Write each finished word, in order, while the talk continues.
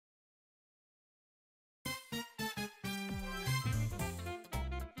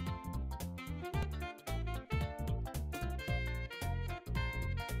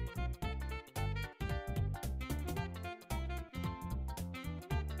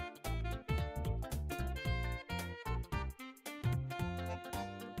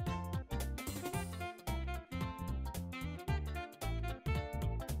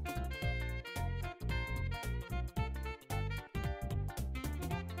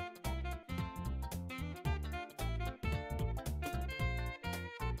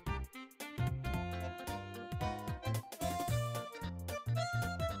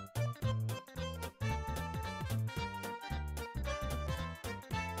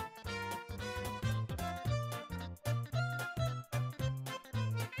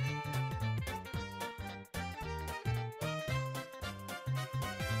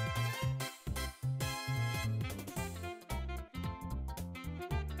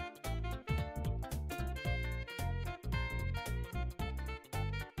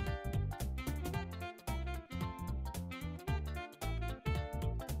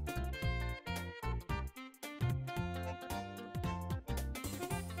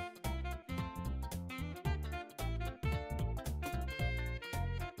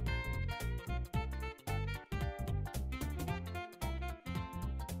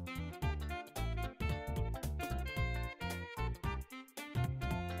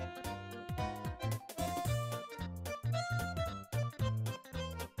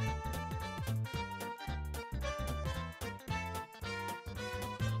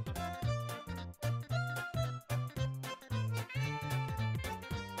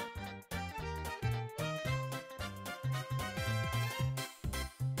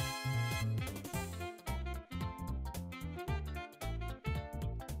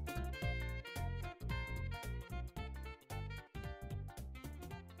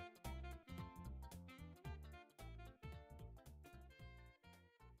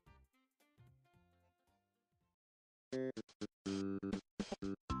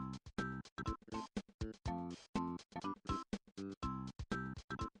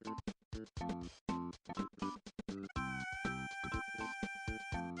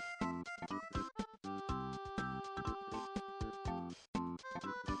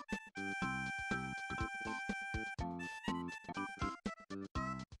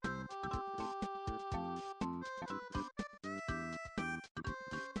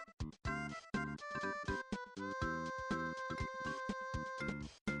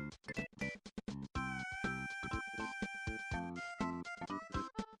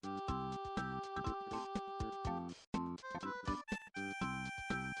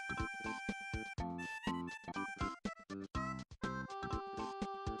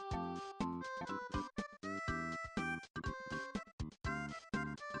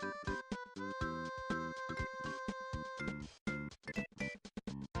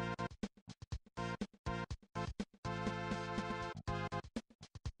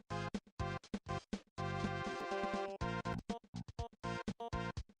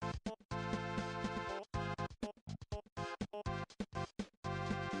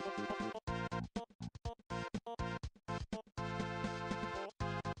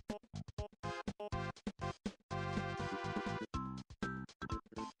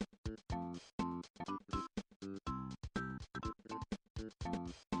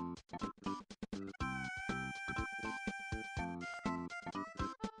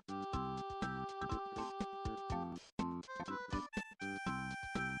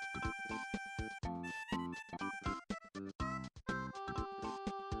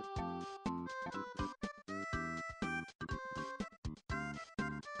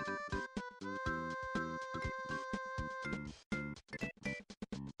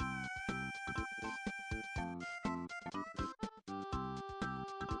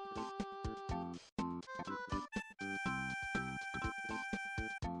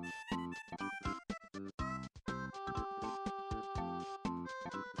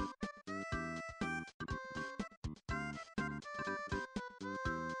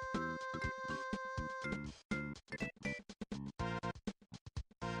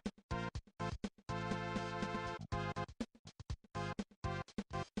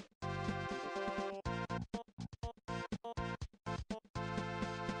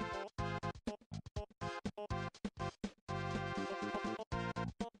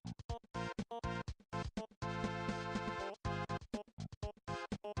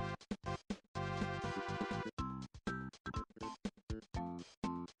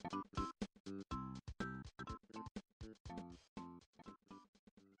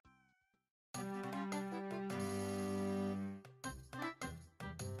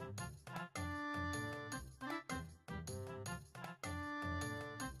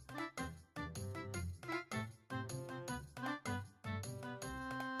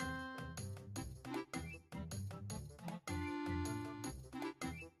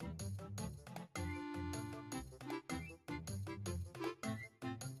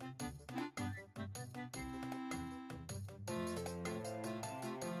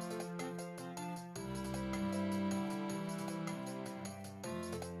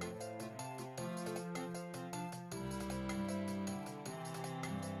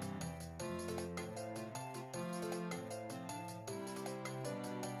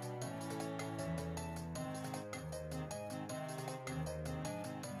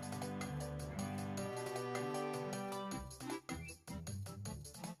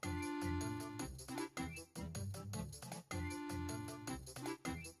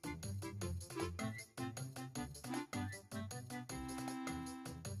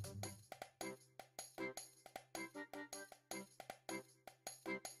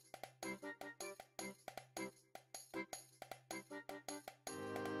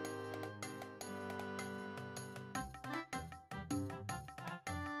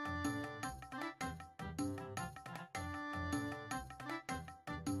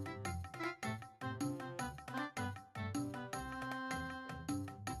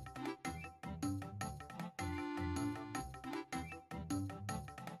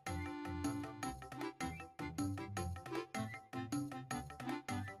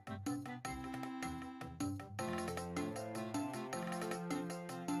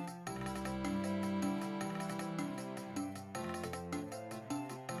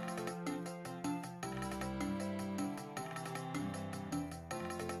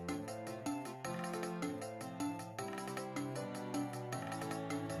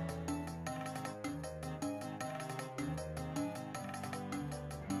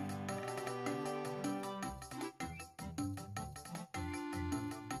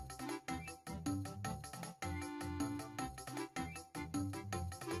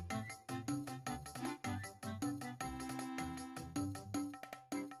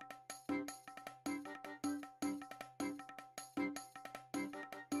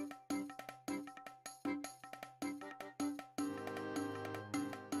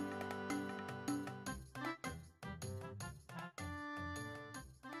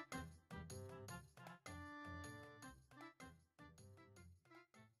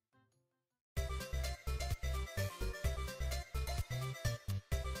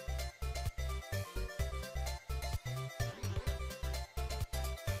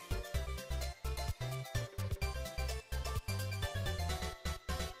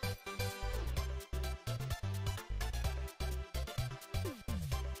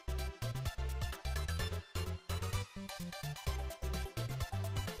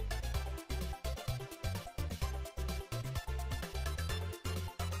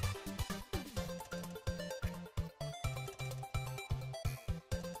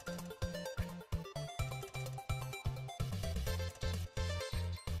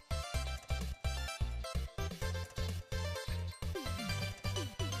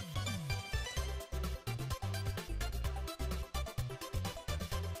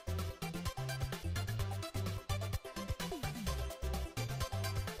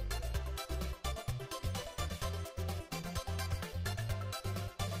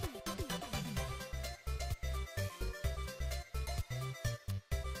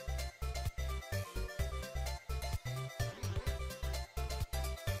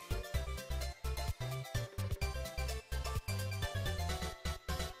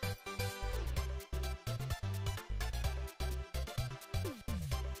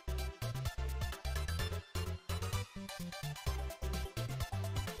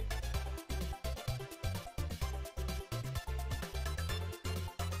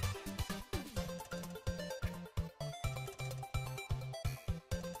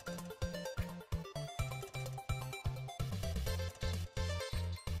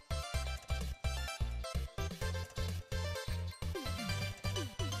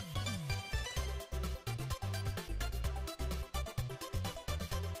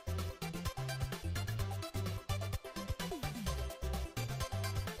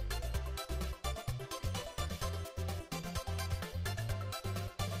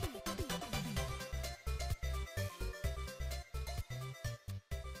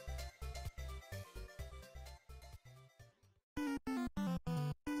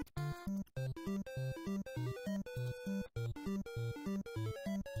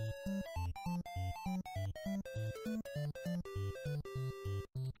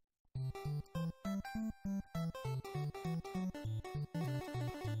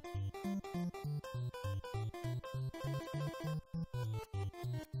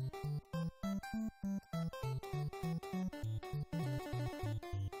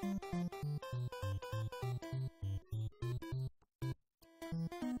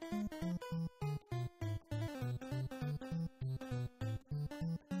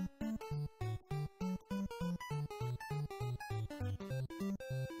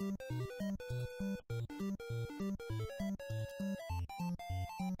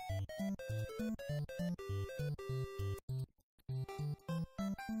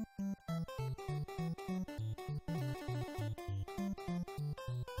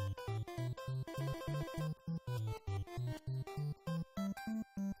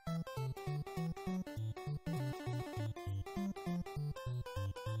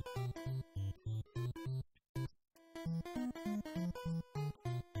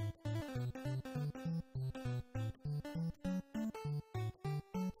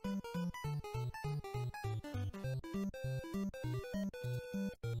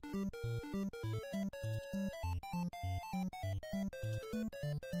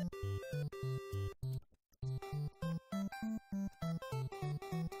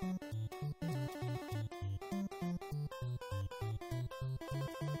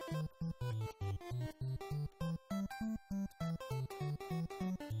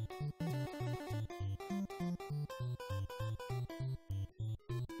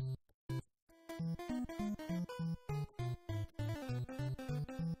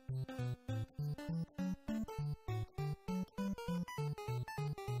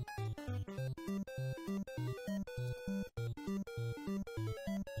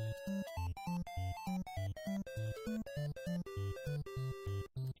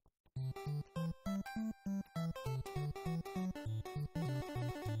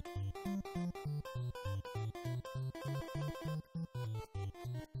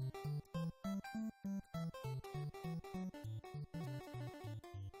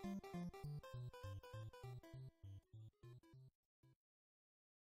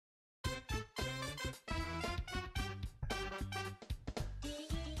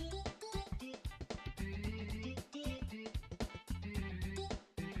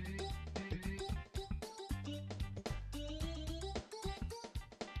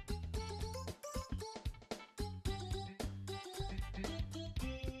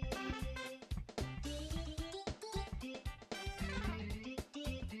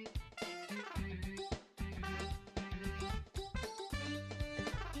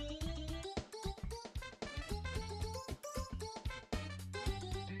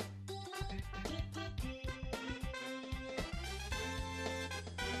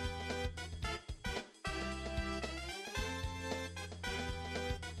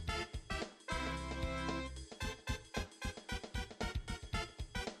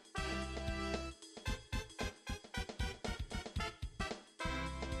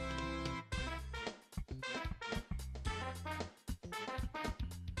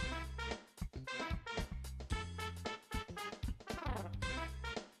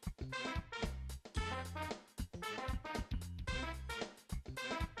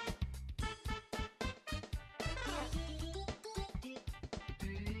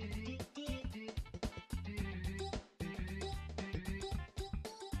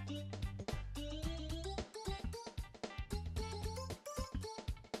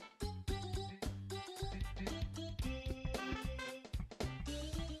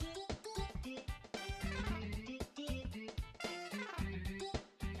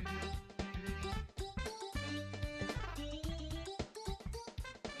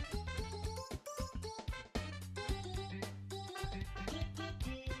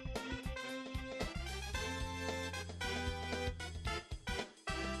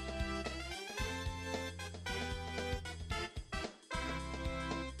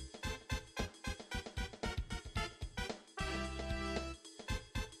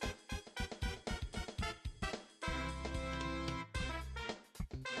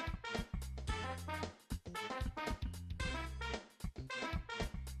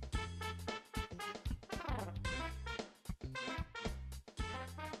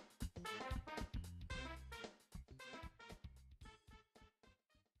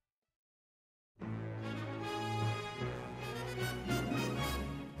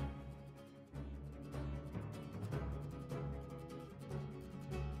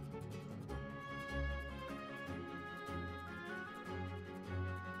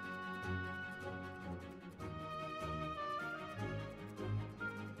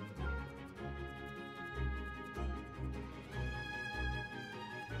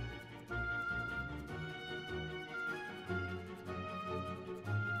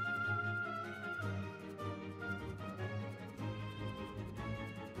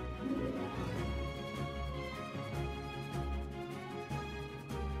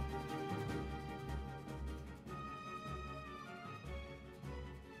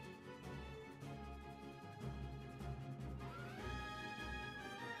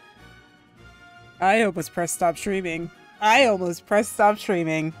I almost pressed stop streaming. I almost pressed stop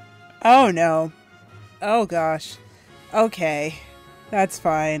streaming. Oh no. Oh gosh. Okay. That's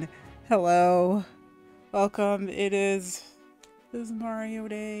fine. Hello. Welcome. This is Mario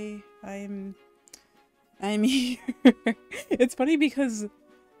Day. I'm here. It's funny because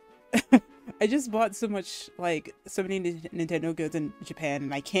I just bought so many Nintendo goods in Japan,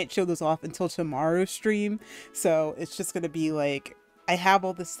 and I can't show those off until tomorrow's stream. So it's just gonna be like, I have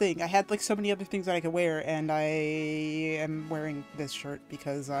all this thing. I had like so many other things that I could wear, and I am wearing this shirt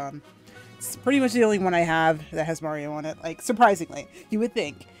because it's pretty much the only one I have that has Mario on it. Like, surprisingly, you would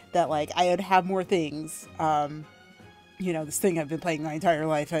think that like I would have more things. You know, this thing I've been playing my entire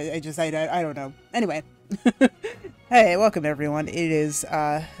life. I don't know. Anyway. Hey, welcome everyone. It is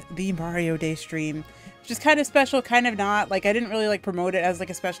the Mario Day stream, which is kind of special, kind of not. Like, I didn't really like promote it as like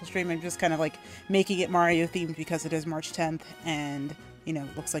a special stream. I'm just kind of like making it Mario themed because it is March 10th, and you know,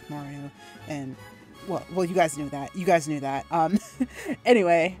 it looks like Mario. And well, you guys knew that. You guys knew that.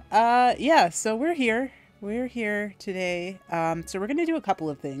 Anyway, yeah. So we're here. We're here today. So we're gonna do a couple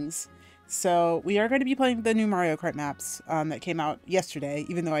of things. So we are going to be playing the new Mario Kart maps that came out yesterday,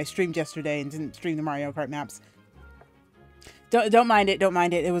 even though I streamed yesterday and didn't stream the Mario Kart maps. Don't mind it, don't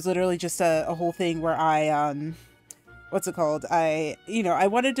mind it. It was literally just a whole thing where I, what's it called? I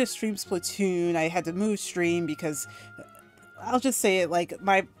wanted to stream Splatoon. I had to move stream because, I'll just say it, like,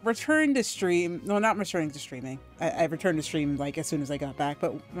 my return to stream, no, not returning to streaming. I returned to stream, like, as soon as I got back.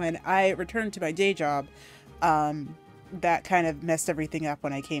 But when I returned to my day job, that kind of messed everything up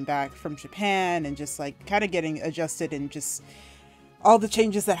when I came back from Japan, and just like kind of getting adjusted, and just all the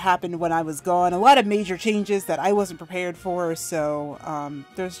changes that happened when I was gone. A lot of major changes that I wasn't prepared for. So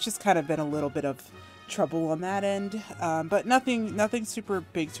there's just kind of been a little bit of trouble on that end. But nothing super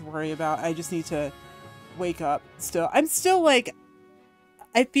big to worry about. I just need to wake up still. I'm still like,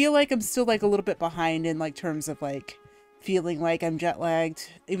 I feel like I'm still like a little bit behind in like terms of like feeling like I'm jet lagged,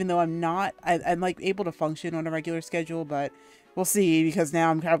 even though I'm not. I'm like able to function on a regular schedule, but we'll see, because now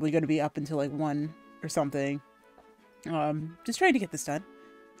I'm probably going to be up until like 1 or something. Just trying to get this done,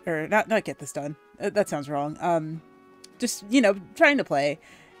 or not get this done. That sounds wrong. Just, you know, trying to play,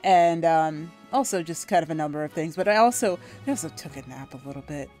 and also just kind of a number of things. But I also took a nap a little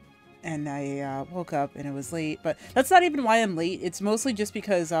bit, and I woke up and it was late. But that's not even why I'm late. It's mostly just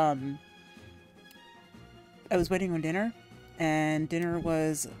because I was waiting on dinner, and dinner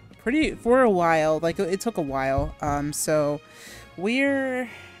was pretty, for a while, like it took a while. So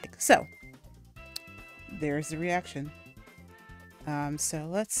there's the reaction. So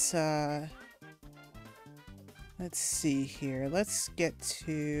let's see here. Let's get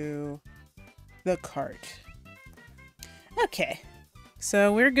to the cart. Okay.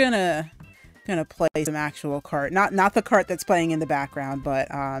 So we're gonna play some actual cart. Not the cart that's playing in the background, but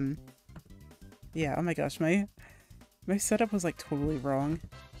yeah, oh my gosh, my setup was like totally wrong.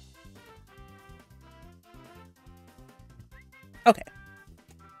 Okay.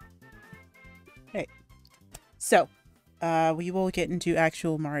 Hey. So, we will get into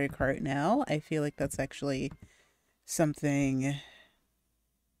actual Mario Kart now. I feel like that's actually something,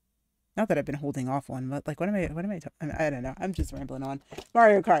 not that I've been holding off on, but like, what am I talking? I don't know. I'm just rambling on.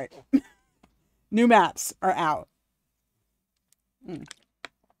 Mario Kart. New maps are out.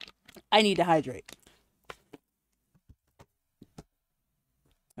 I need to hydrate.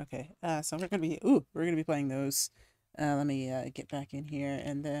 Okay, so we're gonna be playing those. Let me get back in here,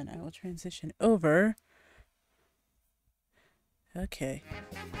 and then I will transition over. Okay.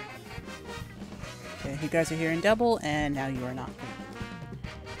 Okay, you guys are here in double, and now you are not.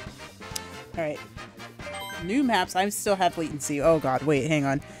 Alright. New maps. I still have latency. Oh god, wait, hang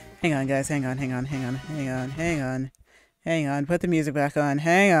on. Hang on, guys. Hang on. Hang on. Put the music back on.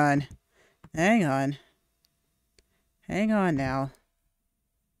 Hang on. Hang on now.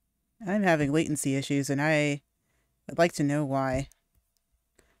 I'm having latency issues, and I would like to know why.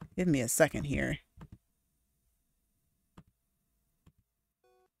 Give me a second here.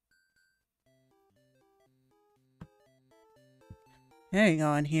 Hang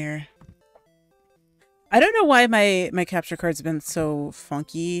on here. I don't know why my capture card's been so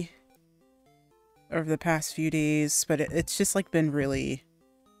funky over the past few days, but it's just like been really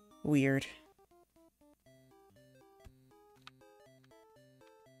weird.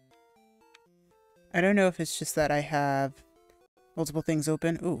 I don't know if it's just that I have multiple things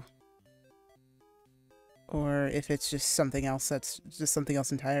open. Ooh. Or if it's just something else that's just something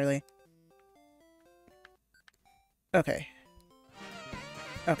else entirely. Okay.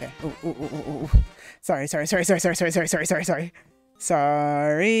 Okay. Ooh. Sorry. Sorry.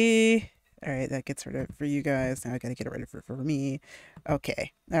 All right, that gets rid of it for you guys. Now I gotta get rid of it for me.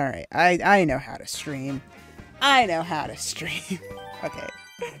 Okay. All right. I know how to stream. I know how to stream. Okay.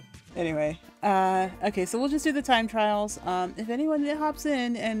 Anyway, okay, so we'll just do the time trials. If anyone hops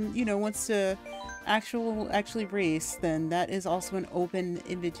in and, you know, wants to actually race, then that is also an open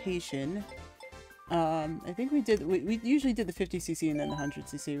invitation. I think we usually did the 50cc and then the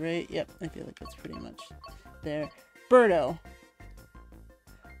 100cc, right? Yep, I feel like that's pretty much there.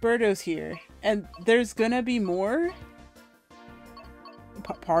 Birdo's here. And there's gonna be more?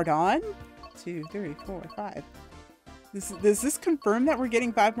 Pardon? 2, 3, 4, 5. Does this confirm that we're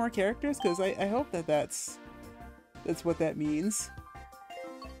getting 5 more characters? Because I hope that that's what that means.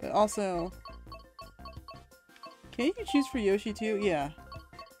 But also, can you choose for Yoshi too? Yeah.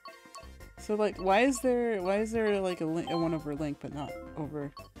 So like, why is there like a one over Link but not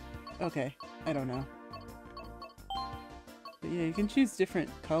over? Okay, I don't know. But yeah, you can choose different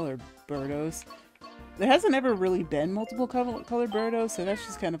color Birdos. There hasn't ever really been multiple color Birdos, so that's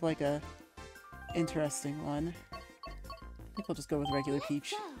just kind of like a interesting one. I think I'll just go with regular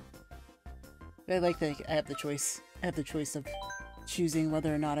Peach. But I like that I have the choice. I have the choice of choosing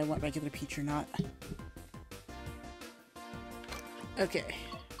whether or not I want regular Peach or not. Okay.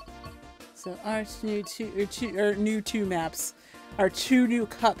 So our new two maps, our 2 new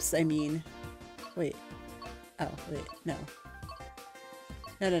cups. I mean, wait. Oh wait, no.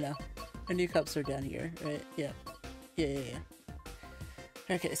 No. Our new cups are down here, right? Yeah. Yeah.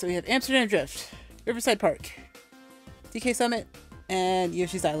 Okay, so we have Amsterdam Drift, Riverside Park, DK Summit, and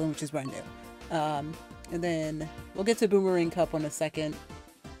Yoshi's Island, which is brand new. And then we'll get to Boomerang Cup in a second,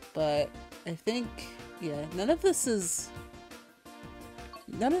 but I think, yeah, none of these,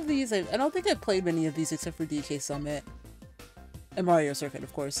 I don't think I've played many of these except for DK Summit, and Mario Circuit,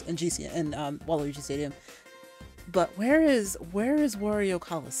 of course, and GC, and Waluigi Stadium. But where is Wario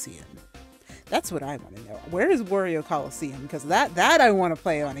Coliseum? That's what I want to know. Where is Wario Coliseum? Because that I want to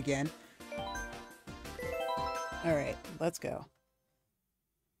play on again. Alright, let's go.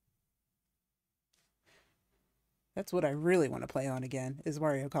 That's what I really want to play on again, is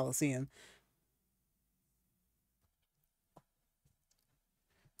Wario Coliseum.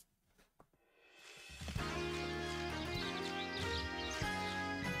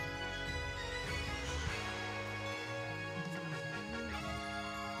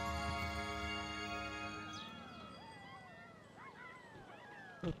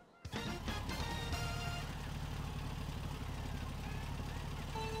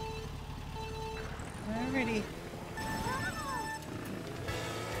 Alrighty.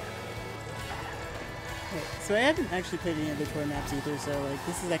 Okay, so I haven't actually played any of the tour maps either, so like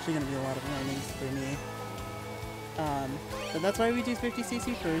this is actually going to be a lot of learnings for me. But that's why we do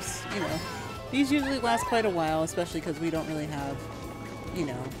 50cc first, you know. These usually last quite a while, especially because we don't really have, you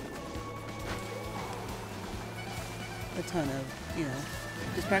know, a ton of, you know,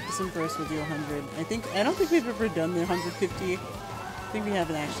 just practice them first, we'll do 100. I don't think we've ever done the 150. I think we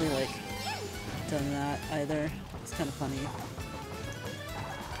haven't actually, like, done that either. It's kind of funny.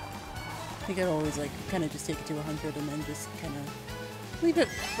 I think I'd always, like, kind of just take it to 100 and then just kind of leave it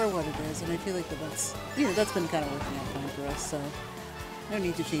for what it is. And I feel like that's, you know, that's been kind of working out fine for us, so no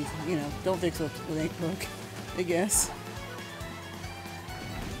need to change, you know, don't fix what ain't broke, I guess.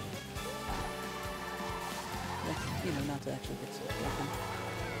 Like, you know, not to actually fix what's broken.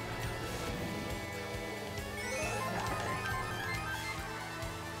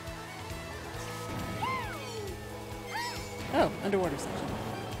 Oh, underwater section.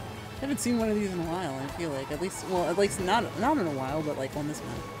 I haven't seen one of these in a while, I feel like. At least not in a while, but like on this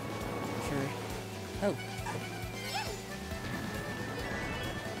map. For sure. Oh.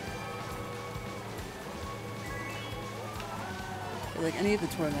 Like any of the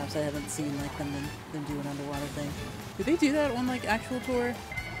tour maps, I haven't seen like them do an underwater thing. Did they do that on like actual tour?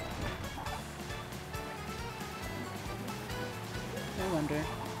 I wonder.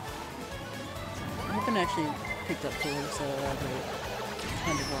 I haven't actually picked up tour, so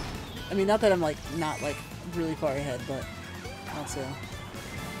wonderful. I mean, not that I'm like not like really far ahead, but also.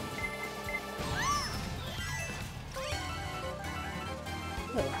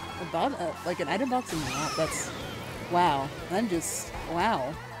 Oh, about like an item box in the map. That's wow.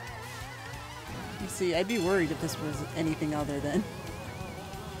 Wow. You see, I'd be worried if this was anything other than.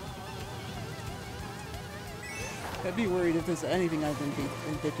 I'd be worried if this was anything other than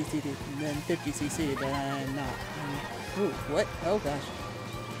 50cc, but I'm not. Ooh, what? Oh gosh.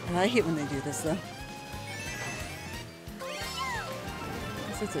 I hate when they do this though.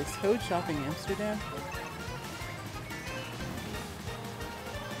 This is a Toad Shopping Amsterdam.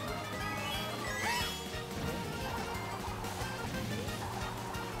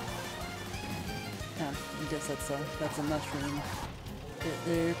 I guess that's a mushroom. Get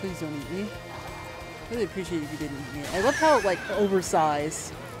there, please don't eat me. Really appreciate if you didn't eat me. I love how like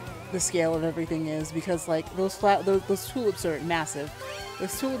oversized the scale of everything is, because like those tulips are massive.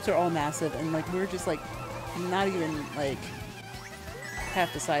 Those tulips are all massive, and like we're just like not even like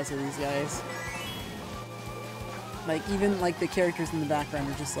half the size of these guys. Like even like the characters in the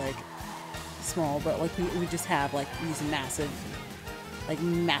background are just like small, but like we just have like these massive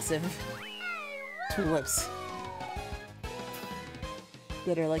tulips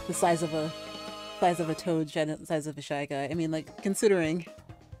that are like the size of a toad, size of a Shy Guy. I mean, like, considering,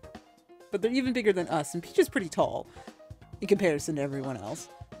 but they're even bigger than us, and Peach is pretty tall in comparison to everyone else.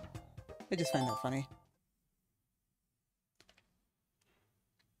 I just find that funny.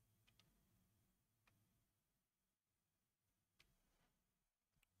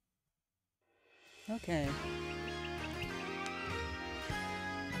 Okay.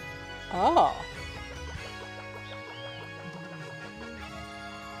 Oh!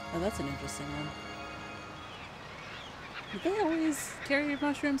 Oh, that's an interesting one. Did they always carry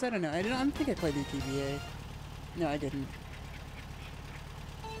mushrooms? I don't know. I don't think I played the TBA. No, I didn't.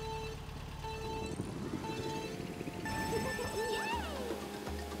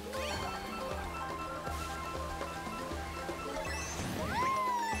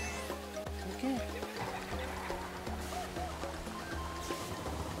 Okay.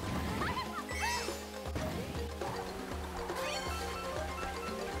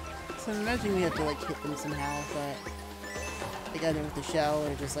 So I'm imagining we have to like hit them somehow, but like either with the shell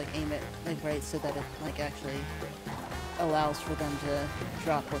or just like aim it like right so that it like actually allows for them to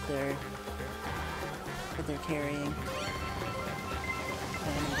drop what they're carrying. And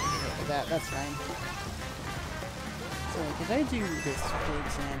that's fine. So like if I do this for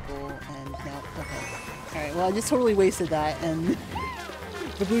example, and no, okay. Alright, well I just totally wasted that, and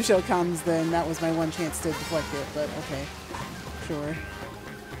the blue shell comes, then that was my one chance to deflect it, but okay. Sure.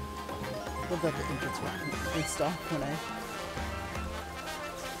 Love that the inputs were stop when I...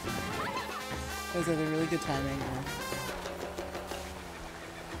 That was either really good timing or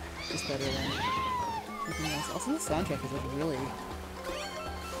just better than anything else. Also, the soundtrack is like really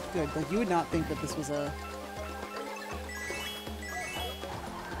good. Like, you would not think that this was a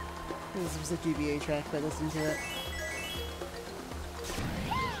GBA track by listening to it.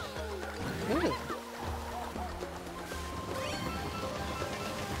 Good.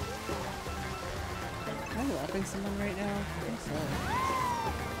 Am I laughing someone right now? I think so.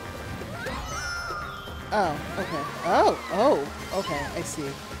 Oh, okay. Oh, okay. I see.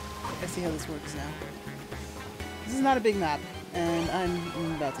 I see how this works now. This is not a big map, and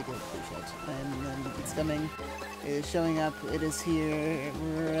I'm about to get blue-shelled. And then it's coming. It is showing up. It is here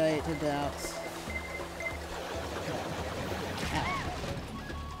right about. Ow.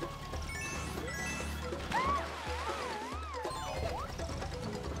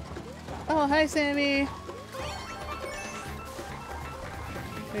 Oh, hi, Sammy!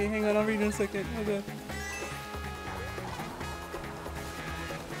 Hey, hang on, I'll read in a second. Okay.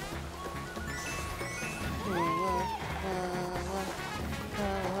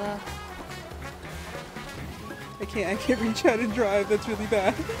 I can't reach out and drive, that's really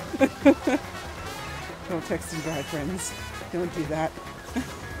bad. Don't text and drive, friends. Don't do that.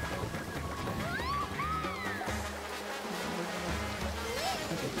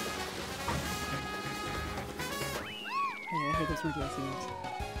 I heard those were dancing.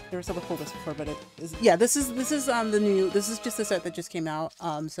 There was other pull this before, but it is, yeah, this is the new, this is just the set that just came out.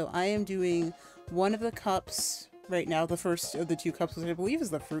 So I am doing one of the cups right now, the first of the two cups, which I believe is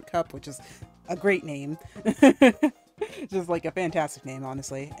the fruit cup, which is a great name. Just like a fantastic name,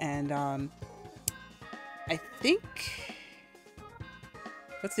 honestly. And I think,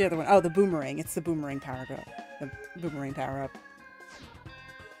 what's the other one? Oh, the boomerang. It's the boomerang power up. The boomerang power up.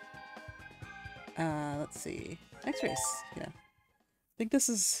 Let's see. X-rays. Yeah. I think this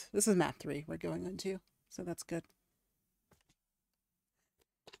is map 3 we're going on to, so that's good.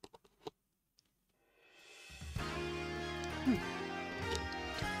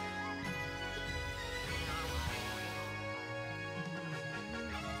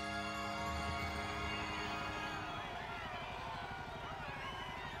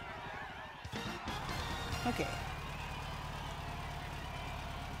 Okay.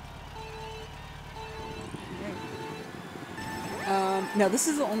 Now this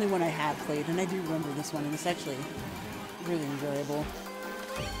is the only one I have played, and I do remember this one, and it's actually really enjoyable.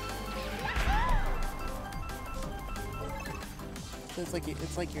 So it's like your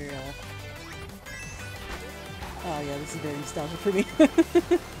oh yeah, this is very nostalgic for me.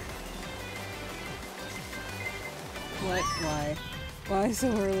 What? Why? Why so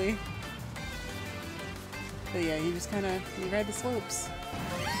early? But yeah, you just kind of, you ride the slopes.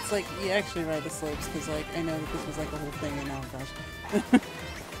 It's like, you actually ride the slopes, because like, I know that this was like a whole thing, and oh gosh.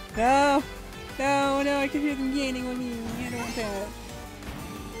 No! No, no, I can hear them gaining on me. I don't want that.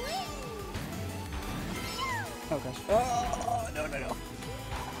 Oh gosh. Oh, no, no, no.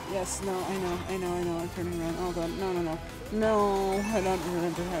 Yes, no, I know, I'm turning around. Oh god, no, no, no. No, I don't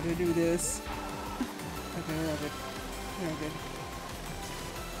remember how to do this. Okay, we're all good. We're all good.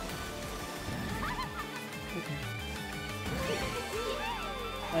 Okay.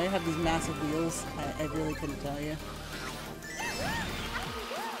 I have these massive wheels. I really couldn't tell you.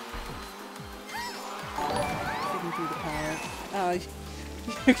 Getting through the power. Oh,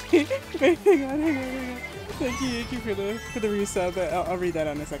 wait, hang on. Thank you for the resub. I'll read that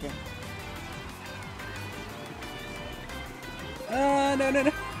in a second. No, no,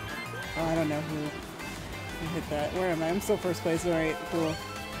 no. Oh, I don't know who hit that. Where am I? I'm still first place. Alright, cool.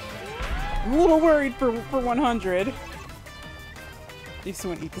 I'm a little worried for 100. I used to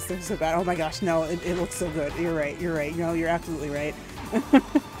want to eat this thing so bad. Oh my gosh, no, it looks so good. You're right, you're right. No, you're absolutely right.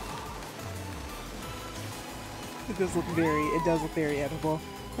 It does look very edible.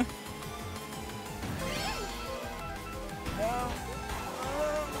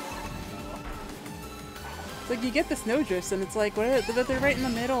 It's like you get the snowdrifts and it's like, what? But they're right in the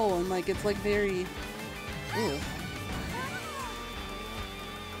middle and like, it's like very... Ooh.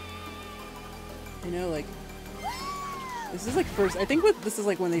 You know, like... This is like first, I think this is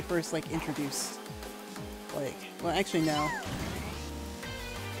like when they first like introduced, like, well actually no.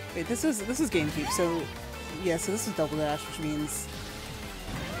 Wait, this was GameCube, so, yeah, so this is Double Dash, which means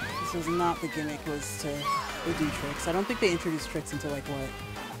this was not the gimmick, was to do tricks. I don't think they introduced tricks until like, what,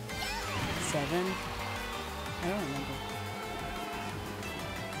 7? I don't remember.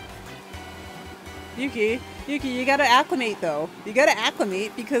 Yuki, you gotta acclimate though. You gotta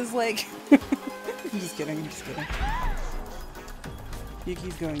acclimate because like, I'm just kidding.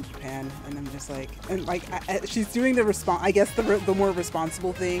 Yuki's going to Japan, and I'm just like, and like, she's doing I guess the more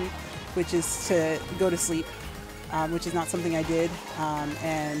responsible thing, which is to go to sleep, which is not something I did,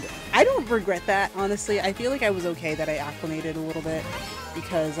 and I don't regret that, honestly. I feel like I was okay that I acclimated a little bit,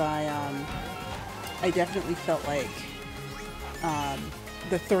 because I definitely felt like,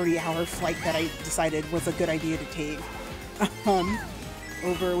 the 30-hour flight that I decided was a good idea to take,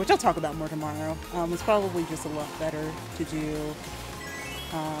 over, which I'll talk about more tomorrow, was probably just a lot better to do.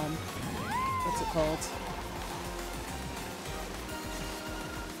 What's it called?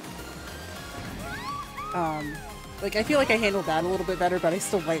 Like, I feel like I handled that a little bit better, but I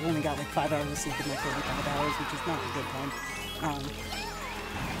still like only got like 5 hours of sleep in like 35 hours, which is not a good time.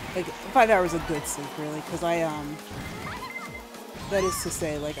 Like 5 hours of good sleep, really, because that is to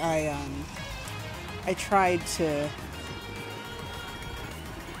say, like, I tried to,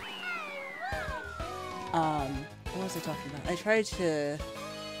 what was I talking about? I tried to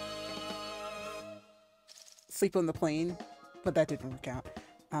sleep on the plane, but that didn't work out.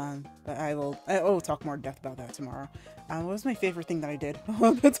 But I will talk more in depth about that tomorrow. What was my favorite thing that I did?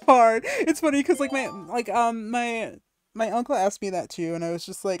 Oh, that's hard. It's funny because like my uncle asked me that too, and I was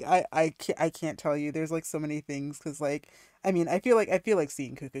just like, I can't tell you. There's like so many things, because like, I mean, I feel like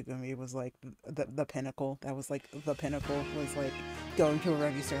seeing Kukugumi was like the pinnacle. That was like the pinnacle, was like going to a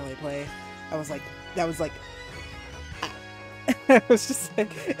Revue Starlight play. I was like, that was like, it was just like,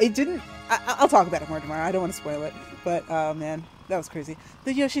 it didn't, I'll talk about it more tomorrow. I don't want to spoil it, but oh man, that was crazy.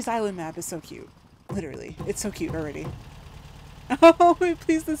 The Yoshi's Island map is so cute. Literally, it's so cute already. Oh,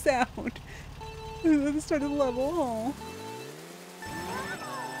 please, the sound. At the start of the level. Oh.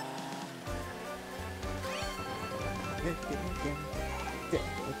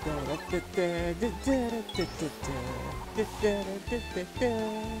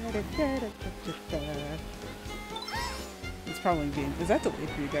 It's probably game. Is that delayed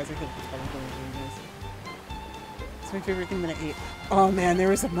for you guys? I think it's probably delayed. It's my favorite thing that I ate. Oh man, there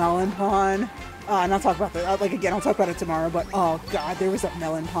was a melon pond. And I'll talk about that. Like again, I'll talk about it tomorrow. But oh god, there was a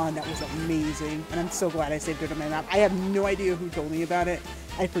melon pond that was amazing, and I'm so glad I saved it on my map. I have no idea who told me about it.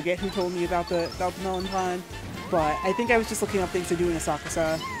 I forget who told me about the melon pond, but I think I was just looking up things to do in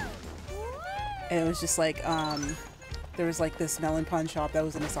Asakusa, and it was just like there was like this melon pond shop that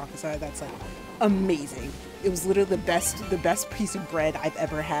was in Asakusa that's like amazing. It was literally the best piece of bread I've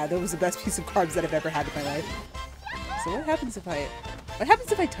ever had. That was the best piece of carbs that I've ever had in my life. So what happens if I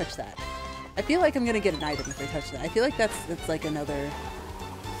touch that? I feel like I'm gonna get an item if I touch that. I feel like that's like another,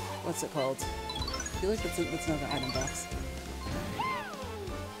 what's it called? I feel like that's another item box.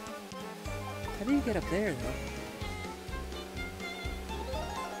 How do you get up there though?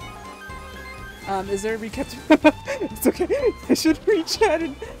 Is there a recap? It's okay. I shouldn't be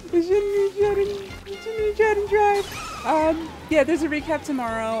chatting. to chat and drive. Yeah, there's a recap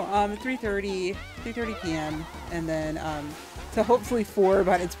tomorrow, at 3:30 p.m. And then, so hopefully 4,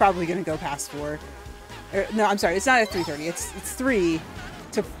 but it's probably gonna go past 4. No, I'm sorry, it's not at 3:30. It's 3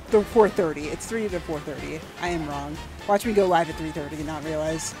 to 4:30. It's 3 to 4:30. I am wrong. Watch me go live at 3:30 and not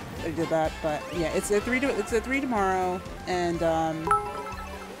realize I did that. But yeah, it's at 3 tomorrow, and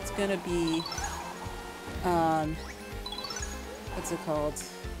it's gonna be what's it called?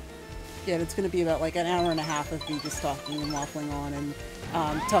 Yeah, it's gonna be about like an hour and a half of me just talking and waffling on and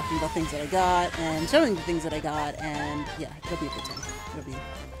talking about things that I got and showing the things that I got, and yeah, it'll be a good time. It'll be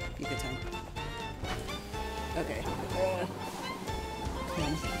a good time. Okay.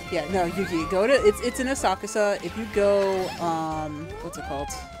 Yeah, no, Yuki, go to it's in Asakusa. If you go, what's it called?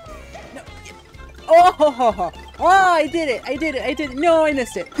 No. Oh, I did it. No, I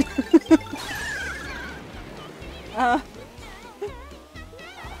missed it.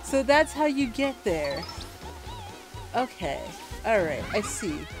 So that's how you get there. Okay. Alright, I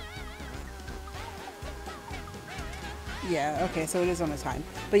see. Yeah, okay, so it is on a time.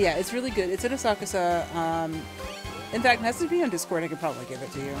 But yeah, it's really good. It's in Asakusa. In fact, message me on Discord, I could probably give it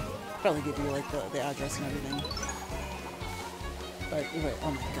to you. Probably give you, like, the address and everything. But, wait,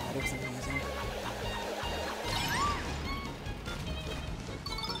 oh my god, it was amazing.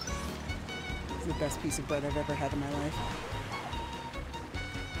 It's the best piece of bread I've ever had in my life.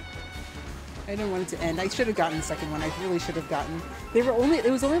 I didn't want it to end. I should have gotten the second one. I really should have gotten. It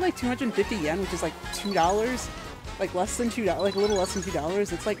was only like 250 yen, which is like $2. Like less than $2, like a little less than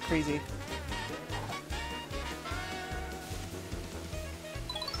 $2. It's like crazy.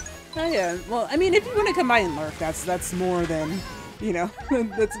 Oh yeah. Well, I mean, if you want to come by and lurk, that's more than, you know,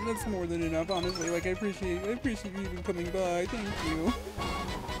 that's more than enough. Honestly, like I appreciate you even coming by. Thank you.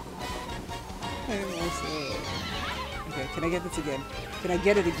 I am also. Okay, can I get this again? Can I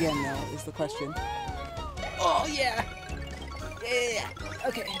get it again now, is the question. Oh, yeah! Yeah!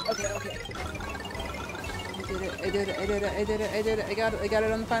 Okay. I did it. I got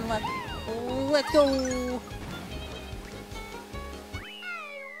it on the final lap. Let's go!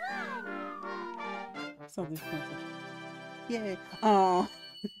 Something's Yay! Aw,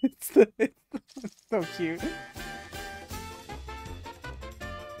 it's so cute.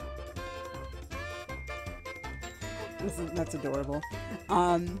 That's adorable.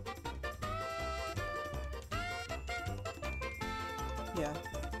 Yeah.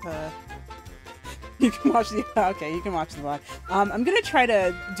 You can watch the okay, you can watch the VOD. I'm gonna try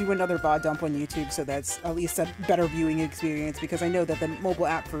to do another VOD dump on YouTube, so that's at least a better viewing experience, because I know that the mobile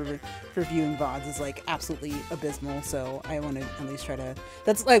app for viewing VODs is like absolutely abysmal, so I want to at least try to.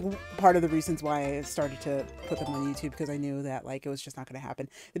 That's like part of the reasons why I started to put them on YouTube, because I knew that like it was just not gonna happen.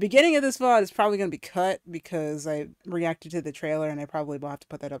 The beginning of this VOD is probably gonna be cut because I reacted to the trailer, and I probably will have to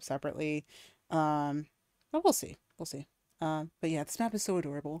put that up separately. But we'll see. But yeah, this map is so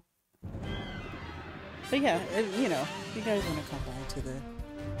adorable. But yeah, you know, if you guys want to come by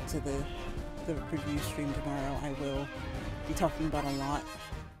to the review stream tomorrow, I will be talking about a lot.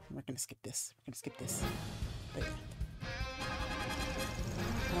 We're gonna skip this. But yeah.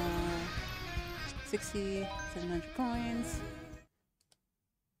 60, 700 coins.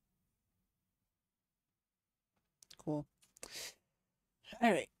 Cool.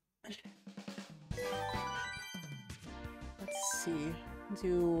 Alright. Let's see.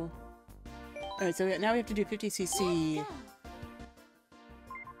 Alright, so now we have to do 50cc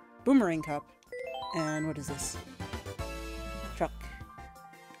Boomerang Cup. And what is this? Truck.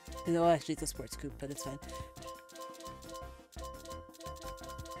 No, actually it's a sports coupe, but it's fine.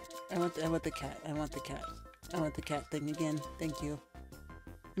 I want the cat. I want the cat thing again. Thank you.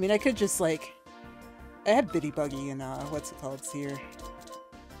 I mean, I could just like... I have Bitty Buggy and what's it called? It's here.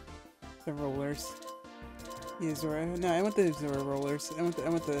 The rollers. The Azura. No, I want the Azura rollers. I want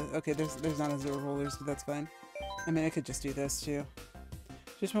the okay, there's not Azura rollers, but that's fine. I mean, I could just do this too.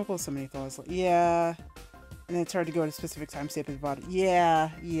 Just mobile so many flaws. Yeah. And then it's hard to go at a specific timestamp at the bottom. Yeah,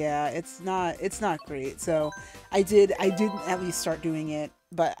 it's not great. So I did at least start doing it,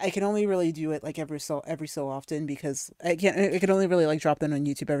 but I can only really do it like every so often, because I can only really like drop them on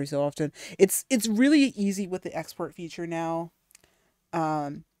YouTube every so often. It's really easy with the export feature now.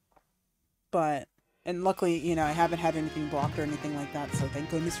 But and luckily, you know, I haven't had anything blocked or anything like that, so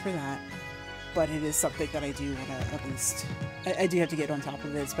thank goodness for that. But it is something that I do want to at least... I do have to get on top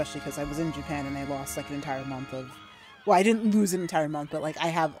of it, especially because I was in Japan and I lost like an entire month of... Well, I didn't lose an entire month, but like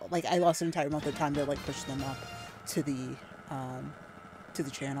I lost an entire month of time to like push them up to the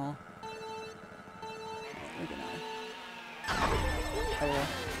channel. Hello.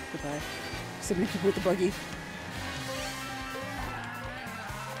 Goodbye. So many people with the buggy.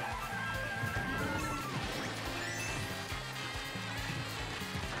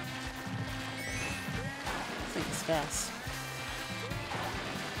 fast.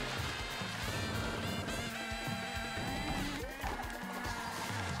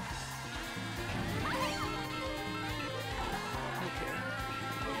 Okay.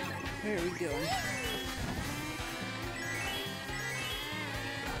 Where are we going?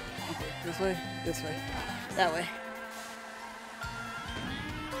 Okay, this way, that way.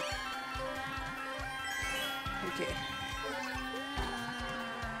 Okay.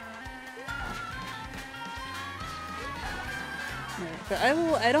 But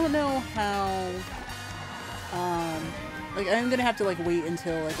I don't know how, like, I'm gonna have to, like, wait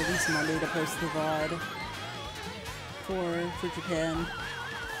until, like, at least Monday to post the VOD for Japan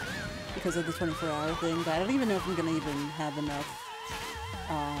because of the 24-hour thing, but I don't even know if I'm gonna even have enough,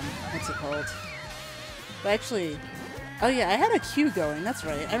 what's it called? But actually, oh yeah, I had a queue going, that's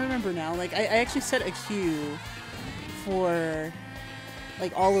right, I remember now, like, I actually set a queue for,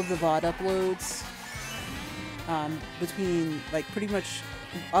 like, all of the VOD uploads, between, like, pretty much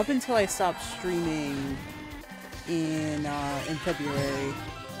up until I stopped streaming in February,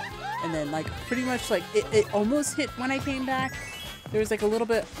 and then, like, pretty much, like, it almost hit when I came back. There was, like, a little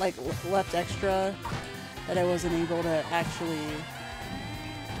bit, like, left extra that I wasn't able to actually,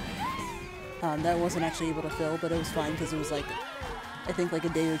 that I wasn't actually able to fill, but it was fine, because it was, like, I think, like, a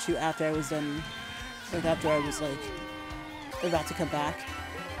day or two after I was done, like, after I was, like, about to come back.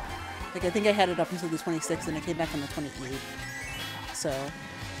 Like, I think I had it up until the 26th, and I came back on the 28th. So,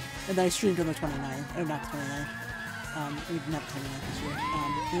 and then I streamed on the 29th, or not the 29th. We didn't have the 29th this year.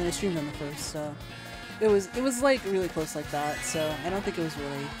 And then I streamed on the 1st, so it was like really close like that. So I don't think it was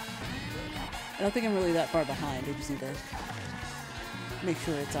really, I don't think I'm really that far behind. I just need to make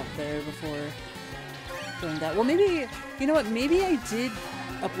sure it's up there before doing that. Well, maybe, you know what? Maybe I did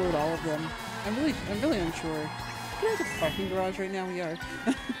upload all of them. I'm really unsure. We're at the parking garage right now. We are.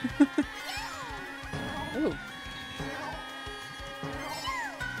 Ooh.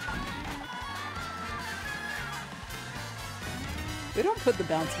 They don't put the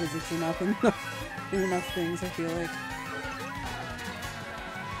bounce physics enough in enough things, I feel like.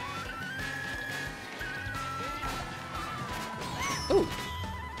 Ooh.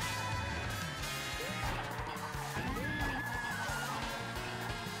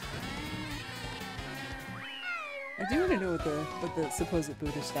 I do want to know what the supposed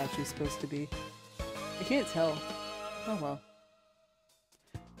Buddha statue is supposed to be. I can't tell. Oh well.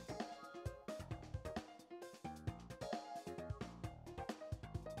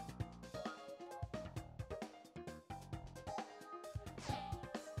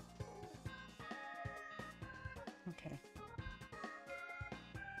 Okay.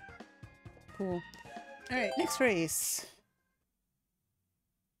 Cool. Alright, next race.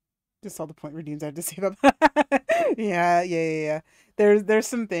 Just all the point redeems I have to save up. Yeah. There's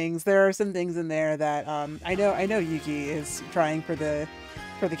some things. There are some things in there that I know Yuki is trying for the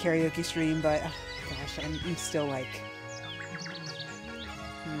karaoke stream, but oh, gosh, I'm still like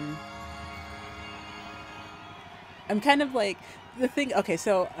I'm kind of like the thing. Okay,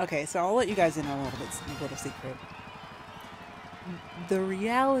 so I'll let you guys in on a little secret. The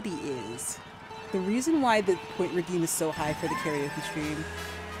reality is, the reason why the point redeem is so high for the karaoke stream,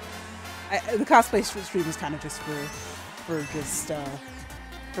 the cosplay stream is kind of just for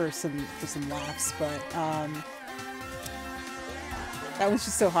some laughs, but that was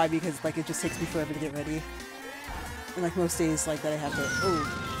just so high because like it just takes me forever to get ready, and like most days like that I have to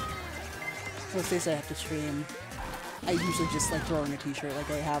most days I have to stream, I usually just like throw in a t-shirt like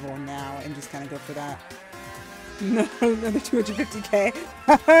I have on now and just kind of go for that. No, another 250k.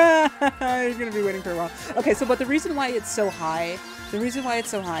 You're gonna be waiting for a while. Okay, so but the reason why it's so high,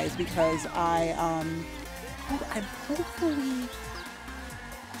 is because I'm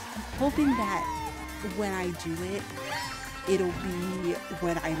hoping that when I do it, it'll be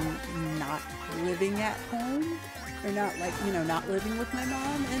when I'm not living at home, or not like, you know, not living with my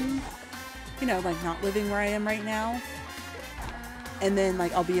mom, and you know, like not living where I am right now, and then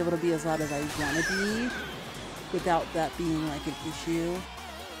like I'll be able to be as loud as I want to be without that being like an issue.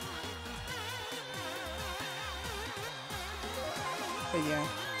 But yeah.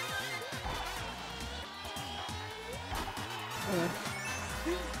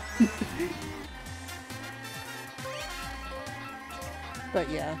 But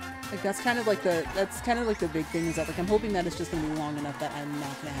yeah, like that's kind of like the big thing, is that like I'm hoping that it's just gonna be long enough that I'm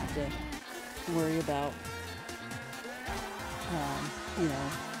not gonna have to worry about you know,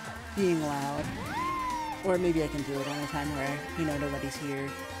 being loud. Or maybe I can do it on a time where, you know, nobody's here.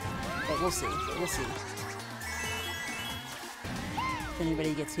 But we'll see. We'll see. If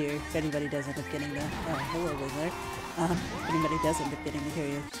anybody gets here, if anybody does end up getting the... Oh, hello, Wiggler. If anybody does end up getting the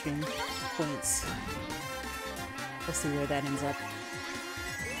karaoke stream points. We'll see where that ends up.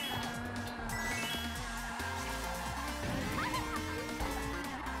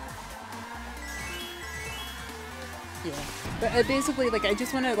 Yeah, but basically, like, I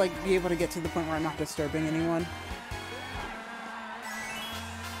just want to, like, be able to get to the point where I'm not disturbing anyone.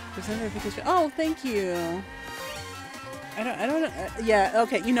 There's no notification. Oh, thank you. I don't know. Yeah,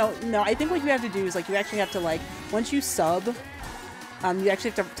 okay, you know, no, I think what you have to do is, like, you actually have to, like, once you sub, you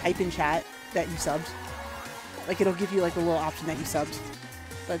actually have to type in chat that you subbed. Like, it'll give you, like, a little option that you subbed.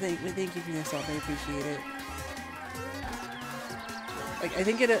 But thank you for your sub, I appreciate it. Like, I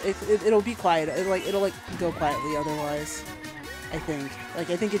think it'll be quiet. It'll go quietly otherwise. I think. Like,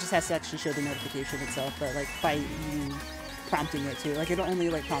 I think it just has to actually show the notification itself, but like by you prompting it too. Like, it'll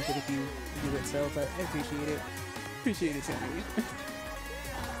only like prompt it if you do it so. But I appreciate it. Appreciate it, Sammy.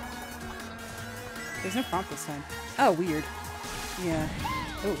 There's no prompt this time. Oh, weird. Yeah.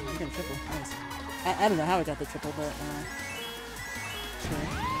 Oh, you got a triple. Nice. I don't know how I got the triple, but sure.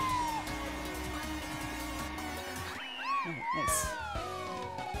 Oh, nice.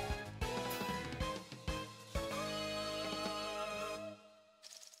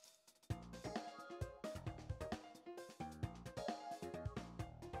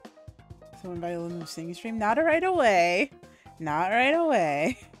 So invite a little singing stream. Not right away. Not right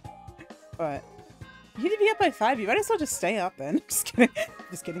away. But you need to be up by 5. You might as well just stay up then. Just kidding.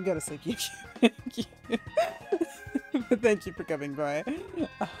 Just kidding. Go to sleep. But thank you for coming by.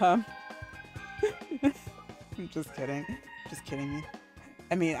 I'm just kidding. Just kidding.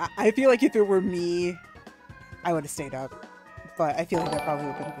 I mean, I feel like if it were me, I would have stayed up. But I feel like that probably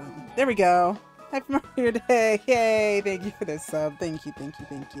would have been good. There we go. Happy Mario Day. Yay. Thank you for this sub. Thank you. Thank you.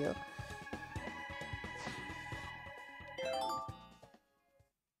 Thank you.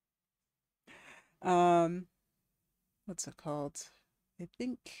 What's it called? I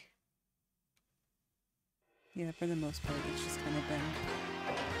think, yeah, for the most part, it's just kind of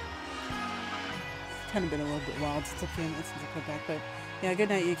been a little bit wild since I put back, but yeah, good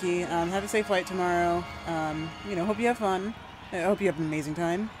night, Yuki. Have a safe flight tomorrow. You know, hope you have fun. I hope you have an amazing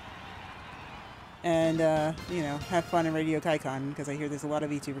time. And, you know, have fun in Radio Kaikon, because I hear there's a lot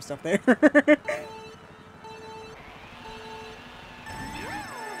of VTuber stuff there.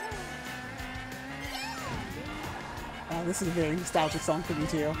 This is a very nostalgic song for me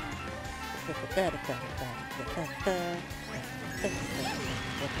too.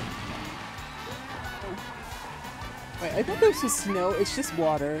 Wait, I thought this was snow. It's just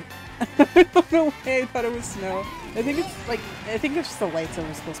water. I don't know why I thought it was snow. I think it's just the lights that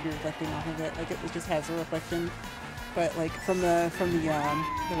were supposed to be reflecting off of it. Like it just has a reflection. But like from the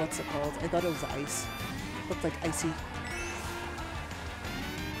what's it called? I thought it was ice. It looked like icy.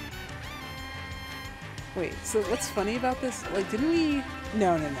 Wait, so what's funny about this? Like, didn't we...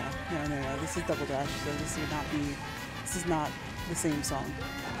 No. This is Double Dash, so this is not the same song.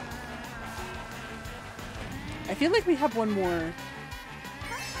 I feel like we have one more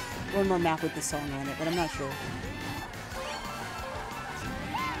map with this song on it, but I'm not sure.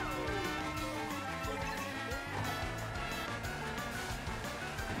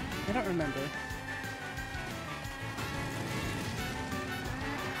 I don't remember.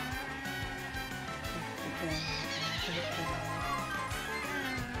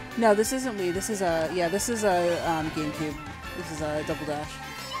 No, this isn't Wii. This is a GameCube. This is a Double Dash.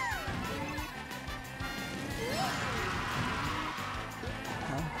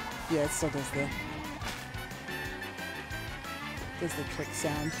 Oh, yeah, it still does the trick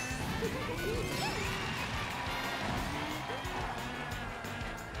sound.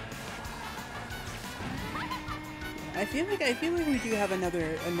 I feel like we do have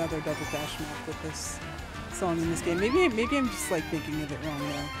another Double Dash map with this song in this game. Maybe I'm just like thinking of it wrong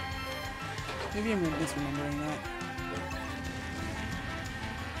now. Maybe I'm misremembering that.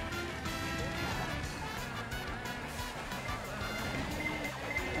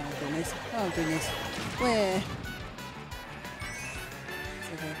 Oh goodness. Oh goodness. Where? It's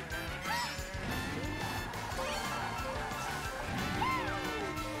okay.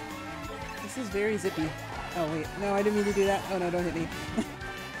 This is very zippy. Oh wait, no, I didn't mean to do that. Oh no, don't hit me.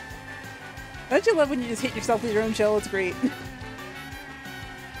 Don't you love when you just hit yourself with your own shell? It's great.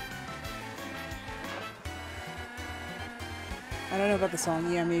 I don't know about the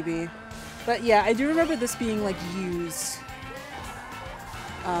song. Yeah, maybe. But yeah, I do remember this being like used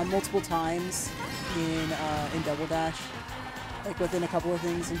multiple times in Double Dash, like within a couple of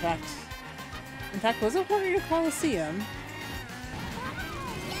things. In fact, was it Wario Coliseum?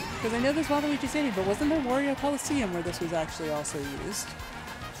 Because I know there's Waluigi Stadium, but wasn't there Wario Coliseum where this was actually also used?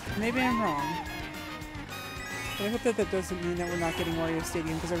 Maybe I'm wrong. But I hope that doesn't mean that we're not getting Wario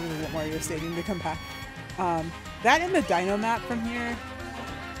Stadium, because I really want Wario Stadium to come back. That and the dino map from here.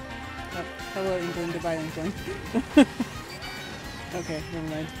 Oh, hello, England. Goodbye, England. Okay, never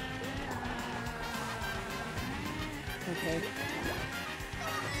mind. Okay.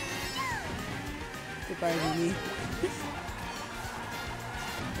 Goodbye, Mimi.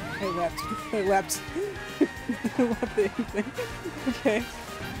 I leapt. I leapt. I leapt the England. Okay.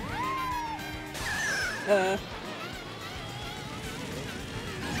 Okay.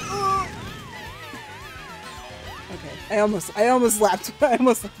 I almost lapped. I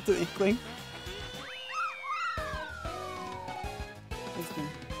almost lapped the Inkling.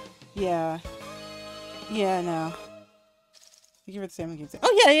 Yeah. Yeah, no. Thank you for the salmon games.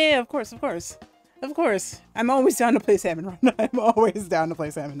 Oh yeah, of course, of course. Of course. I'm always down to play Salmon Run. I'm always down to play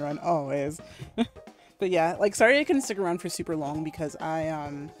Salmon Run. Always. But yeah, like sorry I couldn't stick around for super long because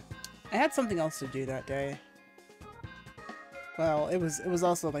I had something else to do that day. Well, it was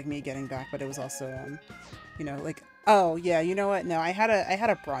also like me getting back, but it was also you know, like, oh yeah, you know what? No, I had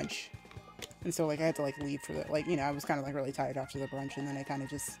a brunch. And so like I had to like leave for the, like, you know, I was kind of like really tired after the brunch and then I kind of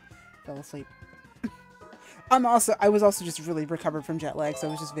just fell asleep. I was also just really recovered from jet lag, so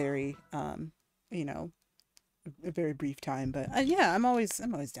it was just very you know, a very brief time, but yeah, I'm always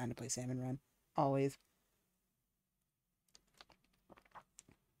down to play Salmon Run. Always.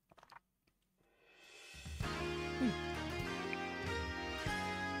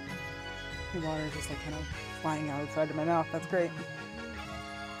 The water is just like kind of flying outside of my mouth. That's great.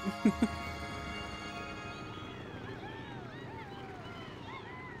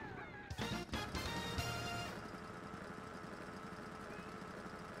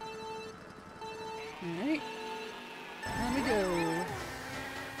 Alright. Let me go.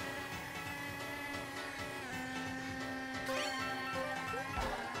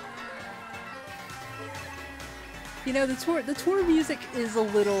 You know, the tour music is a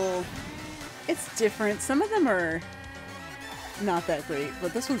little, it's different. Some of them are not that great,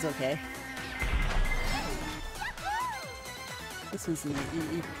 but this one's okay. This one's neat.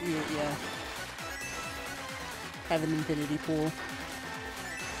 Yeah. Have an infinity pool.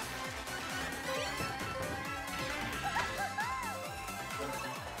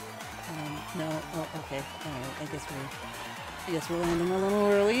 No. Oh, okay. Alright, I guess we're landing a little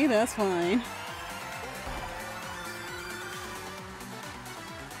early. That's fine.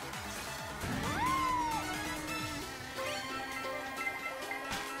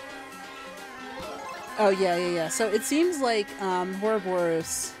 Oh, yeah. So it seems like,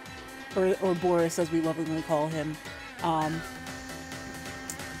 Ouroboros, or Boris as we lovingly call him,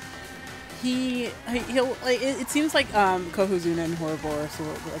 he'll, like, it seems like, Kohozuna and Ouroboros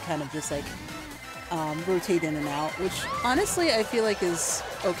will kind of just, like, rotate in and out, which, honestly, I feel like is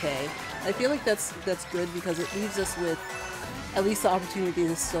okay. I feel like that's good because it leaves us with at least the opportunity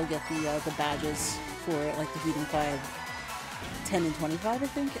to still get the badges for, like, defeating 5, 10, and 25, I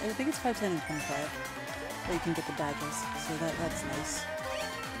think? I think it's 5, 10, and 25. Where you can get the badges, so that's nice.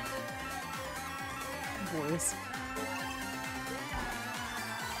 Boris.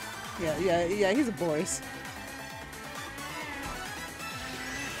 Yeah, he's a Boris.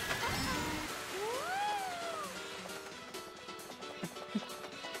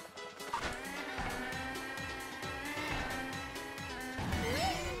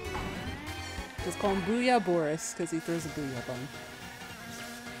 Just call him Booyah Boris, because he throws a booyah bomb.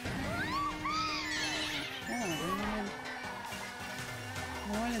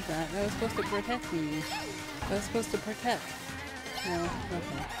 I wanted that. That was supposed to protect me. That was supposed to protect. No,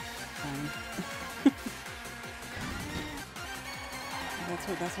 okay. Fine.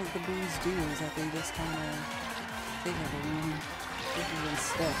 That's what the boos do, is that they just kind of take everyone's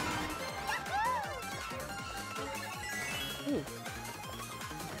stuff. Ooh.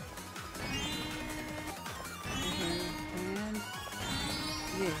 Okay, and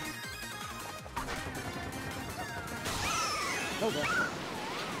yeah. Oh god.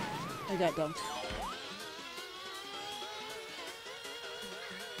 I got dunked.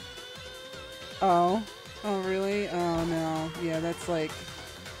 Oh. Oh, really? Oh, no. Yeah, that's like...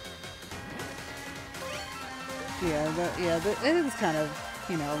 Yeah, it was kind of,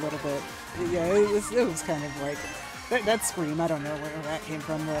 you know, a little bit... Yeah, it was kind of like... That scream, I don't know where that came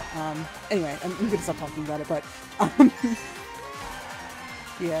from, but, anyway, I'm gonna stop talking about it, but,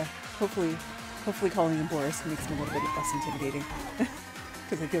 yeah, hopefully calling him Boris makes him a little bit less intimidating.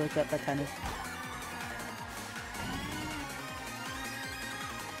 Because I feel like that kind of...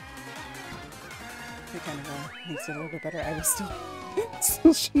 It kind of makes it a little bit better. I was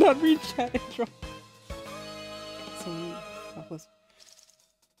still should not read chat and draw. So, helpless.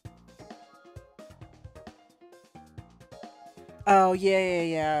 Oh yeah, yeah,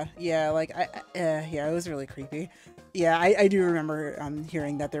 yeah, yeah. Like yeah, it was really creepy. Yeah, I do remember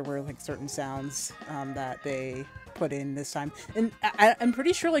hearing that there were like certain sounds that they put in this time, and I'm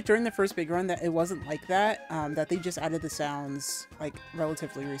pretty sure like during the first big run that it wasn't like that. That they just added the sounds like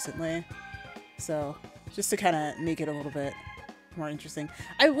relatively recently. So just to kind of make it a little bit more interesting.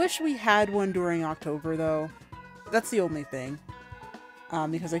 I wish we had one during October though. That's the only thing.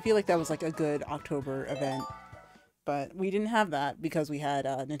 Because I feel like that was like a good October event. But we didn't have that because we had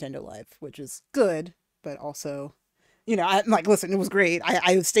Nintendo Live, which is good, but also, you know, I'm like, listen, it was great.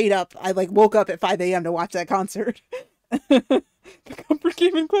 I stayed up. I like woke up at 5 a.m. to watch that concert. The comfort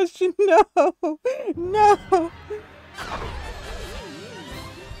gaming question? No, no.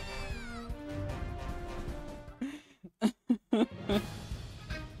 I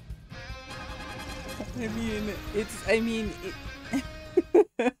mean, it's. I mean,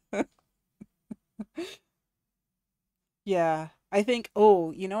 yeah. I think.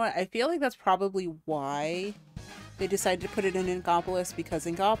 Oh, you know what? I feel like that's probably why they decided to put it in Inkopolis, because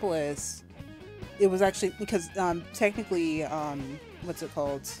Inkopolis, it was actually because technically what's it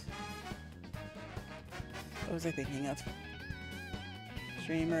called? What was I thinking of?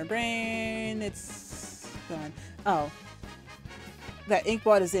 Streamer brain. It's gone. Oh, that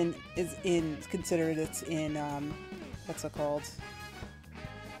Inkblot is in considered. It's in what's it called?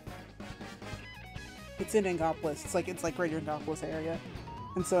 It's in Inkopolis. It's like Greater Inkopolis area.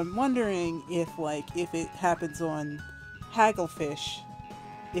 And so I'm wondering if it happens on Hagglefish,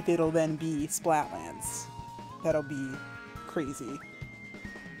 if it'll then be Splatlands. That'll be crazy.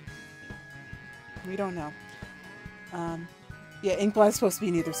 We don't know. Yeah, Inkblot is supposed to be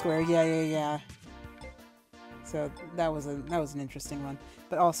in either square. Yeah, yeah, yeah. So that was an interesting one.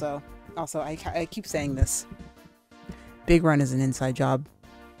 But also I keep saying this. Big Run is an inside job.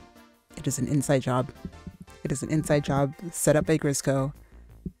 It is an inside job. It is an inside job set up by Grisco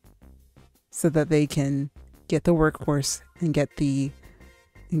so that they can get the workforce and get the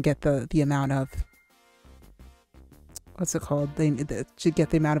amount of, what's it called? They should get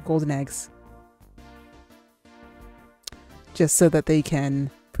the amount of golden eggs, just so that they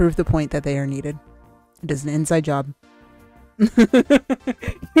can prove the point that they are needed. It is an inside job. You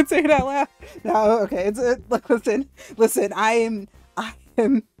can say it out loud. No, okay. Look, listen. I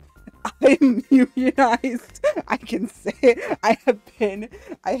am unionized. I can say it. I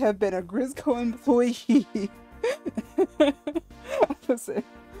have been a Grisco employee. Listen,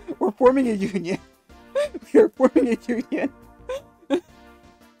 we're forming a union. We are forming a union.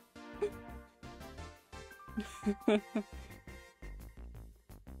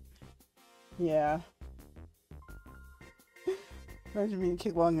 Yeah. Imagine me and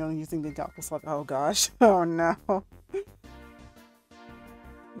Kid Long Young using the gospel slap. Oh gosh. Oh no.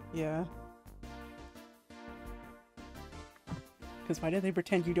 Yeah. Because why do they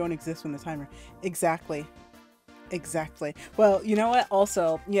pretend you don't exist when the timer? Exactly. Exactly. Well, you know what?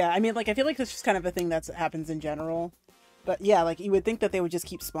 Also, yeah, I mean, like, I feel like that's just kind of a thing that happens in general. But yeah, like, you would think that they would just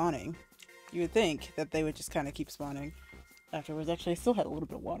keep spawning. You would think that they would just kind of keep spawning afterwards. Actually, I still had a little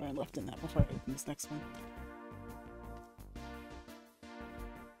bit of water left in that before I open this next one.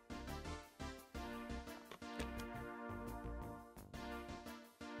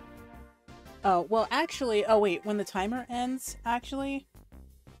 Oh, well, actually, oh wait, when the timer ends, actually,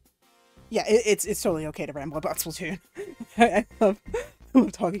 yeah, it's totally okay to ramble about Splatoon. I love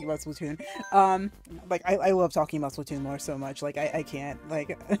talking about Splatoon. Like, I love talking about Splatoon lore so much, like, I can't,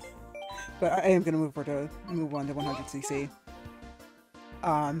 like, but I am gonna move on to 100cc.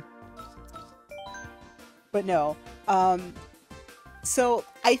 But no, so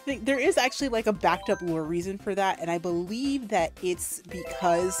I think there is actually like a backed up lore reason for that, and I believe that it's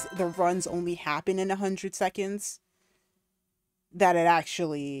because the runs only happen in 100 seconds. That it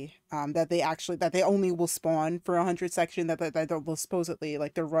actually, that they only will spawn for 100 seconds. That they'll supposedly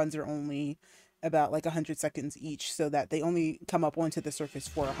like their runs are only about like 100 seconds each, so that they only come up onto the surface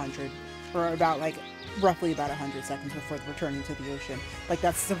for 100, or about like roughly about 100 seconds before returning to the ocean. Like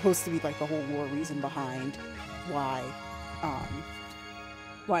that's supposed to be like the whole lore reason behind why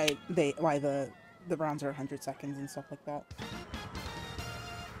the rounds are 100 seconds and stuff like that.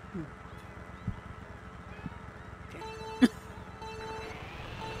 Okay.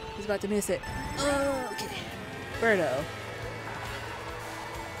 He's about to miss it. Oh, okay. Birdo.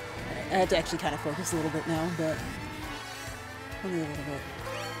 I had to actually kind of focus a little bit now, but only a little bit.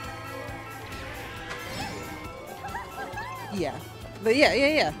 Yeah. But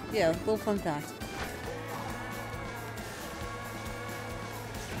yeah. Little fun fact.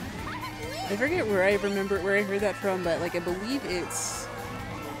 I forget where I heard that from, but like I believe it's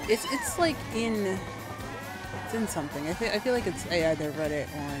like in It's in something. I feel like it's I either read it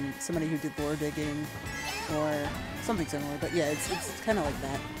on somebody who did lore digging or something similar. But yeah, it's kind of like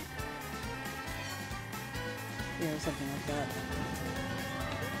that. Yeah, something like that.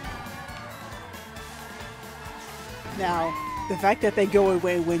 Now, the fact that they go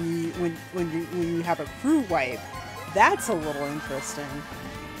away when you have a crew wipe, that's a little interesting.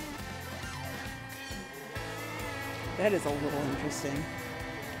 That is a little interesting.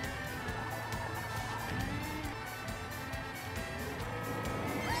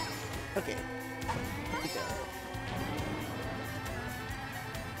 Okay.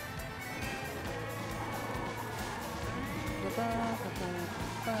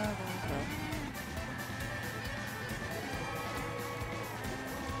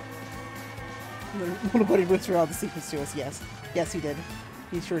 Little buddy whispered all the secrets to us. Yes. Yes, he did.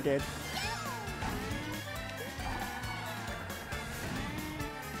 He sure did.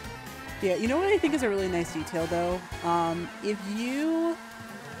 Yeah, you know what I think is a really nice detail, though? If you...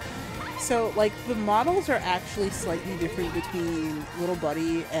 So, like, the models are actually slightly different between Little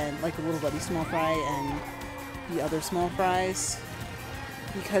Buddy and, like, the Little Buddy small fry and the other small fries.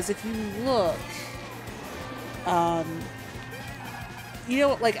 Because if you look... you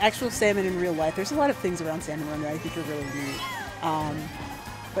know, like, actual salmon in real life, there's a lot of things around Salmon Run that I think are really neat.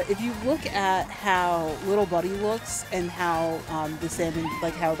 But if you look at how Little Buddy looks and how the salmon,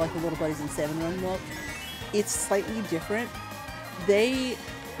 like how like the Little Buddies in Salmon Run look, it's slightly different. They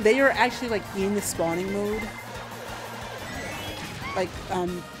are actually like in the spawning mode.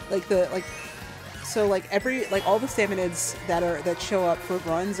 So all the salmonids that show up for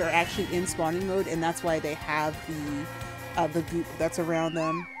runs are actually in spawning mode, and that's why they have the goop that's around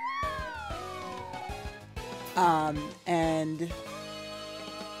them. And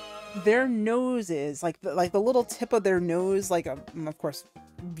their noses, like the little tip of their nose, like of course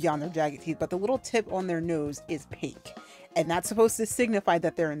beyond their jagged teeth, but the little tip on their nose is pink, and that's supposed to signify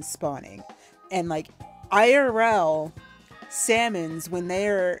that they're in spawning. And like IRL salmons, when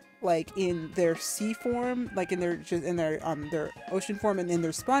they're like in their sea form, like in their ocean form and in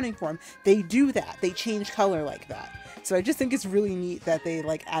their spawning form, they do that. They change color like that. So I just think it's really neat that they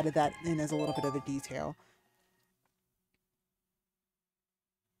like added that in as a little bit of a detail.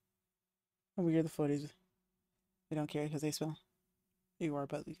 How weird the footage. They don't care because they smell. You are,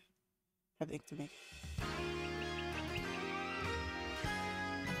 but you have ink to make.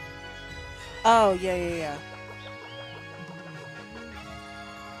 Oh, yeah.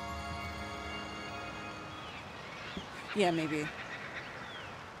 Yeah, maybe.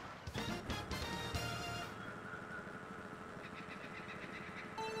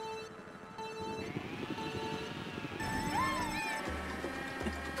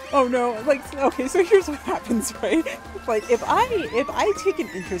 Oh no, like, okay, so here's what happens, right? Like, if I take an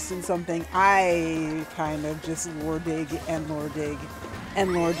interest in something, I kind of just lore dig and lore dig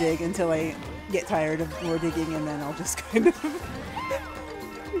and lore dig until I get tired of lore digging, and then I'll just kind of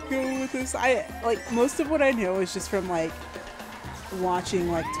go with this. Like, most of what I know is just from, like,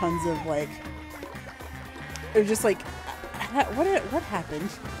 watching, like, tons of, like, or just, like, what happened?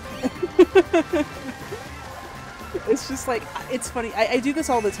 It's just like, it's funny. I do this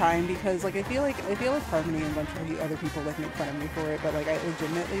all the time because like I feel like Harmony and a bunch of other people like make fun of me for it, but like I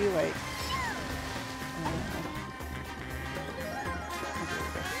legitimately like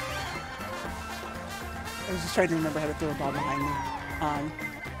I was just trying to remember how to throw a ball behind me.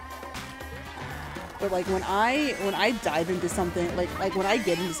 But like when I dive into something, like when I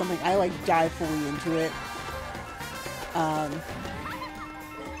get into something, I like dive fully into it.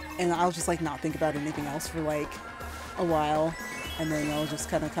 And I'll just like not think about anything else for like a while, and then it'll just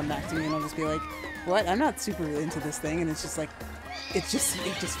kind of come back to me, and I'll just be like, what? I'm not super into this thing, and it's just like, it just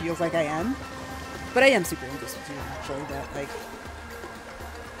feels like I am. But I am super into this too, actually, but like,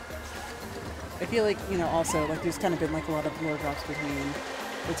 I feel like, you know, also, like, there's kind of been like a lot of lore drops between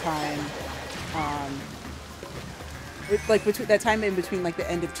the time, between that time in between like the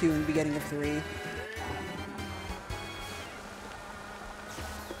end of 2 and the beginning of 3.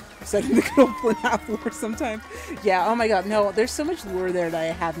 Setting the good old Flynn lore sometimes. Yeah, oh my god, no, there's so much lore there that I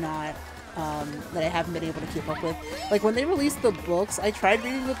have not, that I haven't been able to keep up with. Like, when they released the books, I tried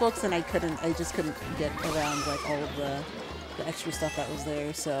reading the books and I just couldn't get around, like, all of the extra stuff that was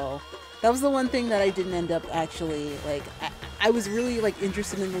there, so that was the one thing that I didn't end up actually, like, I was really, like,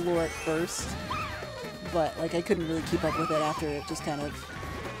 interested in the lore at first, but, like, I couldn't really keep up with it after it just kind of,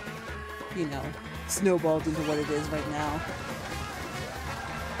 you know, snowballed into what it is right now.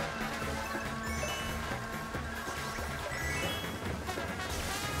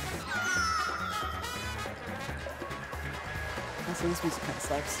 So this music kind of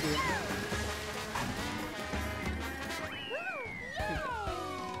sucks too.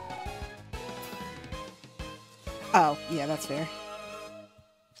 Oh, yeah, that's fair.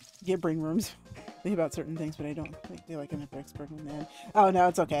 Get brain rooms. Think about certain things, but I don't feel like I'm an expert in that. Oh no,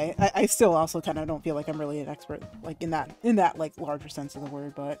 it's okay. I still also kind of don't feel like I'm really an expert, like in that like larger sense of the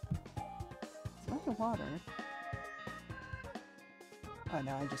word. But it's not the water. Oh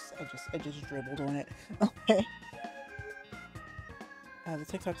no, I just dribbled on it. Okay. The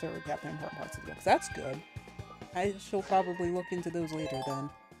TikToks are recapping important parts of the books. That's good. I shall probably look into those later then.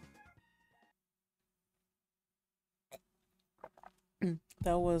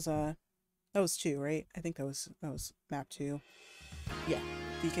 That was 2, right? I think that was map 2. Yeah,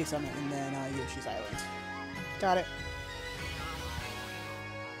 DK Summit and then Yoshi's Island. Got it.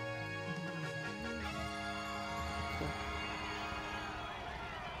 Cool.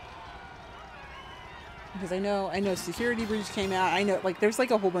 Because I know Security Breach came out. I know, like, there's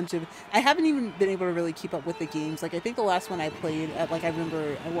like a whole bunch of. I haven't even been able to really keep up with the games. Like, I think the last one I played, like, I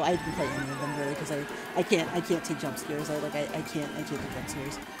remember. Well, I didn't play any of them really because I can't take jump scares. I can't take jump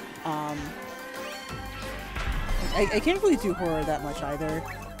scares. I can't really do horror that much either.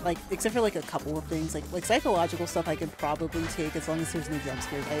 Like, except for like a couple of things, like psychological stuff I can probably take as long as there's no jump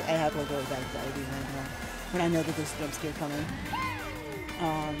scares. I have like really bad anxiety when I know that there's a jump scare coming.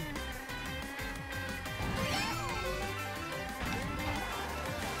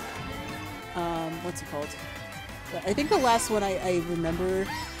 What's it called? I think the last one I remember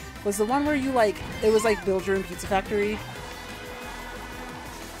was the one where you like, it was like build your own pizza factory.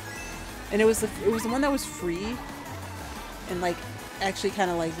 And it was the one that was free and like actually kind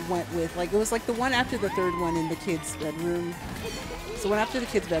of like went with like, it was like the one after the third one in the kids' bedroom. So one after the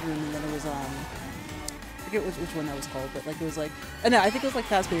kids' bedroom, and then it was I forget which one that was called, but like it was like, no, I think it was like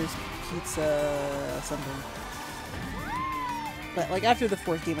Fazbear's Pizza something. But like after the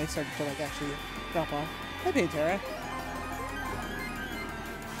fourth game, I started to like actually drop off. Hi, Pantera.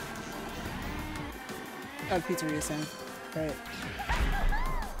 Oh, Pizzeria Sim. Right.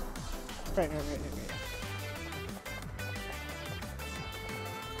 Right.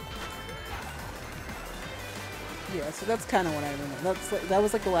 Yeah, so that's kind of what I remember. That's like, that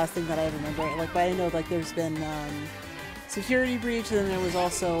was like the last thing that I remember. Like, but I know like there's been Security Breach, and then there was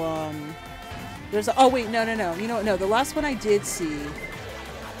also there's oh wait, no, you know what, no, the last one I did see,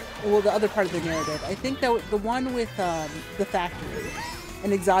 well, the other part of the narrative, I think that the one with the factory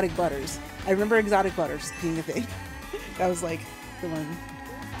and Exotic Butters. I remember Exotic Butters being a thing. That was like the one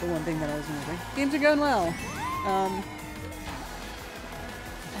thing that I was remembering. Games are going well.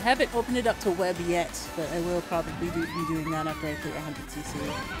 I haven't opened it up to web yet, but I will probably be doing that after I clear 100cc.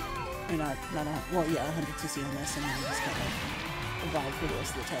 Or not well, yeah, 100cc on this, and then just kind of vibe for the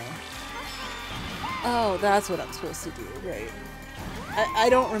rest of the time. Oh, that's what I'm supposed to do, right. I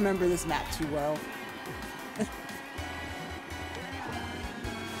don't remember this map too well.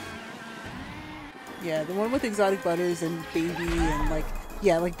 Yeah, the one with Exotic Butters and Baby and like,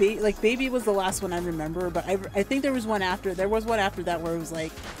 yeah, like Baby was the last one I remember, but I think there was one after that where it was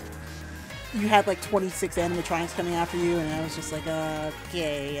like, you had like 26 animatronics coming after you, and I was just like,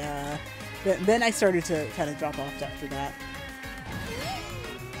 okay, then I started to kind of drop off after that.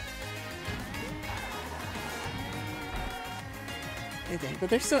 I think, but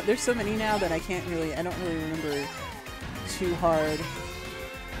there's so many now that I don't really remember too hard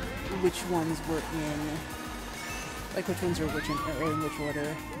which ones were in, like which ones are in which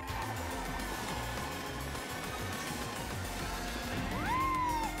order.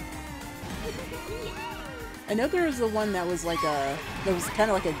 I know there was the one that was like that was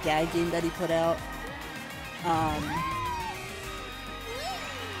kind of like a gag game that he put out.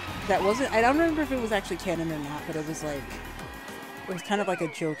 That wasn't, I don't remember if it was actually canon or not, but it was kind of like a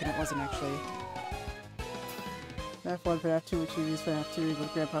joke, and it wasn't actually. FNAF 1, FNAF 2, which you use FNAF 2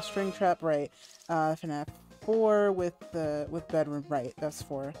 with Grandpa String Trap, right. FNAF 4 with Bedroom, right, that's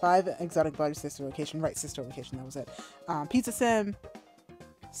 4. 5, Exotic Butters, Sister Location, right, Sister Location, that was it. Pizza Sim,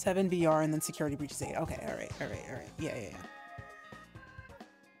 7, VR, and then Security Breach is 8. Okay, alright. Yeah.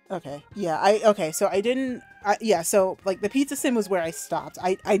 Okay, yeah, okay, so I didn't, yeah, so, like, the Pizza Sim was where I stopped.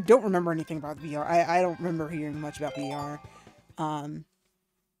 I don't remember anything about VR. I don't remember hearing much about VR.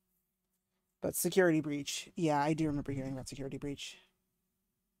 But Security Breach, yeah, I do remember hearing about Security Breach.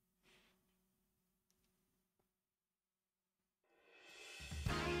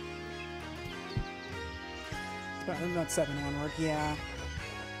 But not 7 onward, yeah.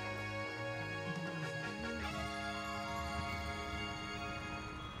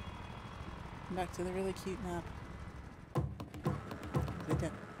 Back to the really cute map. Okay.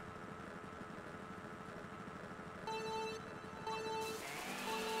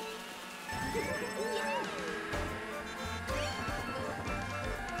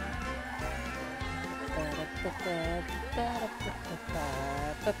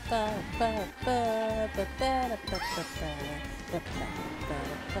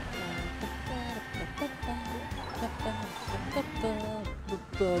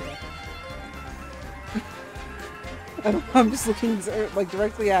 I'm just looking like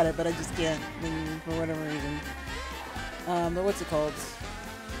directly at it, but I just can't for whatever reason. But what's it called?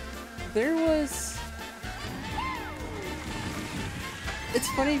 There was... It's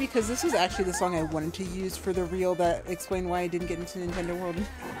funny because this was actually the song I wanted to use for the reel that explained why I didn't get into Nintendo World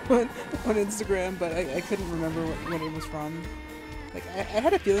on Instagram, but I couldn't remember what it was from. Like, I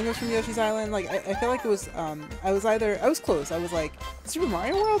had a feeling it was from Yoshi's Island. Like, I felt like it was, I was close. I was like, Super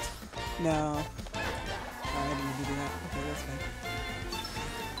Mario World? No. Oh, I didn't need to do that. Okay, that's fine.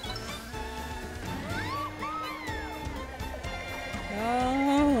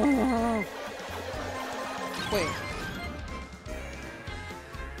 Oh. Wait.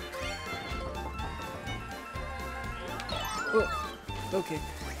 Oh. Okay.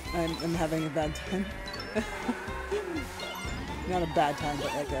 I'm having a bad time. Not a bad time,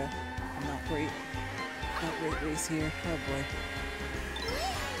 but like a not great race here. Oh boy.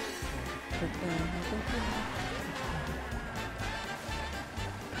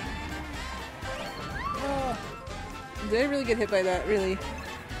 Oh. Did I really get hit by that? Really?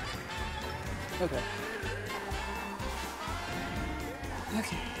 Okay.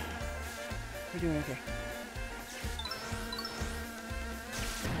 Okay. We're doing okay.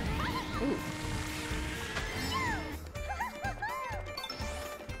 Ooh.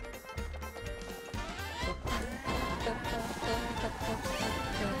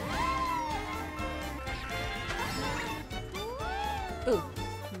 Ooh.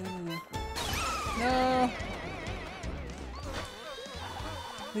 No. No!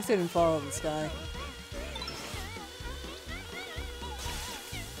 At least I didn't fall out of the sky.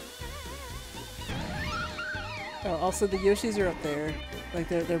 Oh, also the Yoshis are up there. Like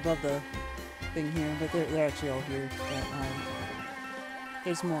they're above the thing here, but they're actually all here. But,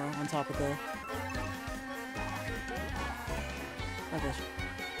 there's more on top of the... Oh gosh.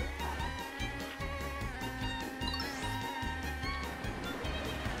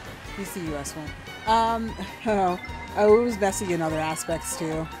 He's the US one. Oh, it was messy in other aspects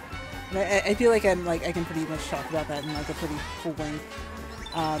too. And I feel like I can pretty much talk about that in like a pretty full length.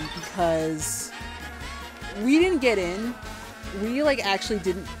 Because we didn't get in. We like actually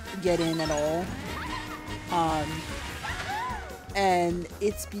didn't get in at all. And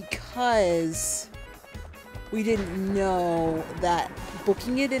it's because we didn't know that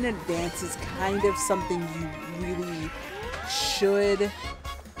booking it in advance is kind of something you really should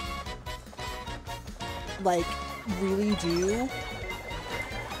like really do.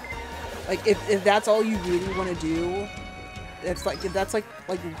 Like if that's all you really want to do, if that's like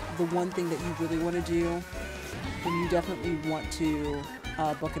the one thing that you really want to do, then you definitely want to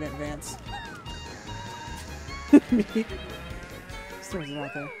book in advance. Me? Stores it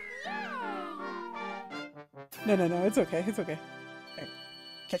out there. No, it's okay, it's okay. Right.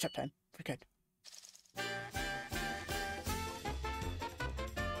 Catch up time. We're good.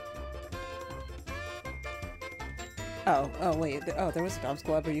 Oh wait, there was a Dom's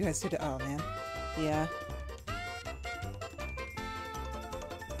Club where you guys did it. Oh man. Yeah.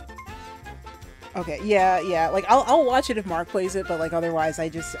 Okay, yeah, like I'll watch it if Mark plays it, but like otherwise I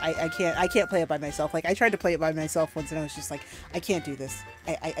can't play it by myself. Like I tried to play it by myself once and I was just like, I can't do this.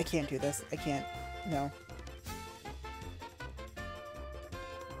 I can't do this. I can't. No.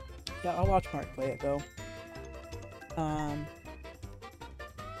 Yeah, I'll watch Mark play it though.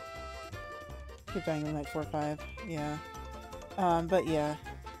 Keep dying in like 4 or 5. Yeah. But yeah.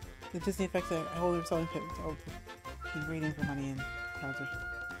 The Disney effects that hold them selling pit. Oh, reading for money and concert.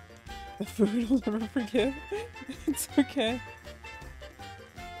 The food will never forget. It's okay.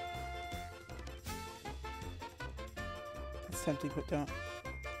 It's tempting, but don't.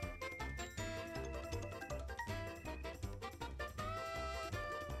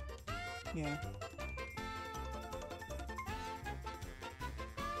 Yeah.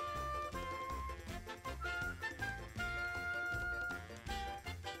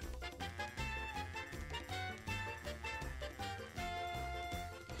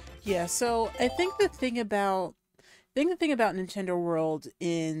 Yeah, so I think the thing about Nintendo World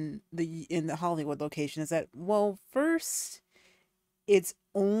in the Hollywood location is that, well, first, it's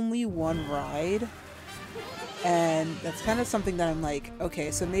only one ride, and that's kind of something that I'm like, okay,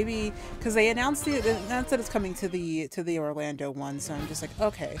 so maybe because they announced that it's coming to the Orlando one, so I'm just like,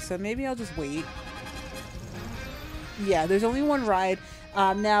 okay, so maybe I'll just wait. Yeah, there's only one ride.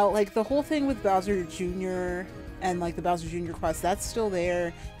 Now, like the whole thing with Bowser Jr. and like the Bowser Jr. quest, that's still there.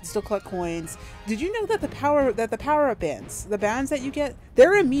 You can still collect coins. Did you know that the power-up bands, the bands that you get,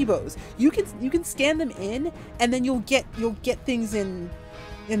 they're amiibos. You can scan them in, and then you'll get things in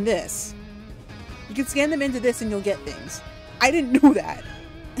this. You can scan them into this, and you'll get things. I didn't know that.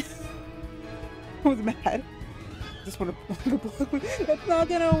 I was mad. Just want to block. That's not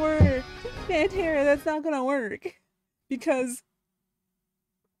gonna work, Pantera. That's not gonna work because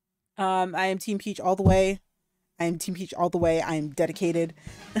I am Team Peach all the way. I am Team Peach all the way. I am dedicated.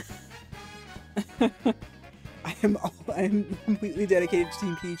 I am completely dedicated to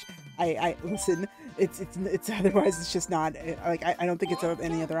Team Peach. I listen. It's otherwise it's just not like I don't think it's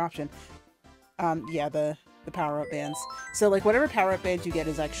any other option. Yeah, the power-up bands. So like whatever power-up band you get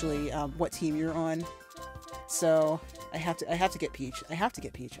is actually what team you're on. So I have to get Peach. I have to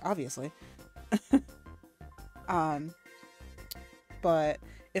get Peach, obviously. But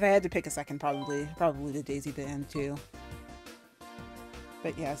if I had to pick a second, probably the Daisy band too.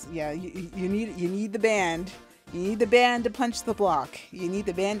 But yes, yeah, you need the band. You need the band to punch the block. You need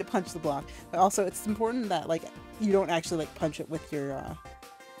the band to punch the block. But also, it's important that like you don't actually like punch it with your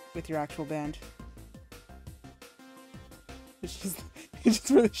actual band. She's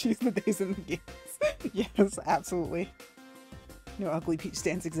the days in the games. Yes, absolutely. No ugly Peach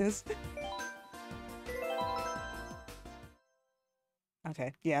stance exists.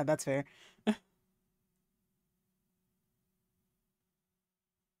 Okay, yeah, that's fair.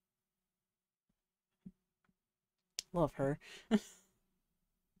 Love her.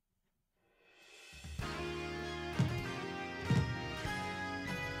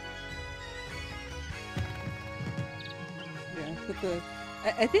 Yeah, but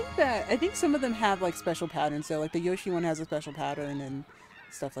I think some of them have like special patterns. So like the Yoshi one has a special pattern and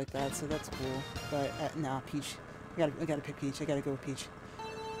stuff like that. So that's cool. But nah, Peach. I gotta pick Peach. I gotta go with Peach.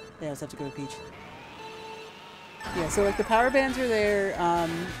 Yeah, I just have to go with Peach. Yeah, so like the power bands are there,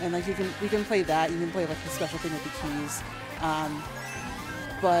 and like you can play that. You can play like the special thing with the keys,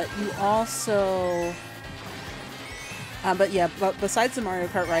 but you also, but besides the Mario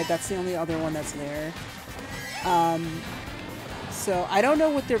Kart ride, that's the only other one that's there. So I don't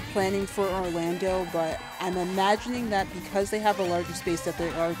know what they're planning for Orlando, but I'm imagining that because they have a larger space that they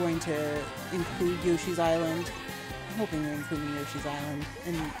are going to include Yoshi's Island. I'm hoping they're including Yoshi's Island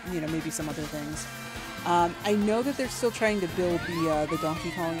and, you know, maybe some other things. I know that they're still trying to build the Donkey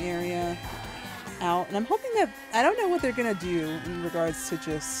Kong area out, and I'm hoping that, I don't know what they're gonna do in regards to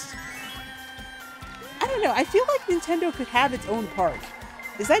just, I don't know, I feel like Nintendo could have its own park.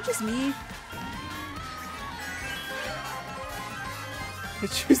 Is that just me?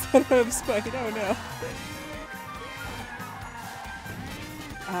 Choose that out of spite, oh no.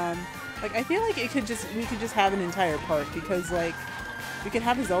 Like I feel like we could just have an entire park because like we could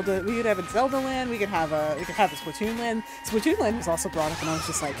have a Zelda land, we could have a Splatoon land. Splatoon land was also brought up and I was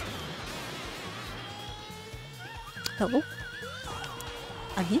just like, hello?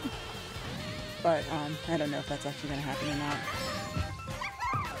 I'm here. But I don't know if that's actually gonna happen or not.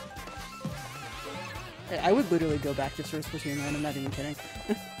 I would literally go back just for Splatoon land, I'm not even kidding.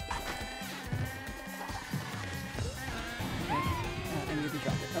 I need to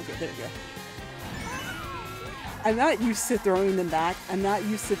drop it. Okay, there we go. I'm not used to throwing them back. I'm not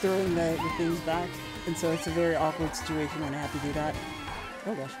used to throwing the things back. And so it's a very awkward situation when I have to do that.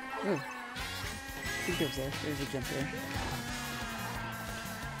 Oh gosh. Oh. I think there's a jump there.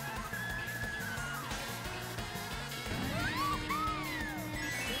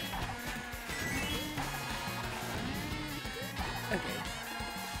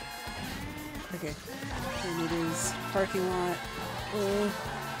 Okay. And it is parking lot.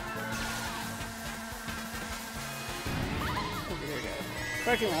 Okay, there we go.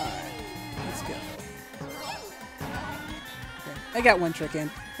 Parking lot. Let's go. Okay. I got one trick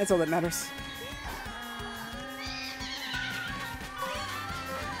in. That's all that matters.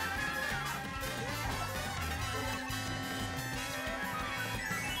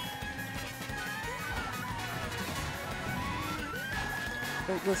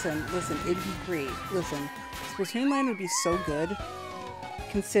 But listen, it'd be great. Listen, Splatoon Land would be so good.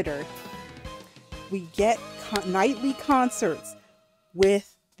 Consider, we get nightly concerts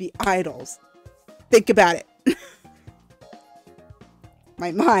with the idols. Think about it.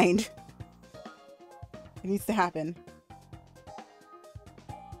 My mind. It needs to happen.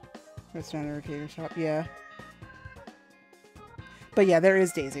 Restaurant or arcade shop, yeah. But yeah, there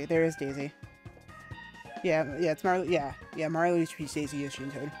is Daisy. There is Daisy. Yeah, it's Mario. Yeah, Mario, Peach, Daisy, Yoshi,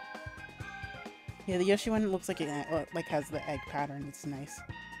 and Toad. Yeah, the Yoshi one looks like it has the egg pattern. It's nice.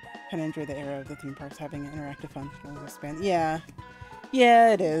 Kind of enjoy the era of the theme parks having an interactive functional wristband. Yeah,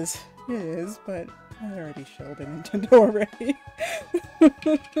 it is. It is, but I already showed a Nintendo already.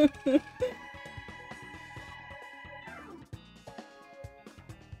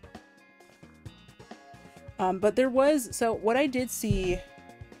 But there was, so what I did see,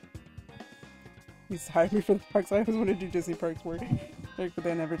 he's hired me for the parks. I always want to do Disney parks work, like, but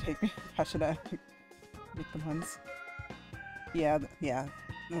they never take me. How should I make them ones? Yeah, yeah.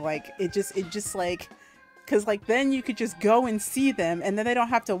 Like, it just like, cause like then you could just go and see them, and then they don't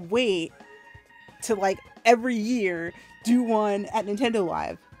have to wait to like every year do one at Nintendo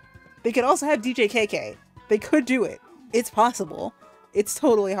Live. They could also have DJ KK. They could do it. It's possible. It's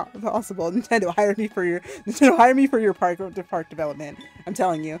totally possible. Nintendo, hire me for your park development. I'm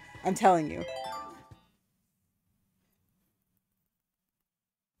telling you. I'm telling you.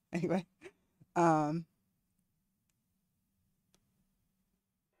 Anyway, the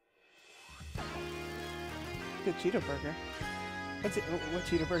Cheeto Burger. What's it? What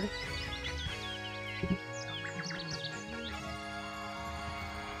Cheeto Burger?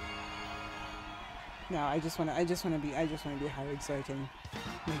 No, I just want to be hired so I can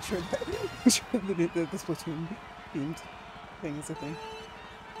make sure that the Splatoon themed thing is a thing.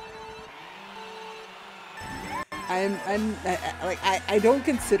 I don't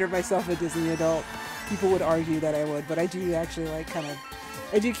consider myself a Disney adult. People would argue that I would, but I do actually like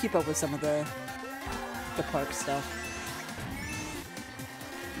I do keep up with some of the park stuff.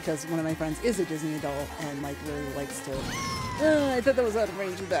 Because one of my friends is a Disney adult and like really likes to. I thought that was out of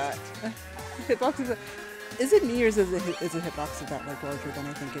range of that. Hitbox is it me or is a hitbox of that like larger than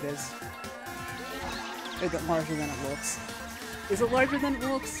I think it is? Or is it larger than it looks? Is it larger than it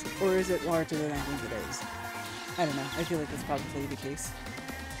looks, or is it larger than I think it is? I don't know. I feel like that's probably the case.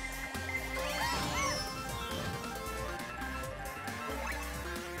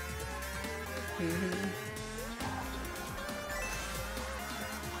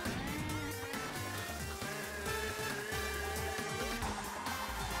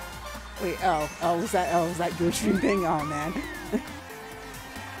 Wait, was that your stream thing? Oh man.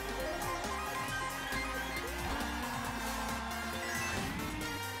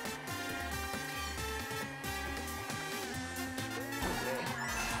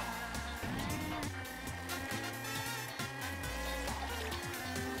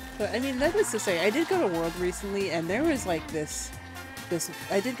 But I mean, that is to say, I did go to World recently, and there was like this.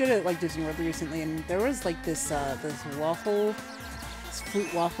 I did go to like Disney World recently, and there was like this waffle.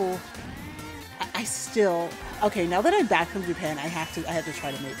 Fruit waffle. I still, okay, now that I'm back from Japan, I have to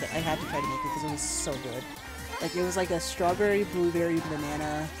try to make it. I have to try to make it because it was so good. Like, it was like a strawberry, blueberry,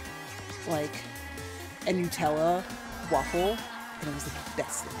 banana, like, and Nutella waffle, and it was the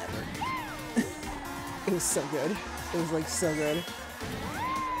best thing ever. It was so good. It was like so good.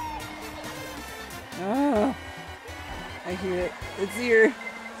 Oh, I hear it. It's here.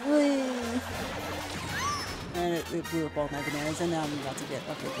 And it blew up all my bananas, and now I'm about to get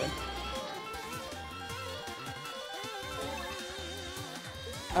okay, good.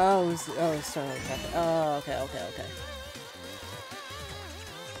 Oh, Starlight Cafe. Oh, okay. Okay,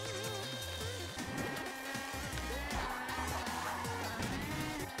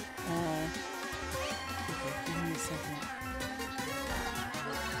 give me a second.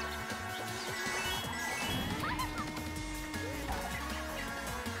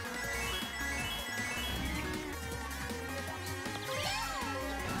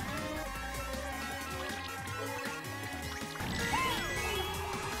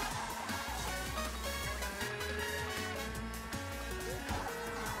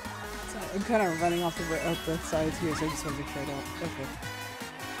 I'm kind of running off the sides here, so I just want to make sure I don't. Okay.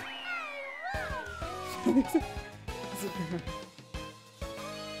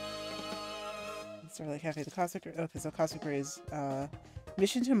 Starlight Cafe, the Cosmic. Okay, so Cosmic Rays.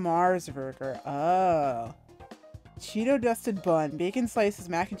 Mission to Mars Burger. Oh. Cheeto dusted bun, bacon slices,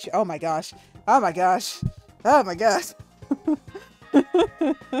 mac and cheese. Oh my gosh. Oh my gosh. Oh my gosh.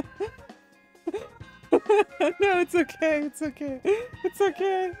 No, it's okay. It's okay. It's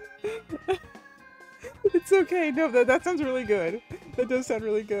okay. It's okay. No, that sounds really good. That does sound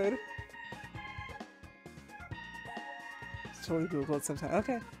really good. Just totally Google it sometime.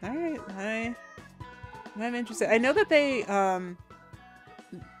 Okay. Alright. I'm interested. I know that they,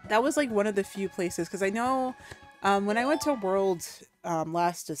 that was like one of the few places, because I know, when I went to World,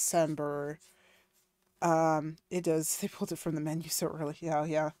 last December, they pulled it from the menu so early.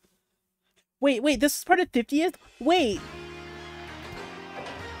 Yeah. Wait, this is part of 50th? Wait!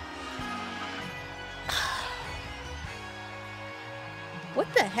 What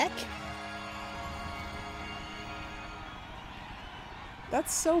the heck?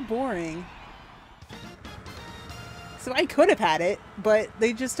 That's so boring. So So I could have had it, but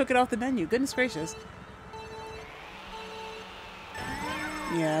they just took it off the menu. Goodness gracious.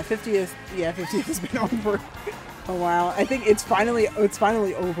 Yeah, 50th. Yeah, 50th has been over a while. I think it's finally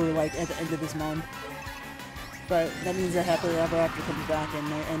over, like, at the end of this month. But that means that Happily Ever After comes back,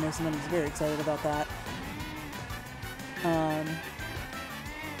 and I know somebody's very excited about that.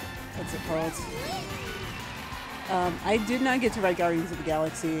 What's it called? I did not get to write Guardians of the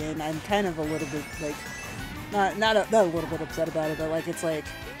Galaxy, and I'm kind of a little bit, like, not a little bit upset about it, but, like, it's like,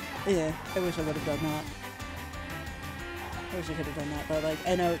 yeah, I wish I would have done that. I wish I could have done that, but, like,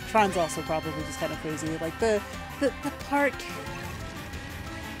 I know Tron's also probably just kind of crazy. Like, the park...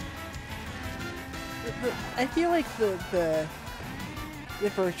 I feel like the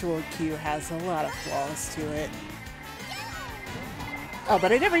virtual queue has a lot of flaws to it. Oh,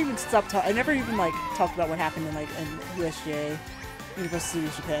 but I never even I never even, like, talked about what happened in, like, in USJ, Universal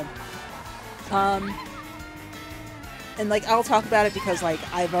Studios Japan. And, like, I'll talk about it because, like,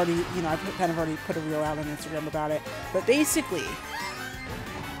 I've already, you know, I've kind of already put a reel out on Instagram about it. But basically,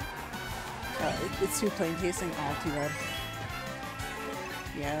 it's too plain tasting. Oh, too bad.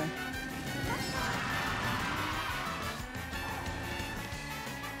 Yeah.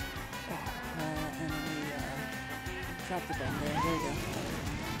 And then we, drop the gun there. There we go.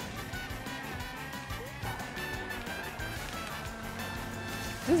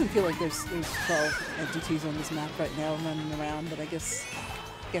 It doesn't feel like there's 12 entities on this map right now running around, but I guess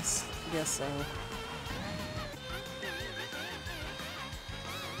so.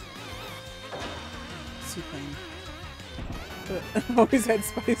 Too plain. But always had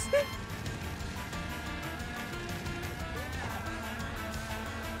spice.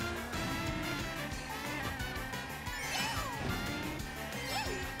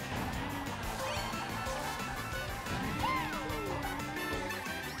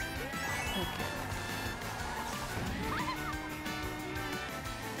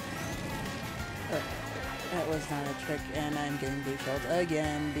 That was not a trick, and I'm getting blue shelled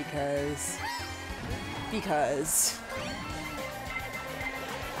again because. Okay,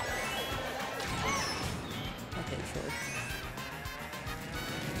 sure.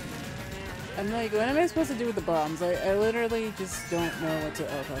 I'm like, what am I supposed to do with the bombs? I literally just don't know what to.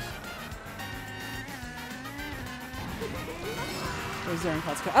 Oh gosh. I was during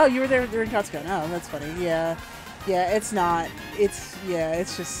Katsucon. Oh, you were there during Katsucon. Oh, that's funny. Yeah. Yeah, it's not. It's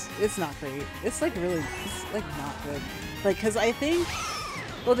not great. It's like really, it's like not good. Like, cause I think,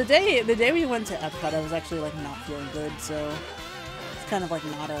 well, the day we went to Epcot, I was actually like not feeling good, so it's kind of like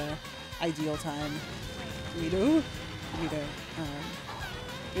not a ideal time for me to really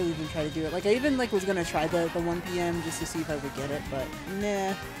even try to do it. Like, I even like was gonna try the 1 p.m. just to see if I would get it, but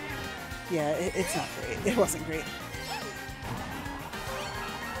nah. Yeah, it's not great. It wasn't great.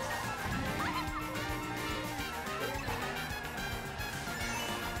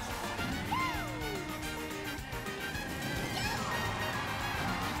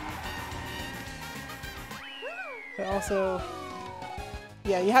 But also,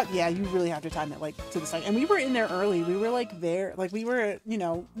 yeah, you really have to time it like to the second. And we were in there early. We were like there, like we were, you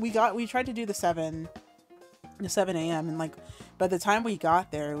know, we tried to do the 7 a.m. and like by the time we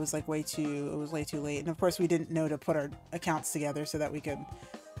got there, it was like way too late. And of course, we didn't know to put our accounts together so that we could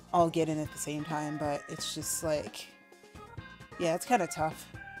all get in at the same time. But it's just like, yeah, it's kind of tough.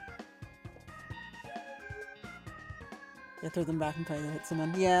 Yeah, throw them back and try to hit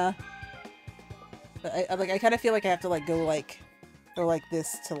someone. Yeah. But I kind of feel like I have to like go like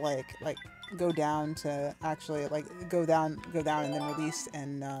this to like go down to actually like go down and then release,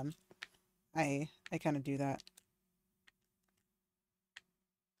 and I kind of do that.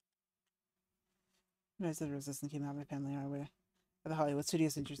 As the Resistance came out, my family are away for the Hollywood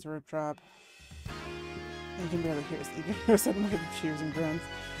Studios introduced the rope drop. And you can barely hear some weird cheers and groans.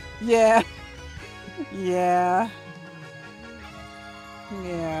 Yeah. Yeah.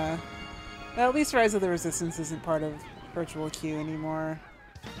 Yeah. Well, at least Rise of the Resistance isn't part of virtual queue anymore.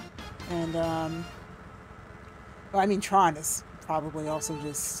 And, well, I mean, Tron is probably also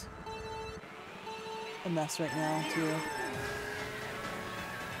just a mess right now, too.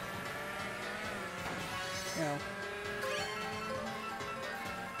 Yeah.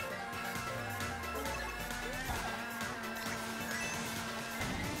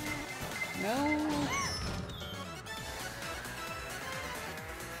 No.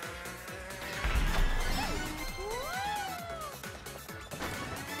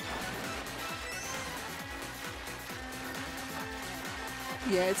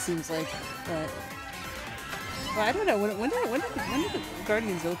 Yeah, it seems like, but well, I don't know when did the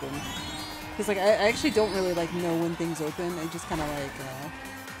Guardians open? Because like I actually don't really like know when things open. I just kind of like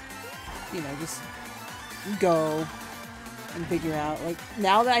you know, just go and figure out, like,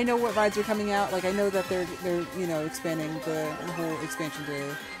 now that I know what rides are coming out, like, I know that they're you know, expanding the whole expansion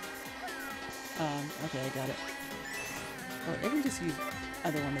to, okay, I got it. Oh, I can just use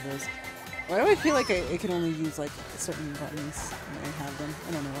either one of those. Why do I feel like I can only use, like, certain buttons when I have them?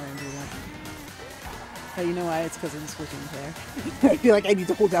 I don't know why I'm doing that. Oh, you know why? It's because I'm switching there. I feel like I need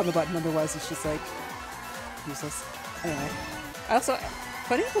to hold down the button, otherwise it's just, like, useless. Anyway. Also,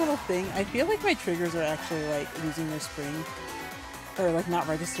 funny little thing, I feel like my triggers are actually, like, losing their spring. Or, like, not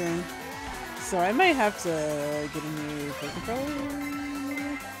registering. So I might have to get a new controller.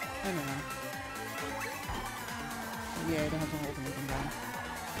 I don't know. Yeah, I don't have to hold anything down.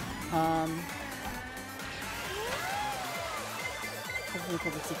 Hopefully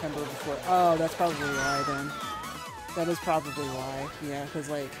public September before. Oh, that's probably why then. That is probably why. Yeah, because,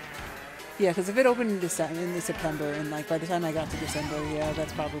 like, yeah, because if it opened in September, and, like, by the time I got to December, yeah,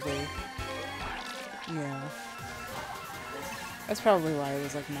 that's probably, yeah. That's probably why I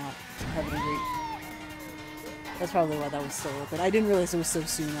was, like, not having a great, that's probably why that was still open. I didn't realize it was so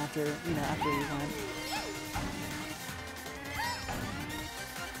soon after, you know, after we went.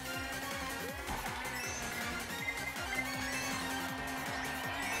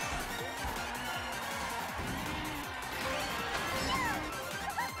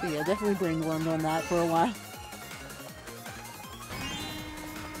 But yeah, definitely brainwormed on that for a while.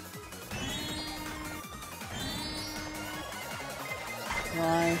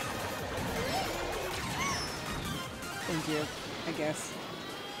 Why? Thank you, I guess.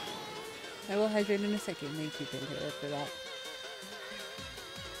 I will hydrate in a second. Thank you, Painkiller, for that.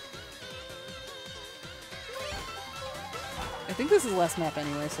 I think this is the last map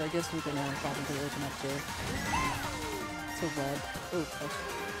anyway, so I guess we can probably open up to so bad. Oh, gosh.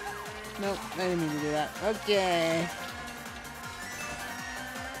 Nope, I didn't mean to do that. Okay.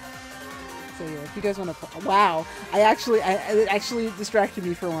 So yeah, if you guys want to play, wow, it actually distracted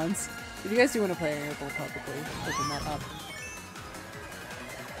me for once. If you guys do want to play, I will probably open that up.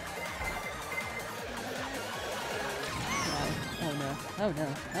 Oh no, oh no,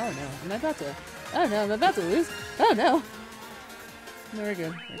 oh no, I'm about to, oh no, I'm about to lose, oh no. No, we're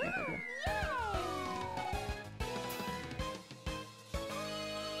good, we're good, we're good.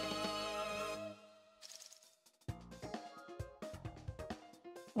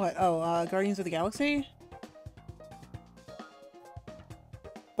 What? Oh, Guardians of the Galaxy?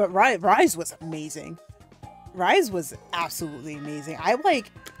 But Rise was amazing. Rise was absolutely amazing.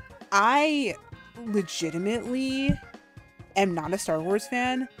 I legitimately am not a Star Wars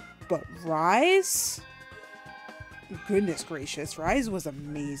fan, but Rise, goodness gracious, Rise was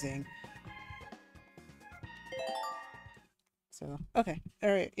amazing. So, okay.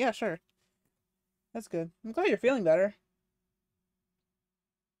 Alright, yeah, sure. That's good. I'm glad you're feeling better.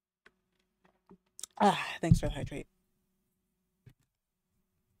 Ah, thanks for the hydrate.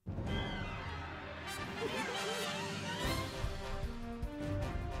 We're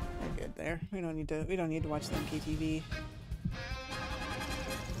good there. We don't need to watch the MKTV.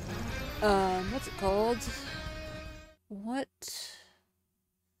 What's it called? What?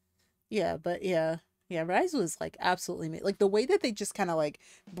 Yeah, but yeah. Yeah, Rise was like absolutely like the way that they just kind of like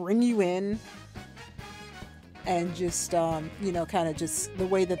bring you in and just you know, kind of just the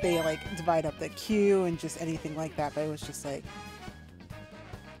way that they like divide up the queue and just anything like that. But it was just like,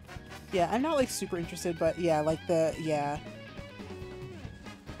 yeah, I'm not like super interested, but yeah, like the, yeah.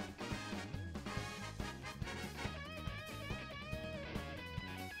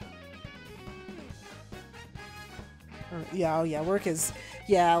 Yeah, oh yeah, work is,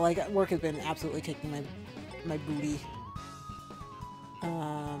 yeah, like work has been absolutely kicking my booty.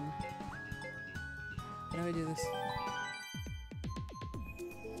 How do I do this?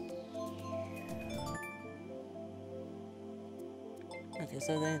 Okay,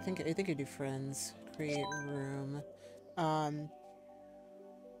 so then I think I do friends, create room, and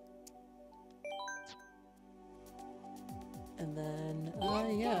then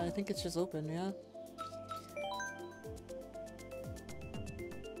yeah, I think it's just open, yeah.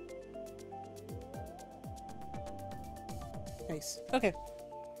 Nice. Okay.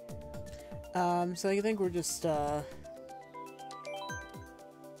 So I think we're just right,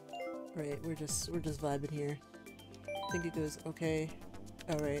 we're just vibing here. I think it goes okay.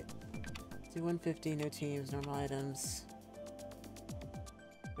 Oh right. Do 150, no teams, normal items.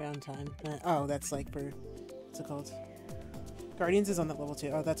 Round time. Oh, that's like for what's it called? Guardians is on that level 2.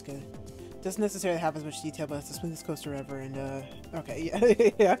 Oh, that's good. Doesn't necessarily have as much detail, but it's the smoothest coaster ever. And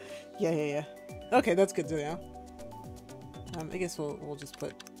okay, yeah. Okay, that's good to know. I guess we'll just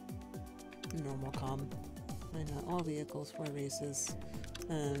put normal comm. Why not? All vehicles, 4 races.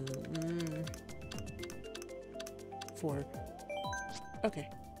 4. Okay.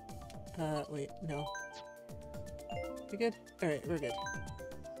 Wait, no. We good? Alright, we're good.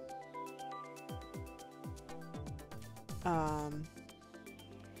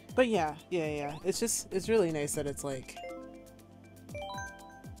 But yeah. It's really nice that it's like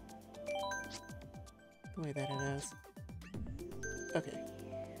the way that it is. Okay.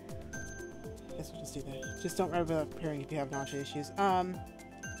 Guess we'll just do that. Just don't remember about preparing if you have nausea issues.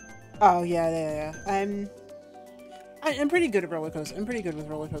 Oh yeah. I'm pretty good at roller coasters. I'm pretty good with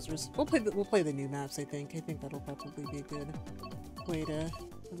roller coasters. We'll play the new maps. I think that'll probably be a good way to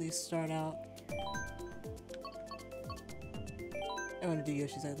at least start out. I want to do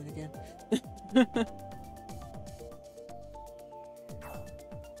Yoshi's Island again.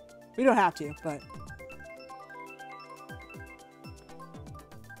 We don't have to, but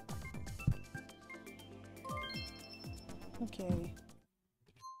okay.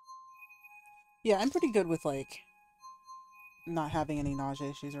 Yeah, I'm pretty good with like not having any nausea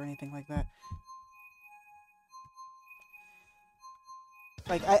issues or anything like that.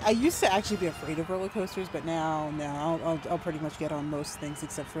 Like, I used to actually be afraid of roller coasters, but now, no, I'll pretty much get on most things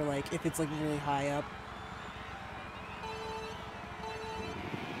except for, like, if it's, like, really high up.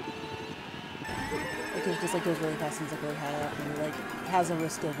 Like, it just, like, goes really fast and it's, like, really high up and, like, has a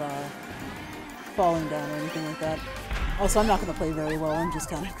risk of, falling down or anything like that. Also, I'm not gonna play very well, I'm just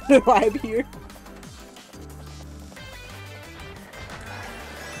kind of gonna vibe here.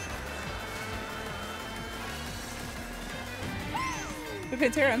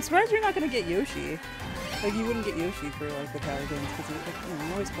 Pantera, I'm surprised you're not gonna get Yoshi. Like, you wouldn't get Yoshi for, like, the Tower games, because you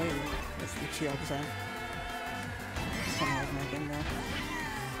always play this Yoshi all the time. It's kind of like my game now.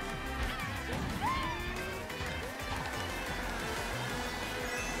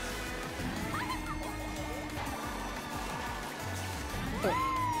 Oh.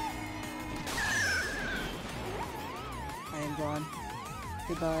 I am gone.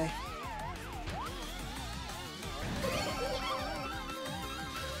 Goodbye.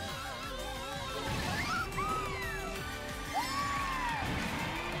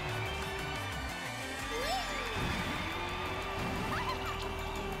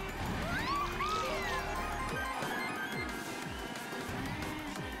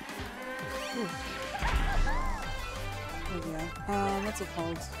 What's it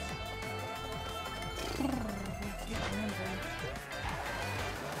called? I can't remember.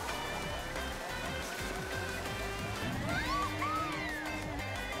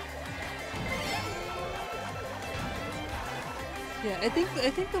 Yeah, I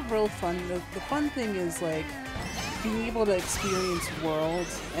think the real fun, the fun thing is like being able to experience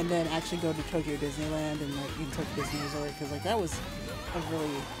worlds and then actually go to Tokyo Disneyland and like in Tokyo Disney Resort, because like that was a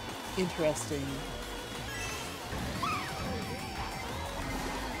really interesting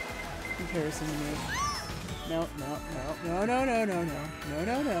comparison to me. No. Okay.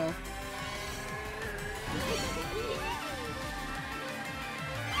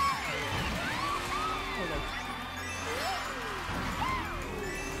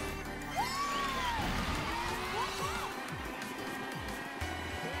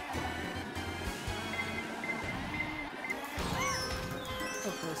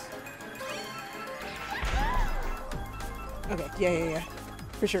 Of course. Okay, yeah.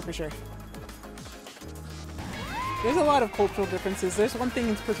 For sure. There's a lot of cultural differences. There's one thing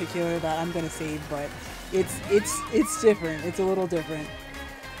in particular that I'm gonna save, but it's different. It's a little different.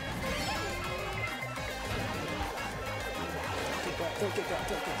 Don't get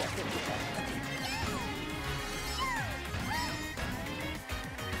that.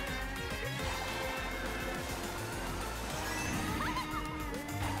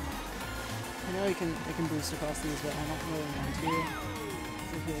 I know I can boost across these, but I don't really want to.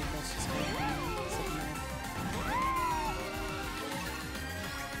 I feel like that's just going to be sitting there.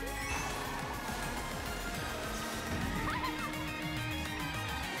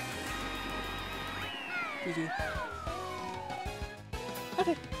 GG.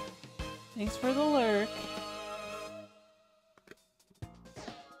 Okay. Thanks for the lurk.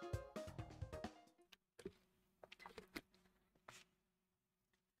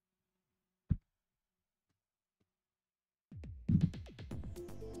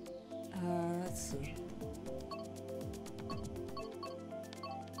 Let's see.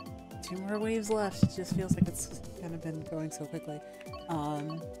 2 more waves left. It just feels like it's kind of been going so quickly. I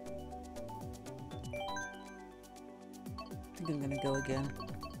think I'm gonna go again.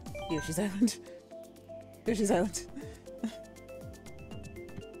 Yoshi's Island. Yoshi's Island.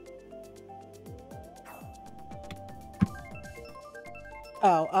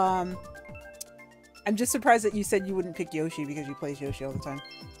 Oh, I'm just surprised that you said you wouldn't pick Yoshi because you play Yoshi all the time.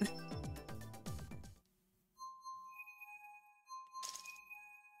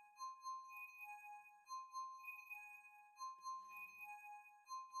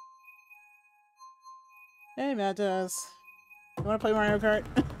 Hey, Matt does. You want to play Mario Kart?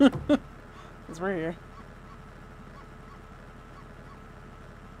 Because we're here.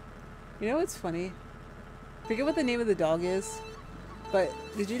 You know what's funny? I forget what the name of the dog is, but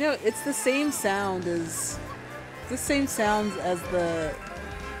did you know it's the same sound as the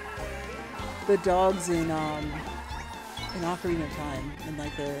dogs in Ocarina of Time, and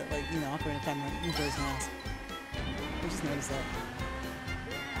Ocarina of Time, like Majora's Mask. I just noticed that.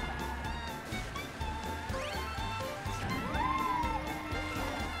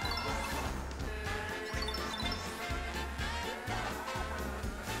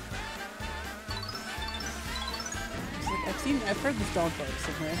 I've heard this dog bark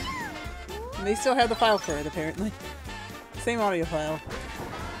somewhere. And they still have the file for it, apparently. Same audio file.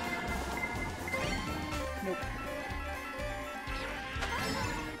 Nope.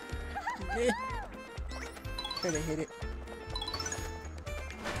 Try to hit it.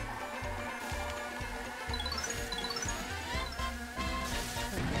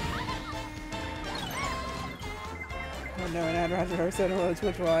 Oh no, and I'd rather her set a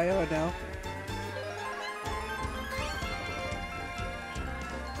Twitch Y. Oh no.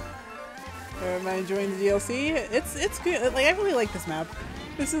 Am I enjoying the DLC? It's good. Like, I really like this map.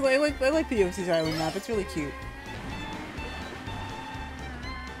 This is I like the Yoshi's Island map. It's really cute.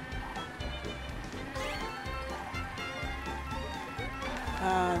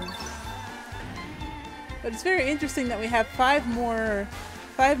 But it's very interesting that we have five more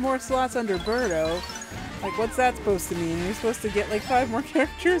slots under Birdo. Like, what's that supposed to mean? Are we supposed to get like 5 more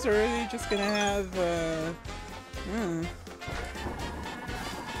characters, or are they just gonna have?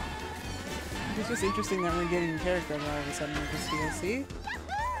 It's just interesting that we're getting character all of a sudden with this DLC.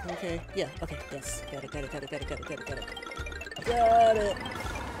 Okay, yeah, okay, yes. Got it. Got it!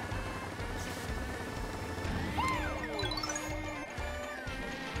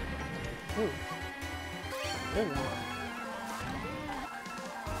 Ooh. Good one.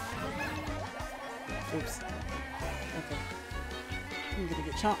 Oops. Okay. I'm gonna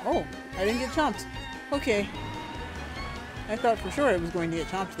get chomped. Oh! I didn't get chomped! Okay. I thought for sure I was going to get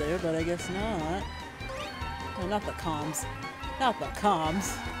chomped there, but I guess not. Oh, not the comms. Not the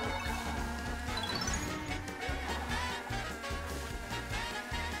comms.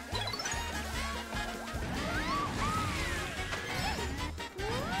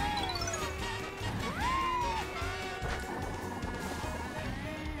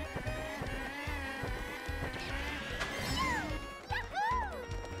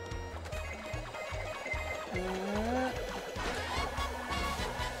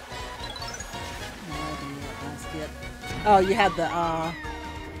 Oh, you had the,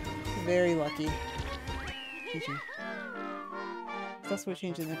 very lucky. GG. That's what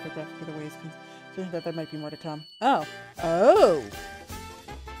changing the graphic for the ways. I think that there might be more to come. Oh! Oh!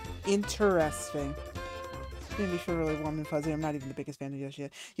 Interesting. It's gonna be sure really warm and fuzzy. I'm not even the biggest fan of Yoshi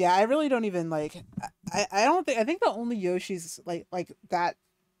yet. Yeah, I really don't even, like... I don't think... I think the only Yoshi's, like that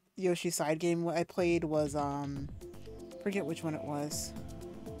Yoshi side game I played was, forget which one it was.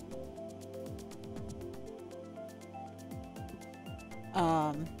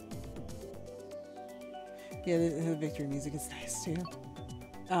 Yeah, the victory music is nice too.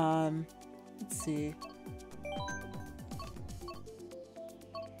 Let's see.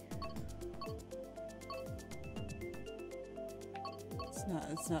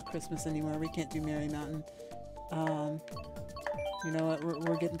 It's not Christmas anymore. We can't do Merry Mountain. You know what?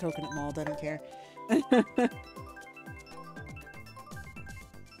 We're getting Coconut Mauled. I don't care.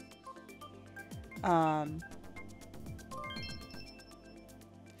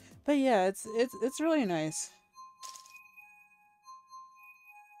 But yeah, it's really nice.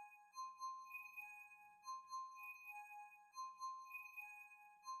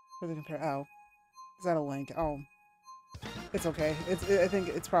 For the compare, oh, is that a link? Oh, it's okay. I think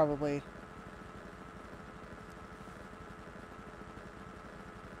it's probably.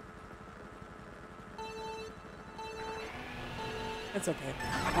 It's okay.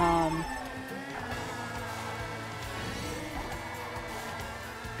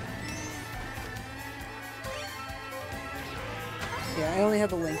 Yeah, I only have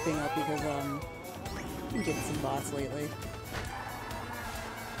the link thing up because, I'm getting some bots lately.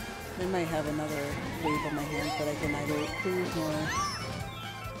 I might have another wave on my hands, but I can neither prove nor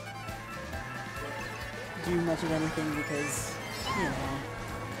do much of anything because, you know,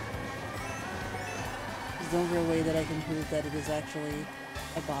 there's no real way that I can prove that it is actually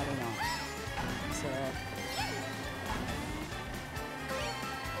a bot or not. So...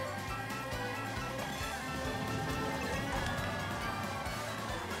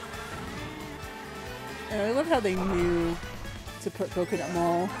 And I love how they knew to put Coconut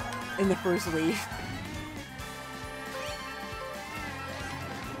Mall in the first wave.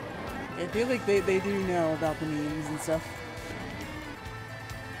 I feel like they do know about the memes and stuff.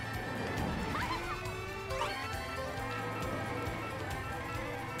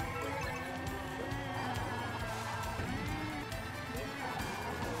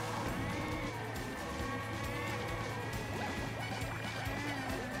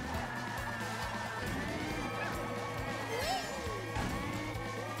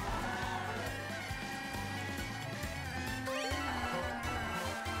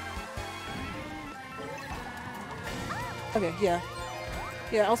 Okay, yeah.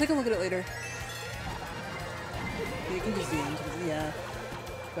 Yeah, I'll take a look at it later. Yeah, you can just zoom, yeah.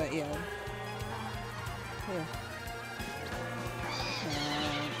 But yeah. Yeah.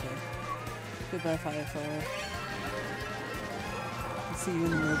 Okay. Goodbye, Firefly. I'll see you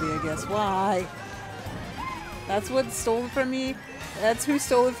in the movie, I guess. Why? That's what stole it from me? That's who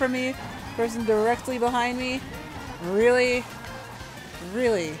stole it from me? Person directly behind me? Really?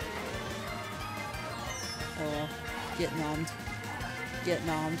 Really? Oh well. Get nommed. Get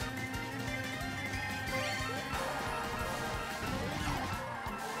nommed.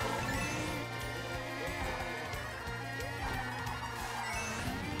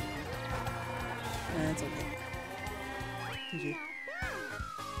 That's okay. GG.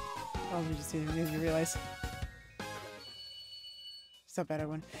 Oh, we just didn't realize. It's not a better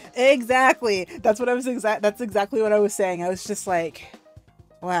one. Exactly! That's what I was that's exactly what I was saying. I was just like,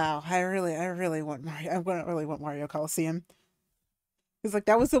 wow, I really want Mario. I really want Mario Coliseum. Because like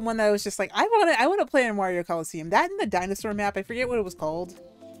that was the one that I was just like, I want to play in Mario Coliseum. That and the dinosaur map, I forget what it was called.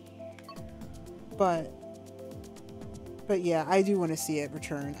 But yeah, I do want to see it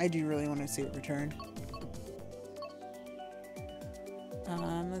return. I do really want to see it return.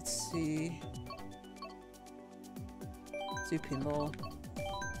 Let's see. Let's do pinball.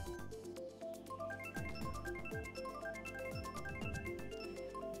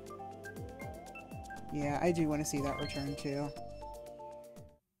 Yeah, I do want to see that return too.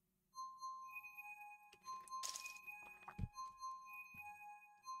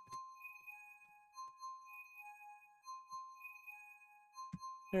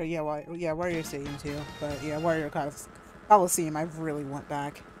 Or, yeah, Wario Stadium too. But yeah, Wario Coliseum I really want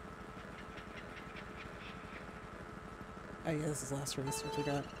back. Oh yeah, this is the last race, I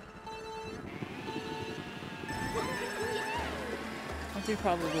forgot. I'll do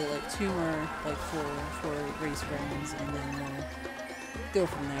probably like 2 more, like 4 race rounds, and then go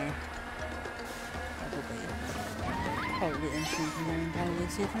from there. Probably intriguing and probably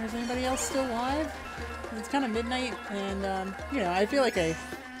see if there's anybody else still live. It's kind of midnight, and you know, I feel like I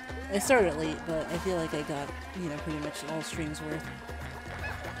started late, but I feel like I got, you know, pretty much all streams worth.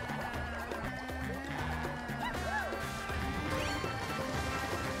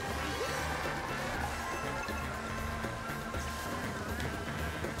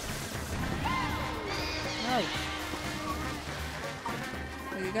 Oh.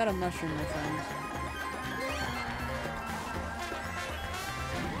 Well, you got a mushroom, my friend.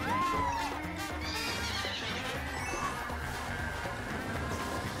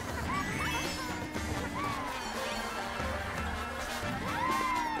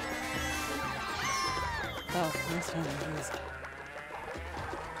 Oh, nice time, jeez.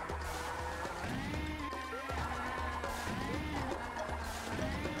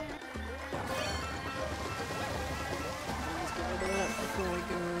 Let's get rid of that before we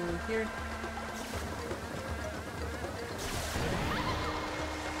go here.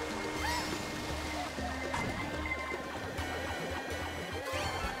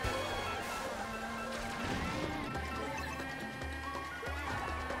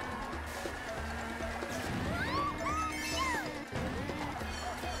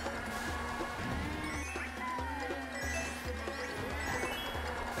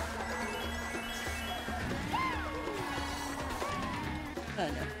 Oh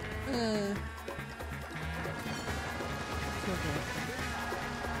no. Okay.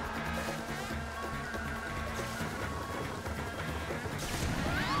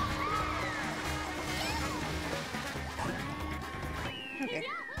 Okay.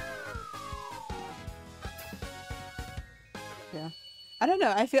 Yeah. I don't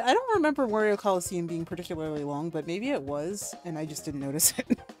know. I don't remember Wario Coliseum being particularly long, but maybe it was, and I just didn't notice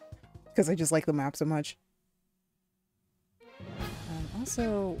it. Because I just like the map so much.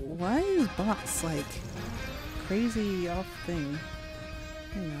 Also, why is bots like crazy off thing?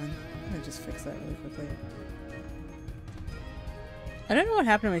 Hang on, I'm gonna just fix that really quickly. I don't know what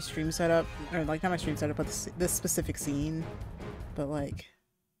happened to my stream setup, or like not my stream setup, but this specific scene. But like,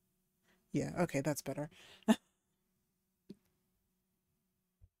 yeah, okay, that's better.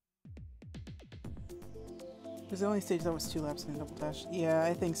 Was the only stage that was 2 laps in a double dash. Yeah,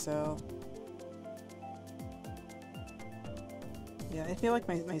 I think so. Yeah, I feel like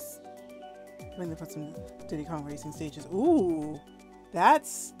my when they put some Diddy Kong Racing stages. Ooh,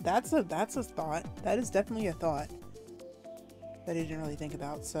 that's a thought. That is definitely a thought that I didn't really think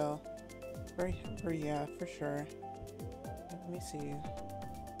about. So, yeah, for sure. Let me see.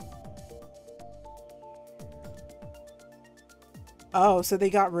 Oh, so they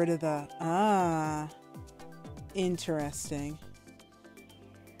got rid of the interesting.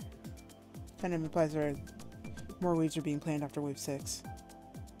 Kind of implies there more waves are being planned after wave 6.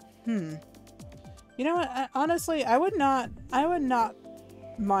 You know what? Honestly, I would not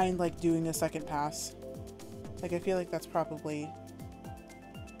mind like doing a second pass. Like I feel like that's probably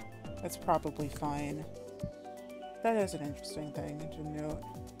fine. That is an interesting thing to note.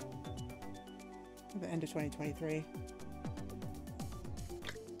 At the end of 2023.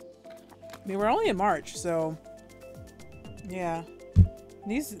 I mean, we're only in March, so yeah.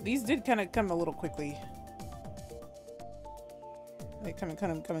 These did kind of come a little quickly. They come and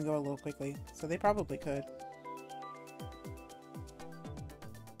go a little quickly, so they probably could.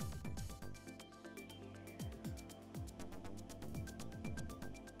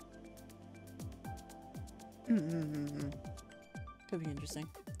 Could be interesting.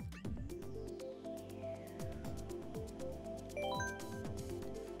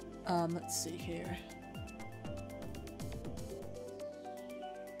 Let's see here.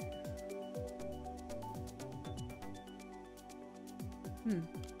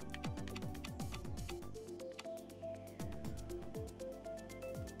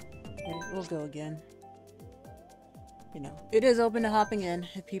 Okay, we'll go again. You know, it is open to hopping in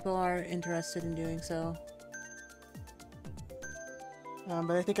if people are interested in doing so.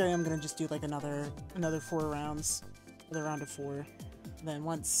 But I think I am gonna just do like another 4 rounds, another round of 4. And then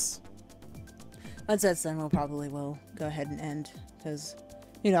once that's done, we'll go ahead and end because,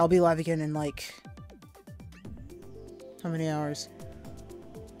 you know, I'll be live again in like how many hours?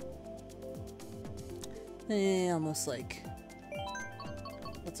 Almost like,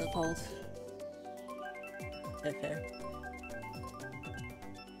 what's it called? Okay.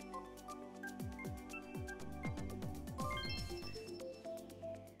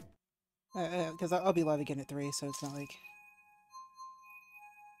 Because I'll be live again at 3, so it's not like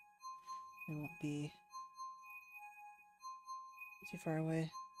it won't be too far away.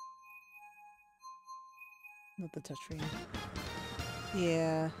 Not the touchscreen.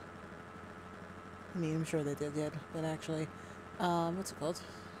 Yeah. I mean, I'm sure they did, but actually, what's it called?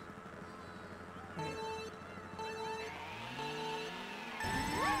 Alright.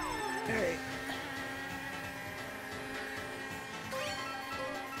 Alright.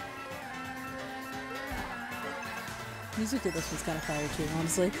 Music to this was kind of fire too,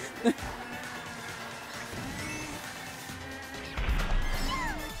 honestly.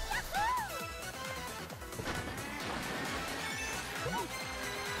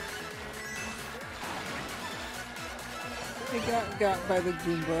 I got by the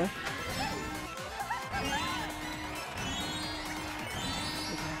Goomba.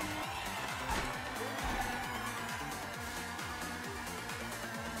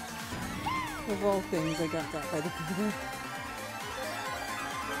 Of all things, I got by the Goomba.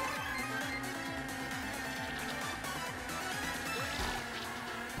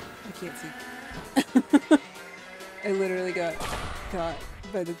 I can't see. I literally got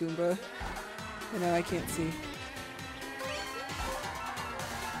by the Goomba. And now I can't see.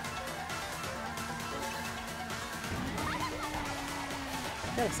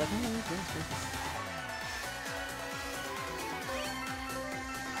 Got a second one?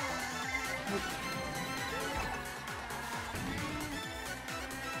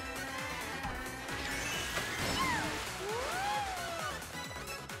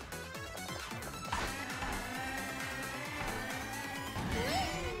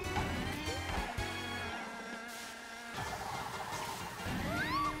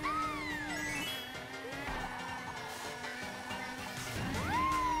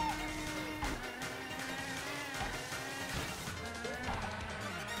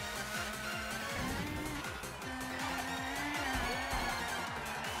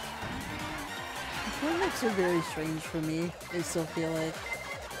 Are very strange for me. I still feel like,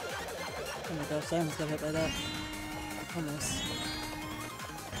 oh my gosh, I almost got hit by that. Almost.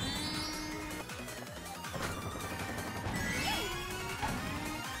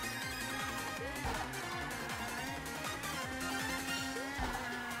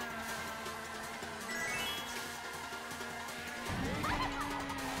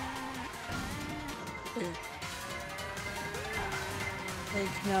 Link,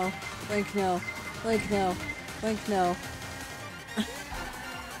 no. Link, no. Link, no. Link, no.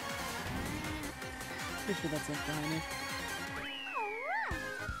 Pretty sure that's Link behind me.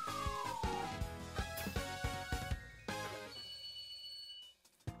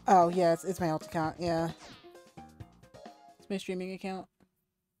 Oh, yeah, it's my alt account, yeah. It's my streaming account.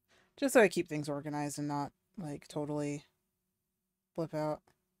 Just so I keep things organized and not, like, totally flip out.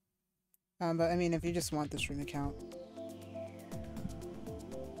 But, I mean, if you just want the stream account.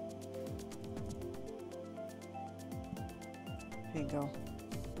 Here you go.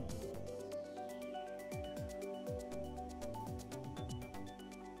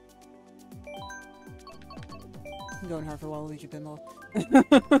 I'm going hard for Waluigi Pinball.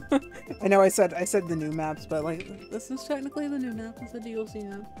 I know I said the new maps, but like this is technically the new map. It's a DLC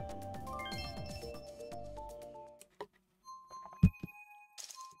map.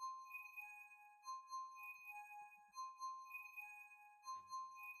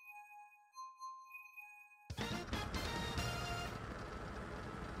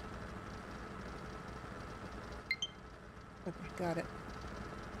 Okay, got it.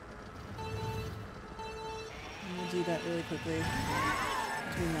 I'm gonna do that really quickly.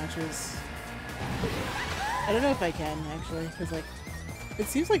 Between matches. I don't know if I can, actually, because, like, it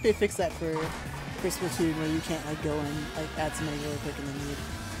seems like they fixed that for Splatoon, where you can't, like, go and, like, add somebody really quick and then leave.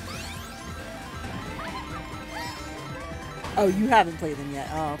 Oh, you haven't played them yet.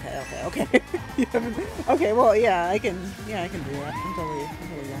 Oh, okay. You haven't... Okay, well, yeah, I can do that. I'm totally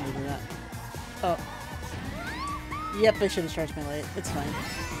down to do that. Oh. Yep, I should have charged my light. It's fine.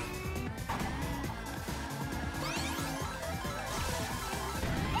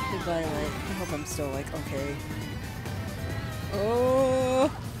 Goodbye, light. I hope I'm still, like, okay. Oh!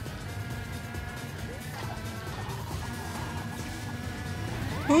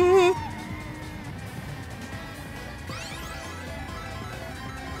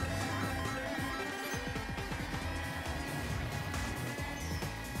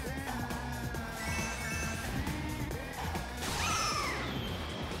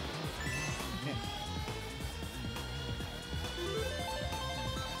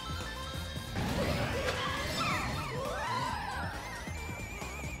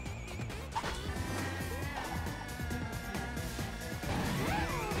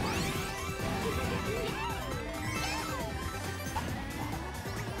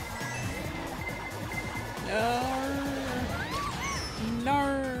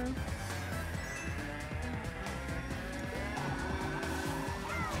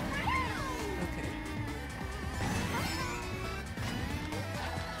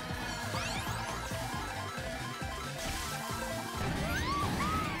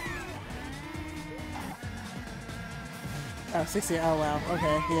 Oh, 60. Oh, wow.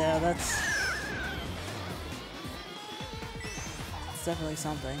 Okay, yeah, that's definitely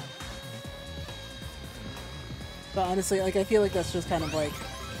something. But honestly, like, I feel like that's just kind of, like,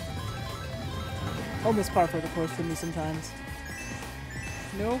 almost par for the course for me sometimes.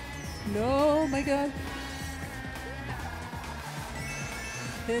 No. No, my god.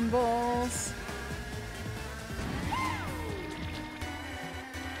 Pinballs.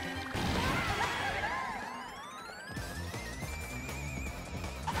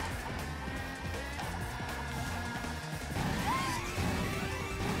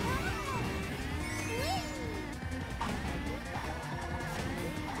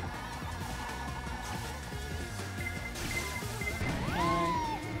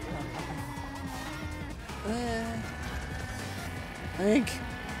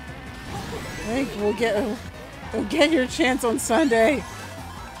 I think we'll get your chance on Sunday.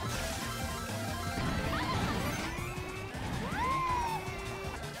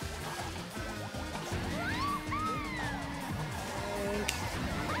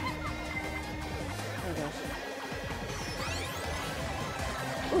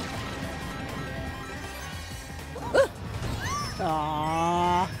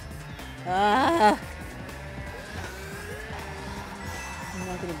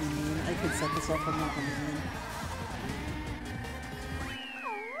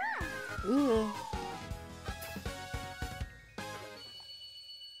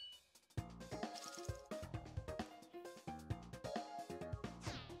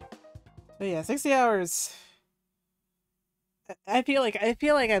 But yeah, 60 hours. I feel like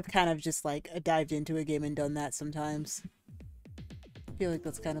I've kind of just like dived into a game and done that sometimes. I feel like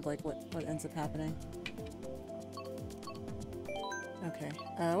that's kind of like what ends up happening. Okay.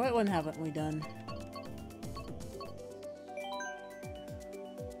 What one haven't we done?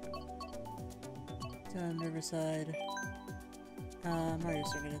 Done Riverside. Mario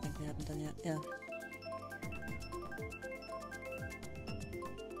Circuit I think we haven't done yet. Yeah.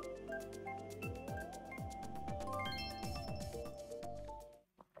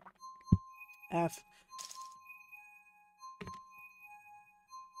 F.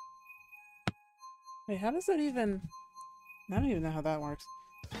 Wait, how does that even... I don't even know how that works.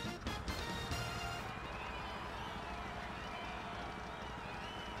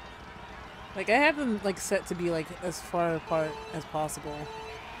 Like, I have them, like, set to be, like, as far apart as possible.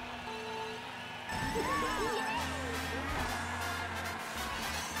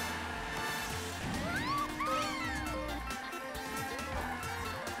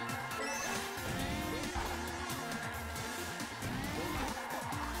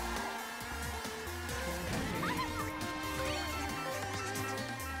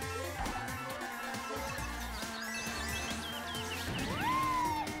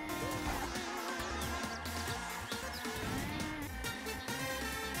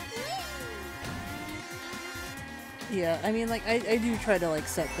 Yeah, I mean, like, I do try to, like,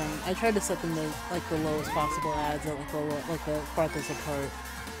 set them. I try to set them to, like, the lowest possible ads at, like, the farthest apart.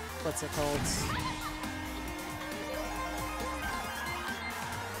 What's it called?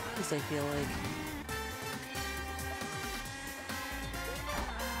 At least I feel like.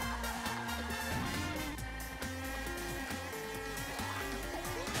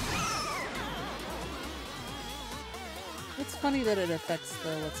 It's funny that it affects the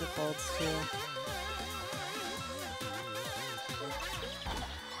what's it called, too.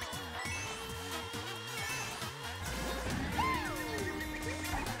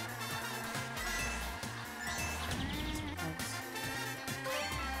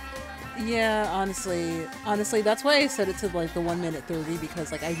 Yeah, honestly, that's why I set it to, like, the 1 minute 30,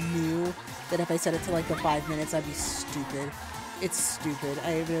 because, like, I knew that if I set it to, like, the 5 minutes, I'd be stupid. It's stupid.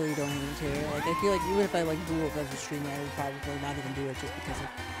 I really don't even care. Like, I feel like even if I, like, blew up as a streamer, I would probably not even do it just because, like,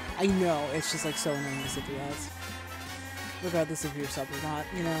 I know it's just, like, so annoying to sit through ads. Regardless if you're sub or not,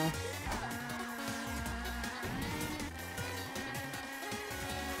 you know?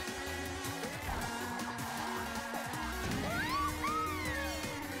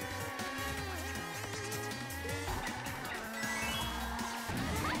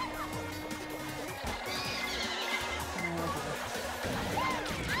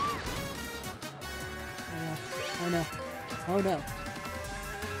 Oh no. Oh no.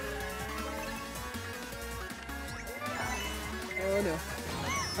 Oh no.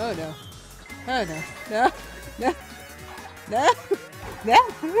 Oh no. Oh no. No. No. No. No.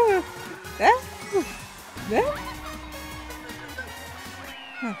 No. No.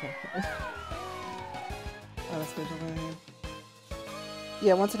 Okay. Oh, that's good.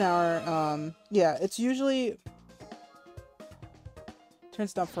 Yeah, once an hour. Yeah, it's usually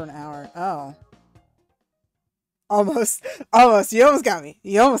turns up for an hour. Oh. Almost. Almost. You almost got me.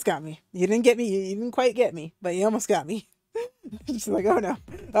 You almost got me. You didn't get me. You didn't quite get me, but you almost got me. Just like, oh no.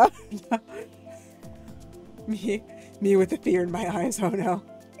 Oh no. Me with the fear in my eyes. Oh no.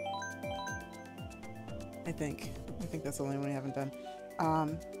 I think that's the only one we haven't done.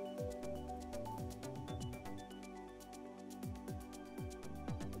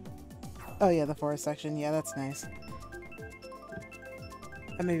 Oh yeah, the forest section. Yeah, that's nice.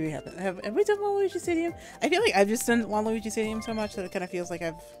 Maybe we haven't. Have we done Waluigi Stadium? I feel like I've just done Waluigi Stadium so much that it kind of feels like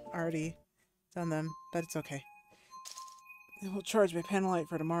I've already done them, but it's okay. I will charge my Panelite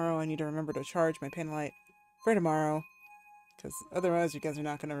for tomorrow. I need to remember to charge my Panelite for tomorrow, because otherwise you guys are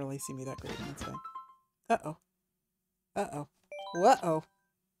not going to really see me that great. That's fine. Uh-oh. Uh-oh. Whoa.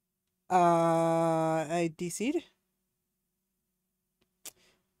 I DC'd?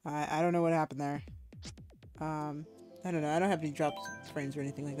 I don't know what happened there. I don't know. I don't have any dropped frames or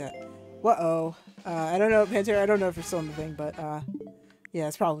anything like that. Whoa. I don't know, Pantera. I don't know if you're still in the thing, but, yeah,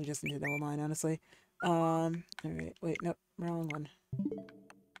 it's probably just into the line, honestly. Alright. Wait, nope. Wrong one.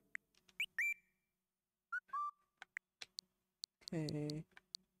 Okay.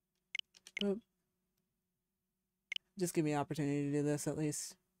 Boop. Just give me an opportunity to do this, at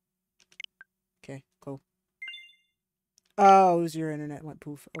least. Okay, cool. Oh, it was your internet went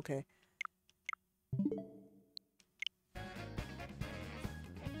poof. Okay.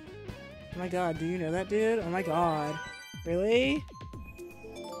 Oh my god, do you know that dude? Oh my god. Really?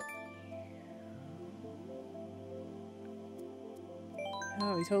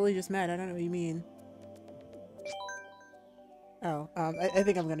 Oh, he's totally just mad. I don't know what you mean. Oh, I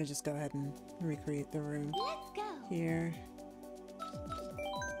think I'm gonna just go ahead and recreate the room. Let's go. Here.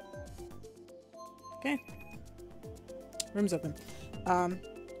 Okay. Room's open.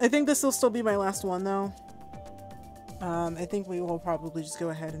 I think this will still be my last one, though. I think we will probably just go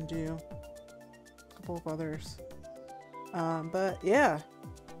ahead and do a couple of others. But yeah.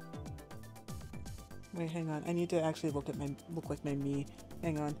 Wait, hang on. I need to actually look like my me.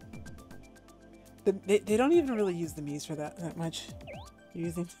 Hang on. They don't even really use the Mii's for that much. They're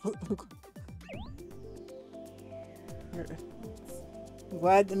using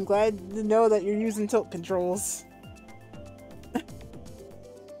I'm glad to know that you're using tilt controls.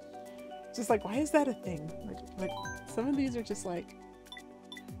 Just like, why is that a thing? Like some of these are just like,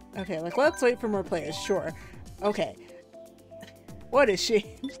 okay, like let's wait for more players. Sure. Okay. What a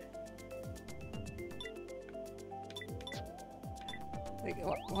shame. Like,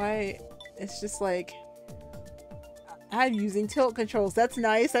 why? It's just like, I'm using tilt controls. That's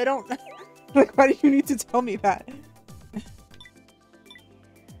nice. I don't, like, why do you need to tell me that?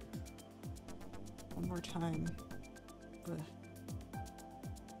 One more time. Ugh.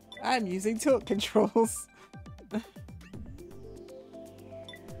 I'm using tilt controls.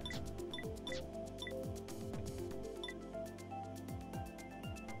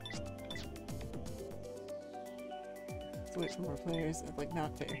 Let's wait for more players. It's like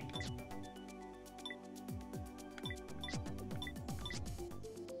not fair.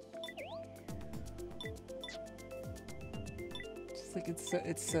 Just like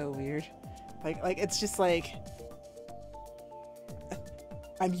it's so weird. Like it's just like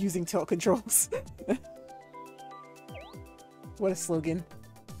I'm using tilt controls. What a slogan.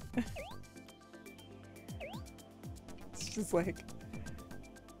 It's just like,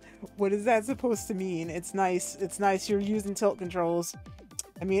 what is that supposed to mean? It's nice. It's nice you're using tilt controls.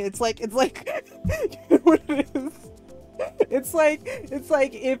 I mean, it's like what it is. It's like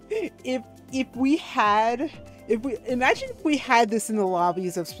if we imagine if we had this in the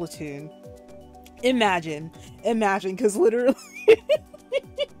lobbies of Splatoon. Imagine, because literally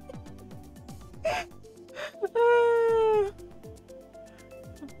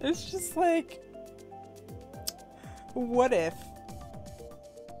it's just like, what if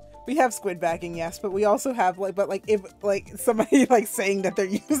we have squid backing? Yes, but we also have if somebody like saying that they're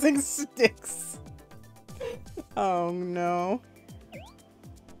using sticks. Oh no,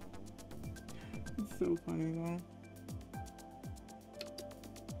 it's so funny though.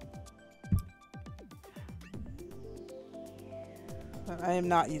 I am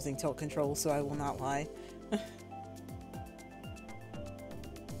not using tilt controls, so I will not lie.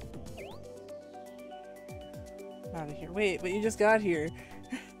 Out of here. Wait, but you just got here.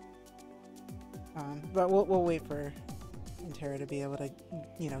 But we'll wait for Pantera to be able to,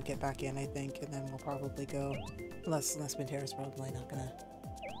 you know, get back in, I think, and then we'll probably go. Unless Pantera's probably not gonna.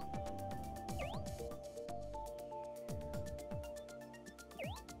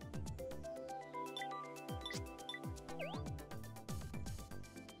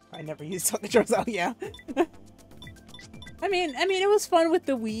 I never used tilt controls. Oh yeah. I mean, it was fun with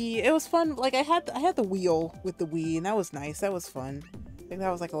the Wii. It was fun. Like I had the wheel with the Wii, and that was nice. That was fun. I think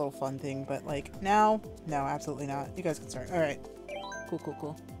that was like a little fun thing. But like now, no, absolutely not. You guys can start. All right.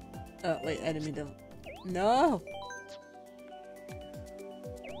 Cool. Oh wait, I didn't mean to. No.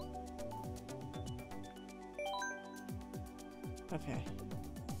 Okay.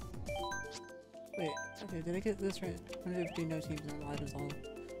 Wait. Okay, did I get this right? 150 no teams on live is all.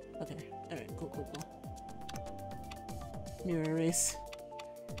 Okay. All right. Cool. New erase.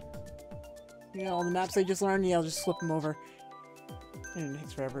 You know, all the maps I just learned, yeah, I'll just flip them over. And it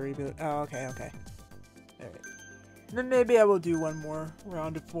takes forever to reboot. Oh, okay. Alright. Then maybe I will do one more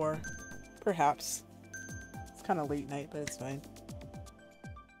round of 4. Perhaps. It's kind of late night, but it's fine.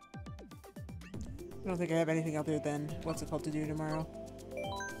 I don't think I have anything other than what's it called to do tomorrow.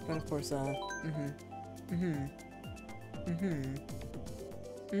 But of course,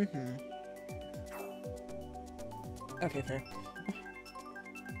 Okay, fair.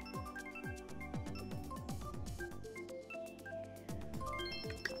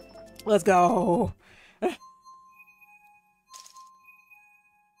 Let's go!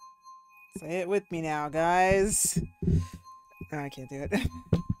 Say it with me now, guys. No, I can't do it.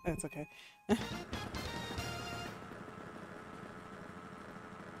 That's okay.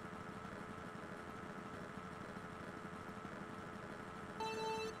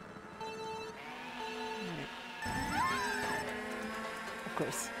 Of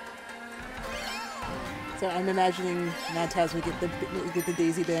course. So I'm imagining Nataz would get the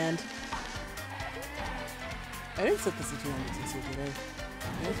Daisy Band. I didn't set this to 200cc today.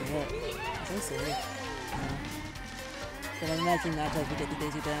 What did I say? No. But I'm imagining Nataz would get the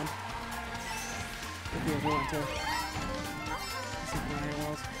Daisy Band. If we ever went to Super Mario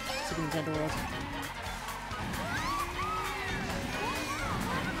World, Super Nintendo World.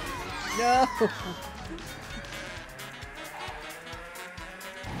 No!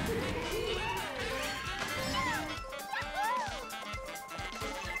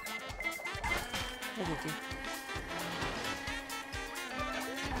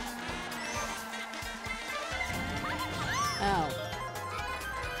 Ow.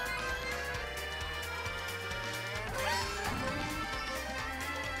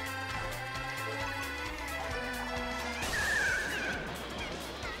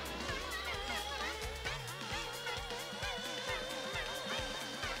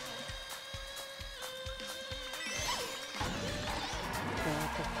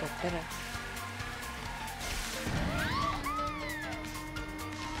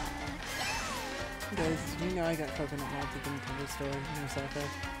 Guys, you know I got coconut mods at the Nintendo store in Osaka.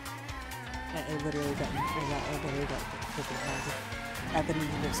 I literally got coconut mods at the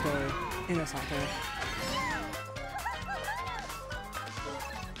Nintendo store in Osaka.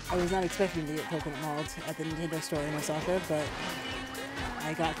 I was not expecting to get coconut mods at the Nintendo store in Osaka, but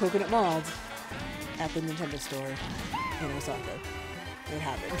I got coconut mods at the Nintendo store in Osaka. It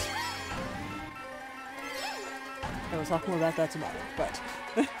happened. I will talk more about that tomorrow, but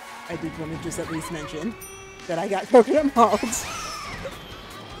I did want to just at least mention that I got coconut mods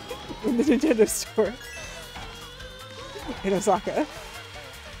in the Nintendo store in Osaka.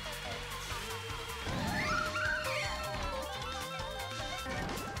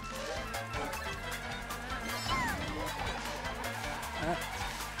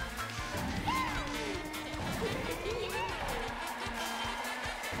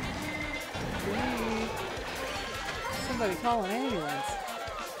 Somebody call an ambulance.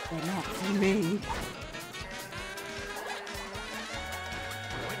 But not for me.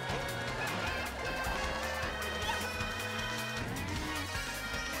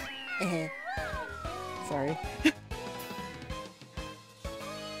 Sorry.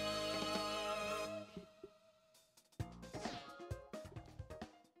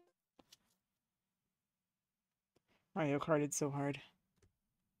 Mario Kart, it's so hard.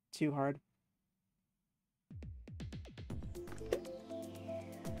 Too hard.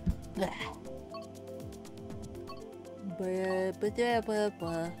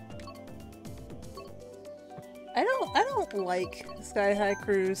 I don't like Sky High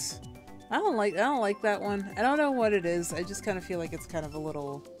Cruise. I don't like that one. I don't know what it is. I just kind of feel like it's kind of a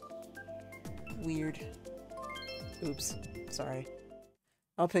little weird. Oops. Sorry.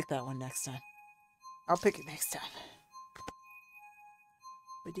 I'll pick that one next time. I'll pick it next time.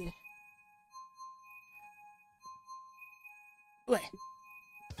 We did. Wait.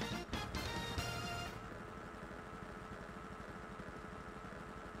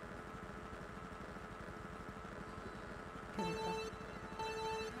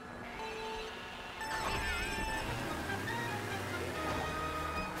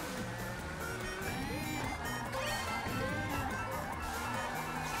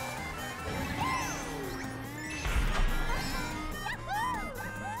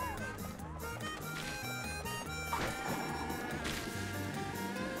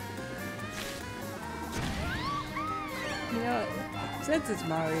 Since it's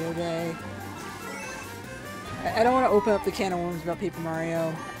Mario Day, I don't want to open up the can of worms about Paper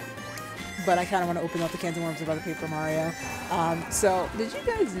Mario, but I kind of want to open up the cans of worms about the Paper Mario. So, did you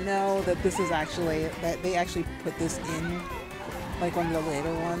guys know that this is actually, that they actually put this in, like, one of the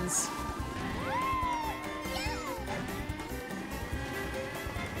later ones?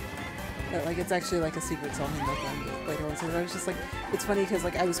 That, like, it's actually, like, a secret song in, like, one of the later ones. And I was just, like, it's funny because,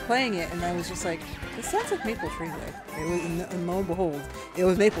 like, I was playing it, and I was just like, this sounds like Maple Treeway. It was, and lo and behold, it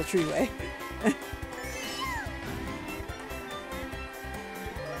was Maple Treeway.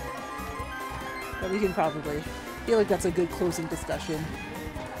 But we can probably feel like that's a good closing discussion.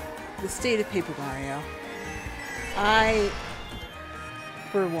 The state of Paper Mario. I,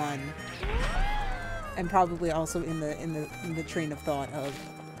 for one, am probably also in the train of thought of,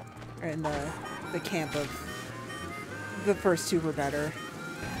 or in the camp of, the first two were better.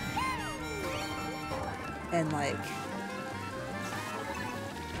 And like,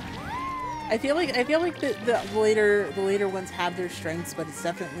 I feel like the later ones have their strengths, but it's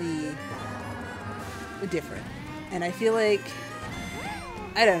definitely different. And I feel like,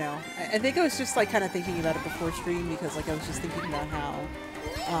 I don't know. I think I was just like kind of thinking about it before stream because like I was just thinking about how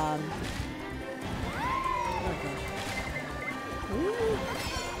okay. Ooh,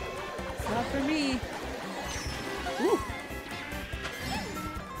 it's not for me. Ooh.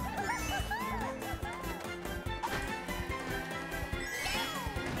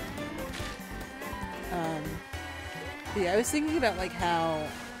 Yeah, I was thinking about like how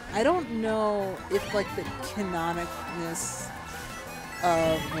I don't know if like the canonicness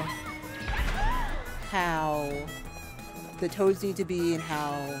of how the Toads need to be and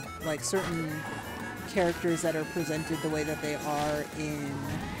how like certain characters that are presented the way that they are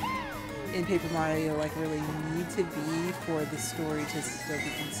in Paper Mario like really need to be for the story to still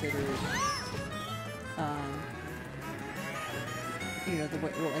be considered you know, the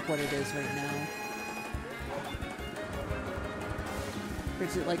way, like what it is right now. Or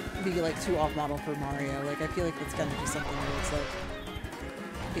to like be like too off model for Mario. Like I feel like that's kind of just something where it's like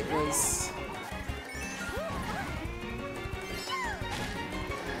it was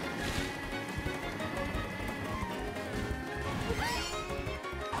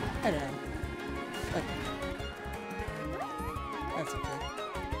I don't know. Like, that's okay.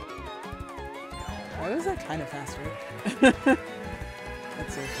 Why was that kind of faster?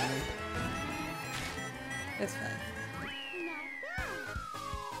 That's so funny. It's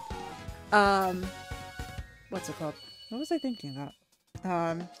fine. What's it called? What was I thinking about?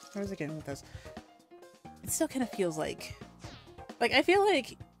 Where was I getting with this? It still kind of feels like I feel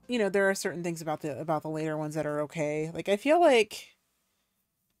like, you know, there are certain things about the later ones that are okay. Like, I feel like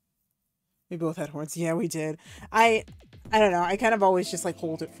we both had horns. Yeah, we did. I don't know. I kind of always just like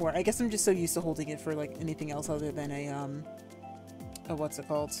hold it for. I guess I'm just so used to holding it for like anything else other than a what's it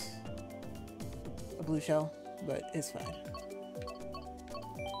called? A blue shell, but it's fine.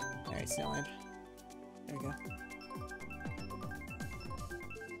 All right, Snowland. There we go.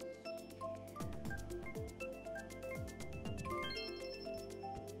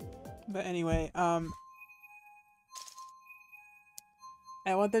 But anyway, I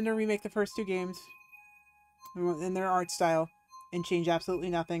want them to remake the first two games in their art style and change absolutely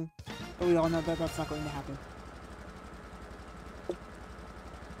nothing. But we all know that that's not going to happen.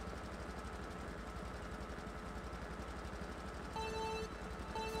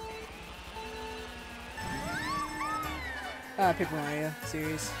 Paper Mario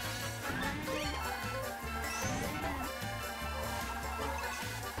series.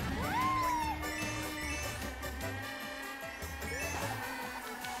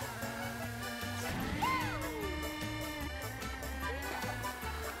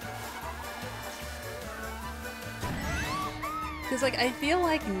 Because, like, I feel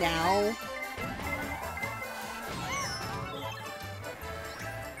like now...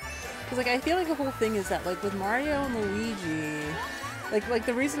 Because, like, I feel like the whole thing is that, like, with Mario and Luigi... Like,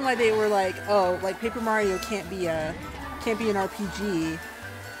 the reason why they were like, oh, like, Paper Mario can't be an RPG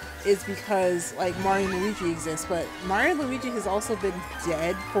is because, like, Mario and Luigi exist, but Mario and Luigi has also been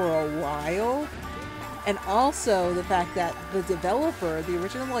dead for a while. And also the fact that the developer, the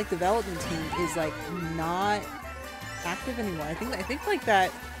original, like, development team is, like, not active anymore. I think like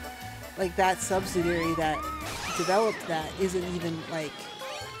that subsidiary that developed that isn't even like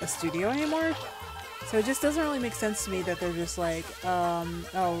a studio anymore. So it just doesn't really make sense to me that they're just like,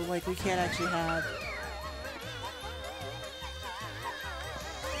 oh, like we can't actually have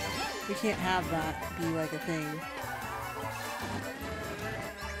that be like a thing.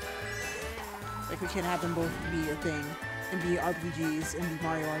 Like we can't have them both be a thing and be RPGs and be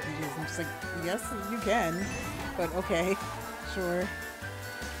Mario RPGs. I'm just like, yes, you can. But okay, sure.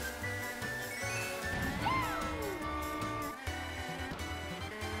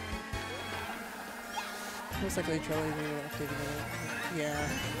 Most likely Trolley they were updating it. Yeah.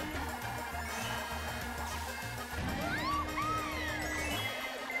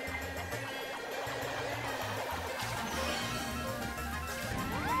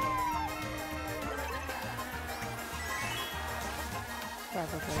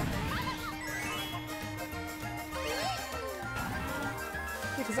 Probably.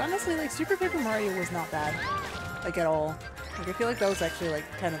 Because honestly, like, Super Paper Mario was not bad. Like, at all. Like, I feel like that was actually, like,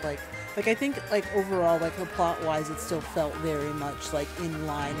 kind of, like, I think, like, overall, like, the plot-wise, it still felt very much, like, in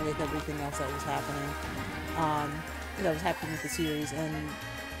line with everything else that was happening. That was happening with the series, and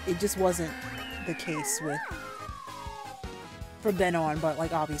it just wasn't the case with... from then on, but,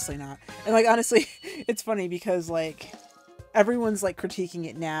 like, obviously not. And, like, honestly, it's funny because, like, everyone's, like, critiquing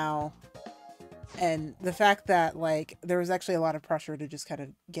it now. And the fact that, like, there was actually a lot of pressure to just kind of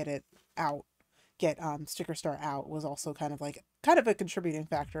get it out, get Sticker Star out, was also kind of a contributing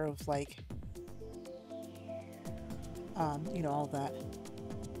factor of, like, you know, all that.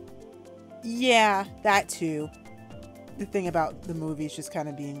 Yeah, that too. The thing about the movies just kind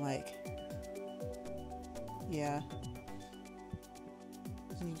of being like, yeah.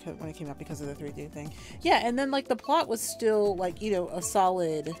 When it came out because of the 3D thing. Yeah, and then, like, the plot was still, like, you know, a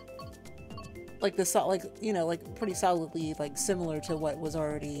solid... like you know, like pretty solidly like similar to what was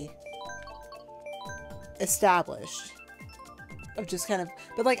already established. Of just kind of,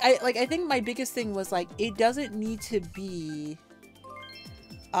 but like I think my biggest thing was like it doesn't need to be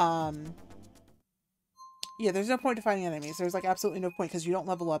yeah, there's no point to fighting enemies. There's like absolutely no point because you don't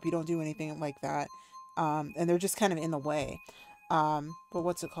level up, you don't do anything like that. And they're just kind of in the way. But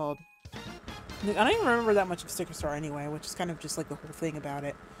what's it called? I don't even remember that much of Sticker Star anyway, which is kind of just like the whole thing about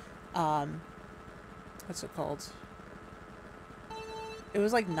it. What's it called? It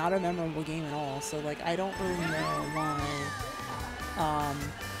was like not a memorable game at all, so like I don't really know why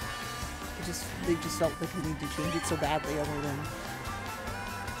they just felt like they needed to change it so badly other than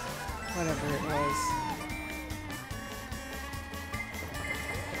whatever it was.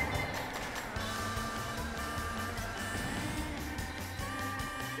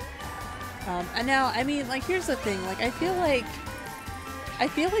 And now, I mean, like, here's the thing. Like, I feel like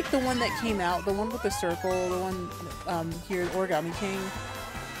the one that came out, the one with the circle, the one here, Origami King,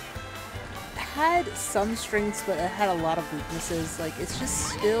 had some strengths, but it had a lot of weaknesses. Like, it's just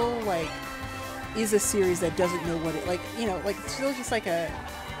still, like, is a series that doesn't know what it, like, you know, like, it's still just like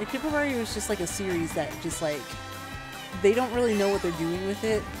like, Paper Mario is just like a series that just, like, they don't really know what they're doing with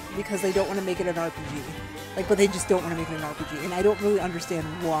it because they don't want to make it an RPG. Like, but they just don't want to make it an RPG. And I don't really understand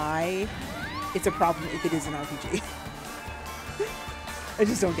why it's a problem if it is an RPG. I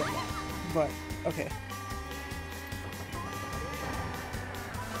just don't get that. But, okay.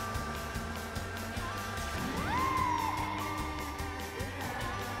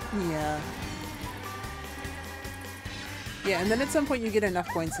 Yeah. Yeah, and then at some point you get enough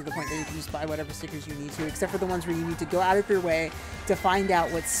points to the point that you can just buy whatever stickers you need to, except for the ones where you need to go out of your way to find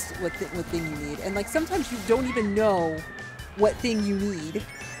out what thing you need. And, like, sometimes you don't even know what thing you need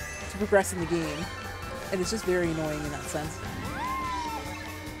to progress in the game. And it's just very annoying in that sense.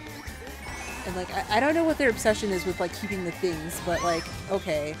 And, like, I don't know what their obsession is with, like, keeping the things, but, like,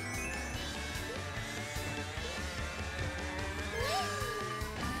 okay.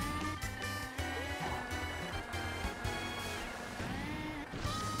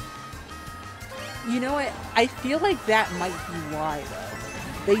 You know what? I feel like that might be why,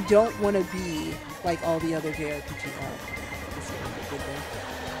 though. They don't want to be like all the other JRPG This is a good thing.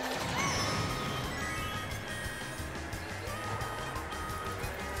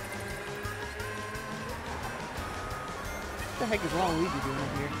 What the heck is Waluigi doing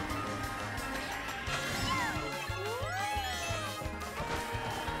up here?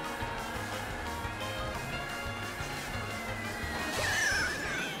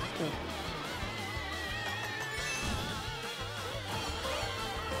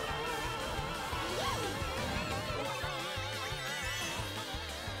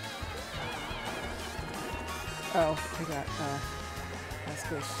 Oh, I got, a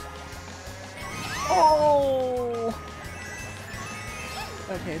squish. Oh!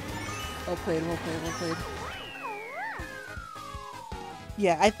 Okay. Well played, well played, well played.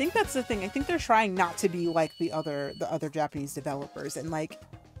 Yeah, I think that's the thing. I think they're trying not to be like the other Japanese developers, and, like...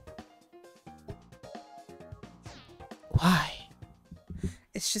 Why?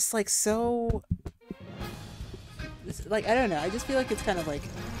 It's just, like, so... It's, like, I don't know. I just feel like it's kind of, like,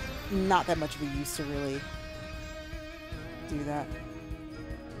 not that much of a use to really... do that.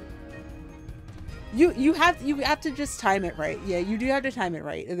 You have to just time it right. Yeah, you do have to time it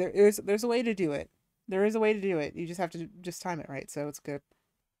right. There's a way to do it. There is a way to do it. You just have to just time it right, so it's good.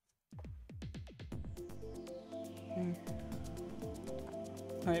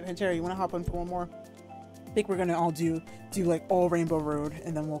 Alright, Pantera, you wanna hop on for one more? I think we're gonna all do like all Rainbow Road,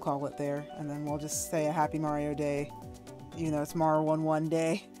 and then we'll call it there, and then we'll just say a happy Mario Day. You know, it's MAR10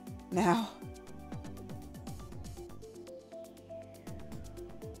 day now.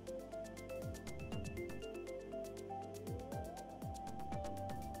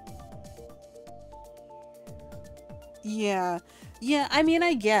 Yeah. Yeah, I mean,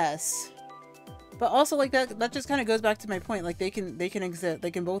 I guess. But also, like, that just kind of goes back to my point. Like, they can exist.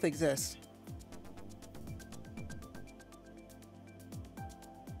 They can both exist.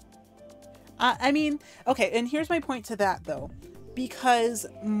 I mean, okay, and here's my point to that, though. Because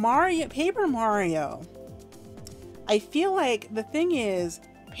Paper Mario, I feel like the thing is,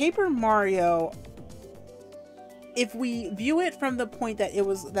 Paper Mario, if we view it from the point that it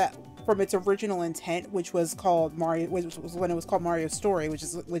was from its original intent, which was called Mario, which was when it was called Mario Story, which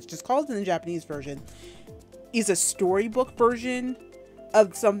is called in the Japanese version, is a storybook version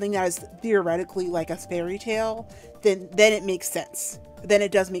of something that is theoretically like a fairy tale, then it makes sense. Then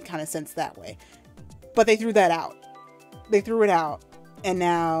it does make kind of sense that way. But they threw that out. They threw it out, and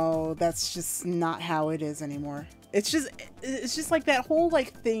now that's just not how it is anymore. It's just like that whole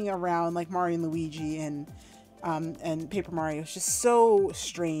like thing around like Mario and Luigi and Paper Mario is just so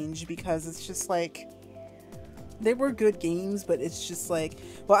strange, because it's just like, they were good games, but it's just like,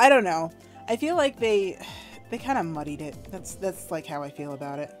 well, I don't know. I feel like they kind of muddied it. That's like how I feel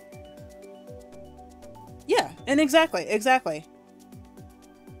about it. Yeah, and exactly.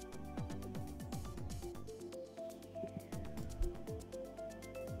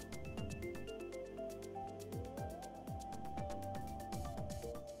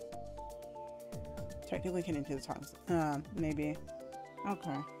 Technically getting to the tongues. Maybe.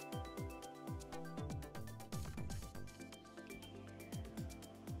 Okay.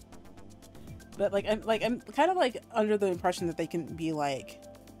 But like I'm kind of like under the impression that they can be like,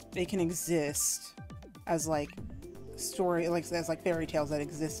 they can exist as like story, like as like fairy tales that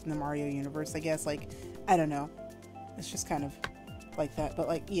exist in the Mario universe, I guess. Like, I don't know. It's just kind of like that. But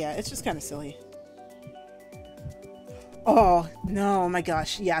like, yeah, it's just kind of silly. Oh no, my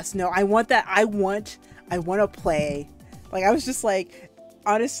gosh, yes, no, I want that. I want to play. Like, I was just like,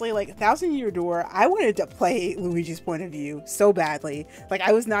 honestly, like, Thousand Year Door, I wanted to play Luigi's point of view so badly. Like,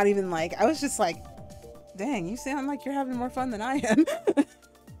 I was not even like, I was just like, dang, you sound like you're having more fun than I am.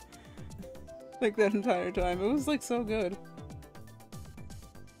 Like, that entire time. It was like so good.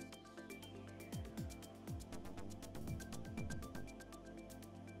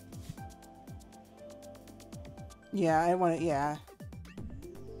 Yeah, I want it, yeah.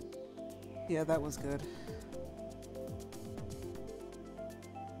 Yeah, that was good.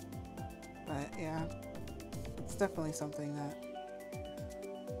 But yeah, it's definitely something that,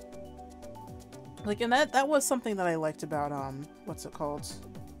 like, and that was something that I liked about, what's it called?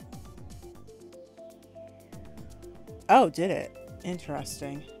 Oh, did it?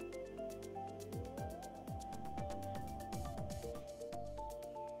 Interesting.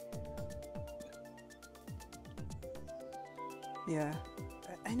 Yeah.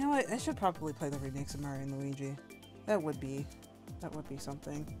 I know I should probably play the remakes of Mario and Luigi. That would be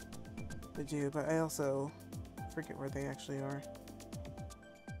something to do, but I also forget where they actually are.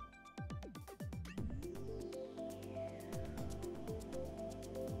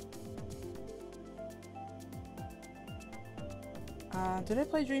 Did I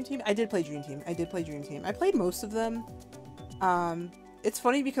play Dream Team? I did play Dream Team. I did play Dream Team. I played most of them. It's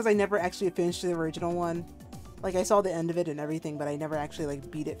funny because I never actually finished the original one. Like, I saw the end of it and everything, but I never actually,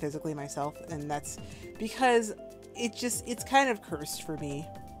 like, beat it physically myself, and that's because it's kind of cursed for me.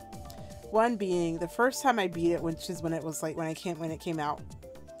 One being, the first time I beat it, which is when it was, like, when it came out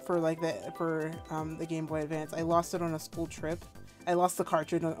for, like, the Game Boy Advance, I lost it on a school trip. I lost the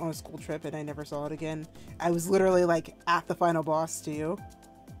cartridge on a school trip, and I never saw it again. I was literally, like, at the final boss, too.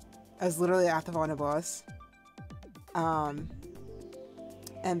 I was literally at the final boss. And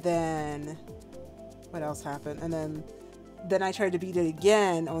then what else happened? And then I tried to beat it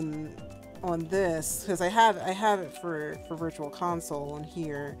again on this, because I have it for Virtual Console on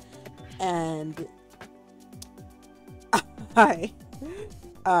here, and I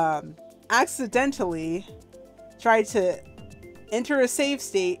accidentally tried to enter a save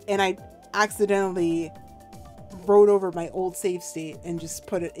state, and I accidentally wrote over my old save state and just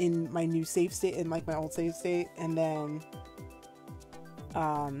put it in my new save state, in like my old save state, and then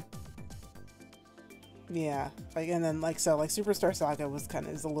yeah, like, and then like, so like Superstar Saga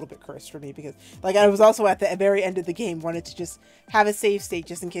is a little bit cursed for me, because like I was also at the very end of the game, wanted to just have a save state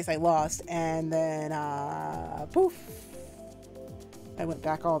just in case I lost, and then poof, I went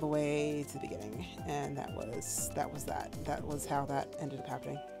back all the way to the beginning, and that was how that ended up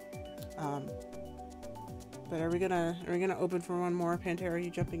happening. But are we gonna open for one more? Pantera, are you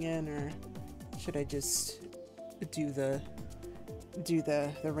jumping in, or should I just do the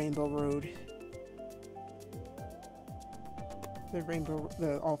Rainbow Road?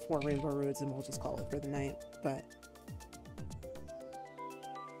 All 4 Rainbow Roads, and we'll just call it for the night. But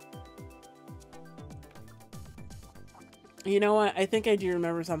you know what? I think I do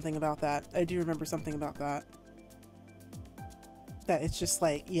remember something about that. That it's just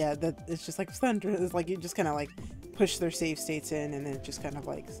like, yeah, that it's just like thunder. It's like you just kind of like push their save states in, and then it just kind of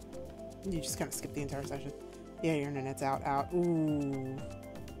like, you just kind of skip the entire session. Yeah, your internet's out. Ooh.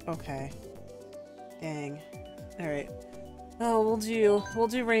 Okay. Dang. Alright. Oh, we'll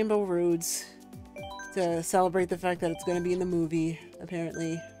do Rainbow Roads to celebrate the fact that it's gonna be in the movie,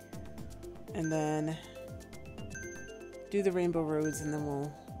 apparently. And then do the Rainbow Roads, and then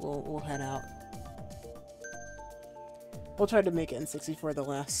we'll head out. We'll try to make N64 the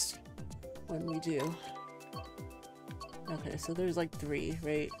last one we do. Okay, so there's like 3,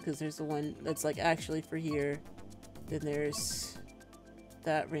 right? Because there's the one that's like actually for here. Then there's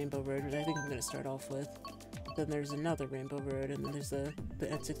that Rainbow Road, which I think I'm gonna start off with. Then there's another Rainbow Road, and then there's the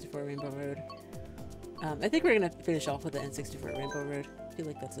N64 Rainbow Road. I think we're gonna finish off with the N64 Rainbow Road. I feel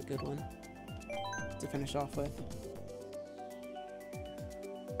like that's a good one to finish off with.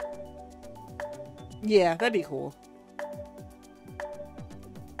 Yeah, that'd be cool.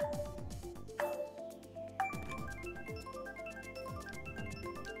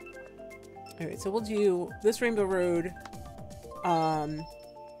 Alright, so we'll do this Rainbow Road.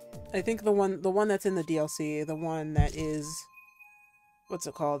 I think the one that's in the DLC, the one that is, what's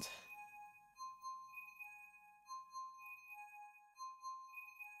it called?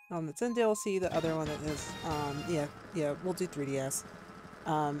 That's in DLC, the other one that is, yeah, we'll do 3DS.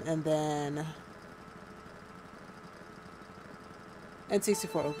 And then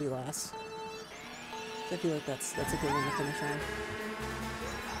N64 will be last. So I feel like that's a good one to finish on.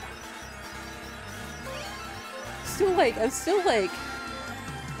 still like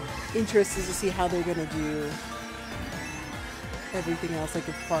interested to see how they're gonna do everything else. Like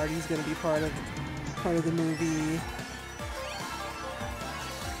if Party's gonna be part of the movie.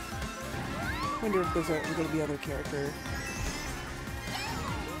 Wonder if there's gonna be other character.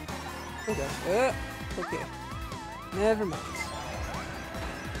 Oh gosh. Okay. Never mind.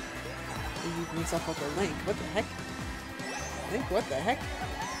 You bring stuff up a Link. What the heck? Link, what the heck?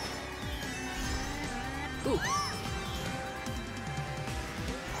 Ooh.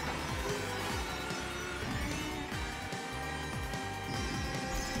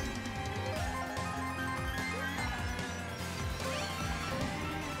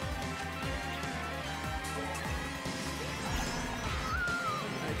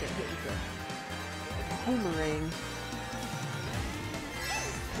 Boomerang.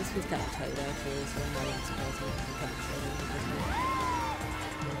 This one's kind of tight actually, so I'm not even surprised I'm kind of excited with this one.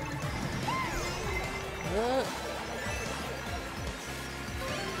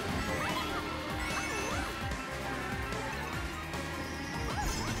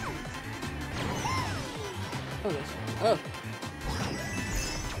 Oh, this. Oh.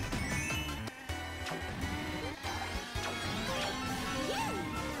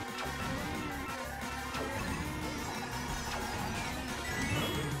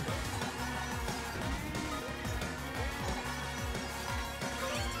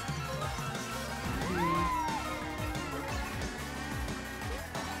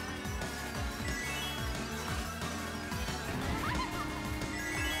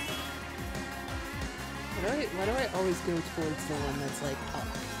 Why do I always go towards the one that's like up?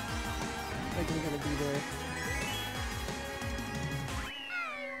 Like I'm gonna be there.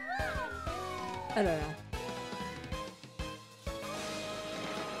 I don't know.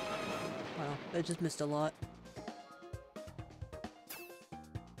 Wow, I just missed a lot.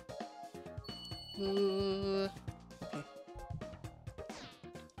 Okay.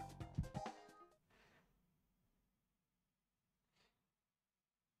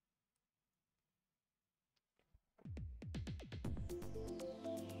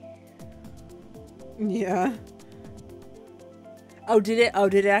 Yeah. Oh, did it? Oh,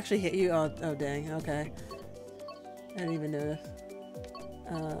 did it actually hit you? Oh, oh dang. Okay. I didn't even notice.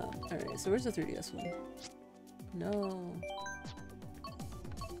 Alright, so where's the 3DS one? No.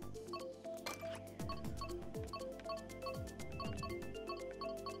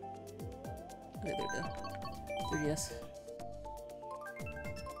 Okay, there we go. 3DS.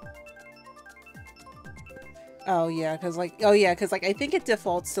 Oh yeah, cause like I think it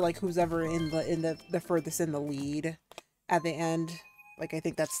defaults to like who's ever in the furthest in the lead at the end. Like I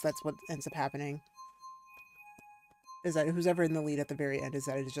think that's what ends up happening. Is that who's ever in the lead at the very end is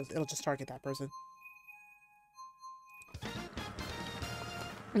that it'll just target that person.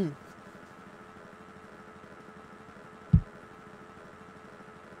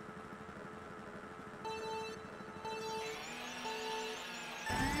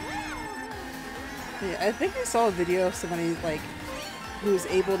 Yeah, I think I saw a video of somebody like who was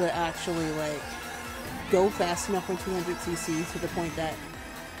able to actually like go fast enough on 200cc to the point that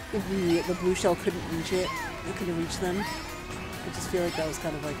the blue shell couldn't reach it. It couldn't reach them. I just feel like that was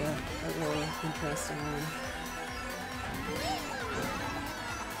kind of like a really interesting one.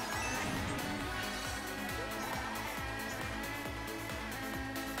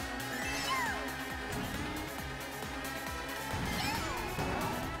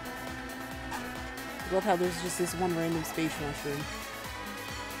 I love how there's just this one random space mushroom.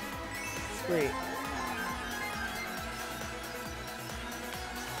 It's great.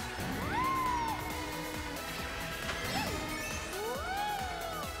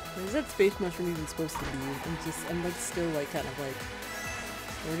 What is that space mushroom even supposed to be? I'm like still like kind of like,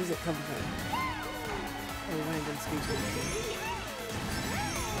 where does it come from? Oh, random space mushroom.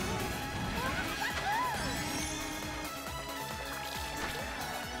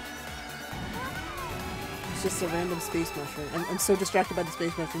 Just a random space mushroom. I'm so distracted by the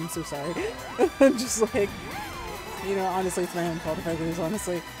space mushroom, I'm so sorry. I'm just like, you know, honestly, it's my own fault if I lose,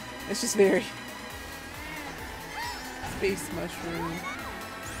 honestly. It's just very... Space mushroom.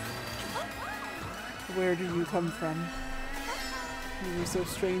 Where do you come from? You were so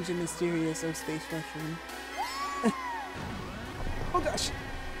strange and mysterious, oh space mushroom. Oh gosh!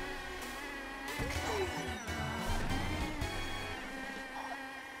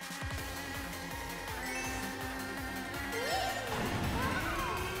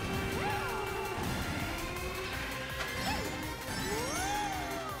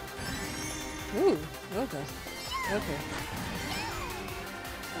 Ooh, okay. Okay.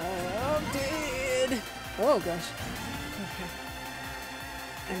 I'm dead! Oh gosh. Okay.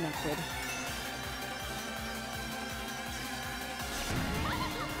 I'm not good.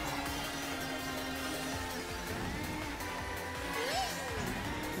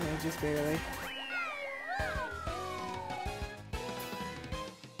 just barely.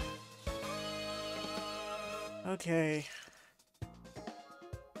 Okay.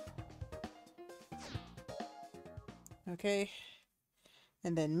 Okay.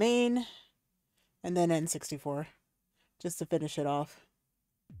 And then main. And then N64. Just to finish it off.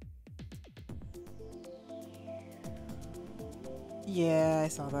 Yeah, I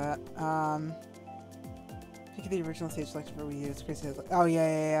saw that. Pick the original stage selection for Wii U. It's crazy. Oh,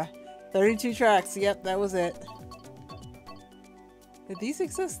 yeah. 32 tracks. Yep, that was it. Did these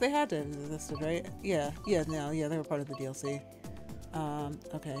exist? They had to have existed, right? Yeah, they were part of the DLC.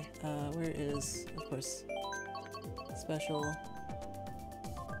 Okay. Where is, of course, special.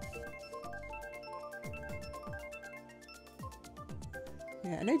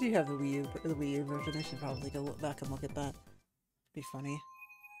 Yeah, and I do have the Wii U version. I should probably go look back and look at that. Be funny.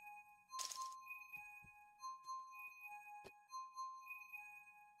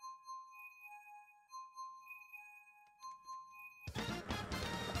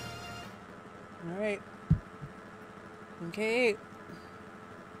 Alright. Okay.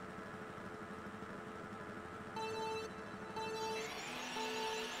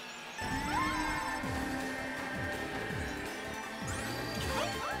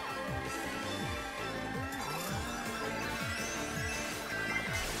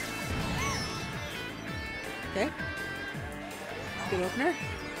 Okay. Good opener.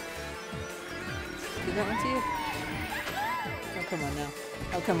 Give that one to you. Oh, come on now.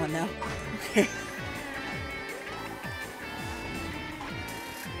 Oh, come on now. Okay.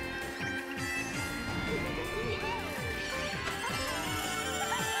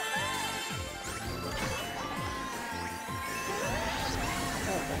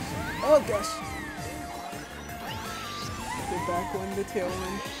 Oh gosh. The back one, the tail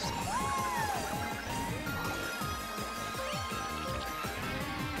one.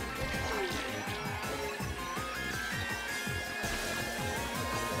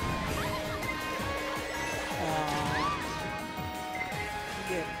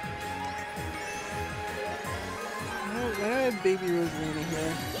 Why do I have baby Rosalina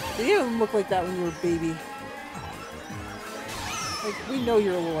here? They didn't look like that when you were a baby. Like, we know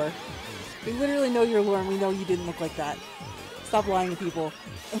your lore. We literally know your lore and we know you didn't look like that. Stop lying to people.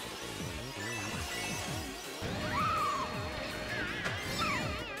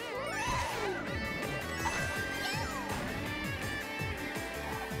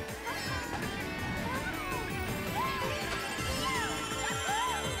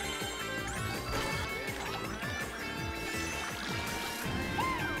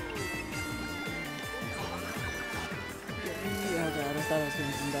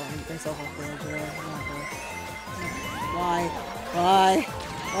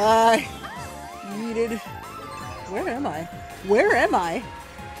 Why? Needed. Where am I? Where am I?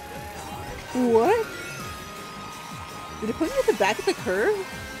 What? Did it put me at the back of the curve?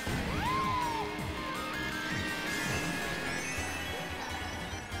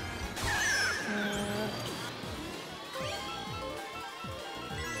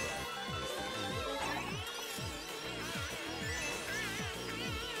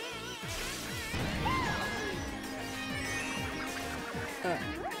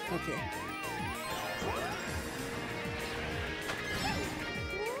 Okay.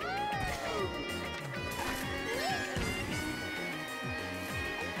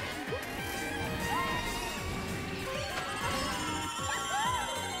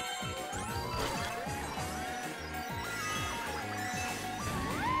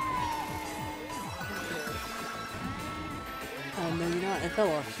 Oh no, you know what? I fell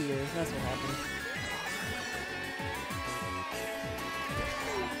off here. That's what happened.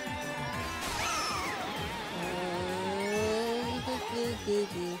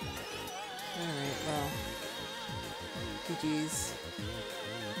 Alright, well. GG's.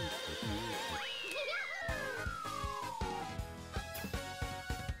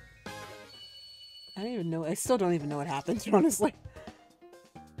 I don't even know. I still don't even know what happened, honestly.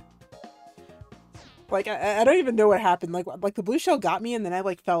 Like, I don't even know what happened. Like the blue shell got me and then I,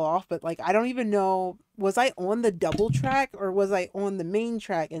 like, fell off. But, like, I don't even know. Was I on the double track or was I on the main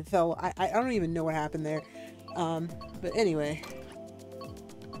track and fell? I don't even know what happened there. But anyway.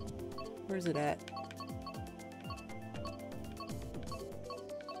 Where's it at?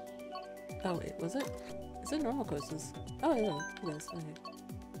 Oh, wait. Was it? Is it normal courses? Oh, yeah. It is. Okay.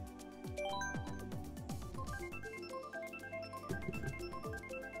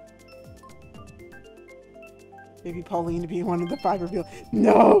 Maybe Pauline to be one of the 5 reveal.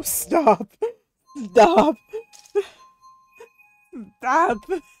 No, stop! Stop! Stop!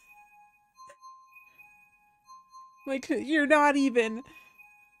 Like, you're not even...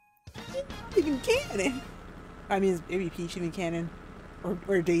 Even canon. I mean, is Baby Peach even canon?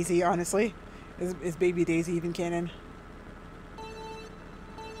 Or Daisy, honestly. Is Baby Daisy even canon?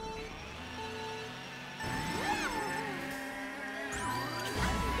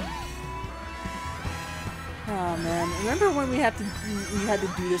 Oh man, remember when we had to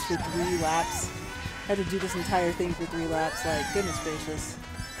do this for 3 laps? Had to do this entire thing for 3 laps, like, goodness gracious.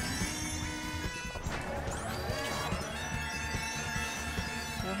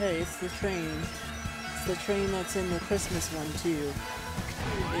 Oh hey, it's the train. It's the train that's in the Christmas one too.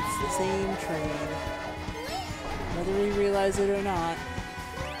 It's the same train. Whether we realize it or not.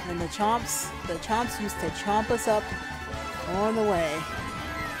 And the chomps used to chomp us up on the way.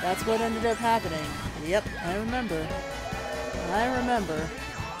 That's what ended up happening. Yep, I remember. I remember.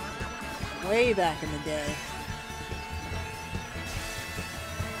 Way back in the day.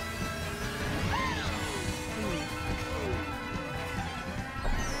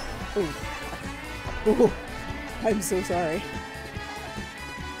 Ooh. Ooh. I'm so sorry.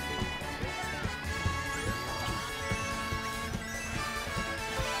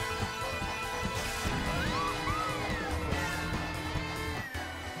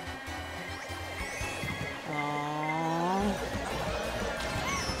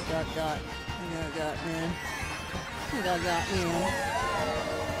 Got, man. I got, man.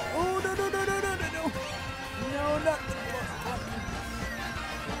 Oh, no, no, no, no, no, no, no. No, not the fuck.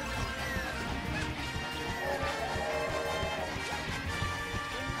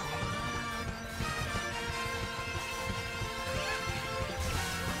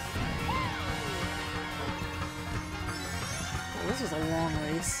 Oh, this was a long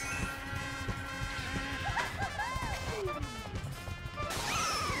race.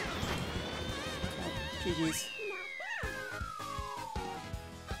 GG's.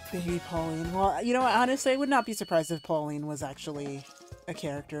 Baby Pauline. Well, you know what, honestly, I would not be surprised if Pauline was actually a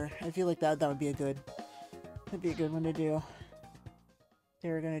character. I feel like that would be a good... That'd be a good one to do. They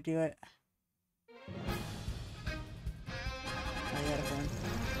were gonna do it. Oh, you had a phone.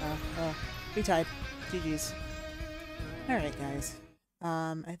 Oh. We tied. GG's. Alright, guys.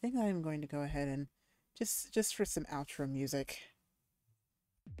 I think I'm going to go ahead and... Just for some outro music.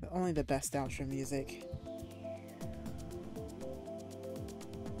 But only the best outro music.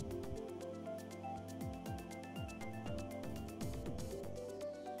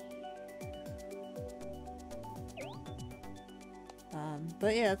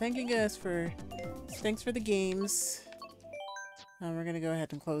 But yeah, thank you guys for... Thanks for the games. We're gonna go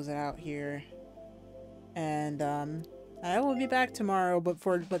ahead and close it out here. And, I will be back tomorrow, but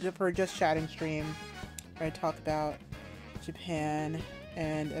for just chatting stream, where I talk about Japan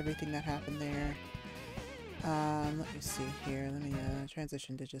and everything that happened there. Let me see here. Let me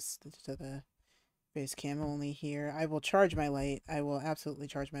transition to the face cam only here. I will charge my light. I will absolutely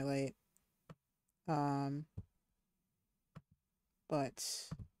charge my light. But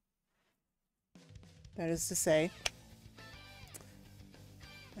that is to say,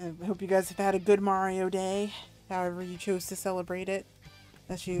 I hope you guys have had a good Mario Day, however you chose to celebrate it,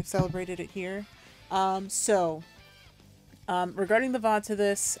 as you celebrated it here. Regarding the VOD to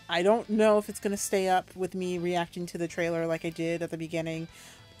this, I don't know if it's going to stay up with me reacting to the trailer like I did at the beginning.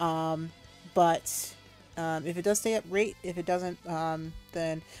 But if it does stay up, great. If it doesn't,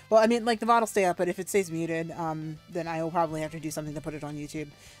 then... Well, I mean, like, the VOD will stay up, but if it stays muted, then I will probably have to do something to put it on YouTube.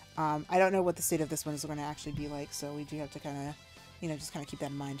 I don't know what the state of this one is going to actually be like, so we do have to kind of, you know, just kind of keep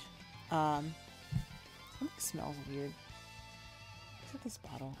that in mind. Something smells weird. Is it this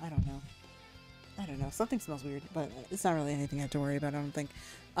bottle? I don't know. Something smells weird, but it's not really anything I have to worry about, I don't think.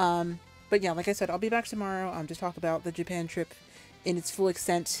 But yeah, like I said, I'll be back tomorrow. Just talk about the Japan trip in its full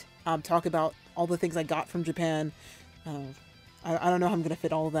extent. Talk about all the things I got from Japan. I don't know how I'm going to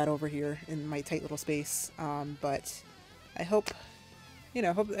fit all of that over here in my tight little space. But I hope, you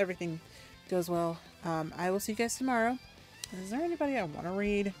know, hope everything goes well. I will see you guys tomorrow. Is there anybody I want to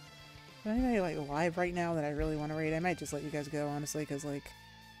read? Is there anybody, like, live right now that I really want to read? I might just let you guys go, honestly, because, like,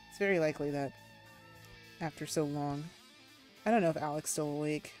 it's very likely that after so long... I don't know if Alex is still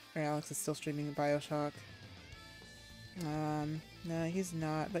awake, or Alex is still streaming BioShock. No, he's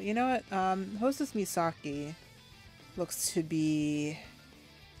not. But you know what? Hostess Misaki looks to be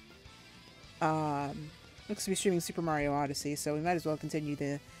streaming Super Mario Odyssey, so we might as well continue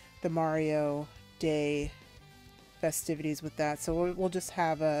the Mario Day festivities with that. So we'll just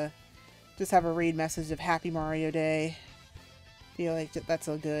have a raid message of Happy Mario Day. Feel like that's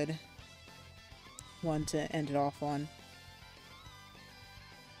a good one to end it off on.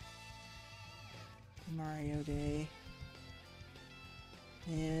 Mario Day.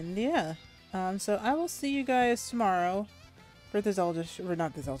 And yeah, so I will see you guys tomorrow. for the Zelda, or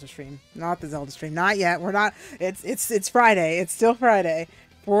not the Zelda stream, not yet. We're not. It's Friday. It's still Friday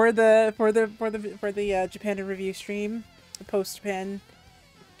for the Japan to review stream, the post Japan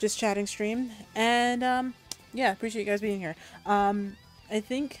just chatting stream, and yeah, appreciate you guys being here. I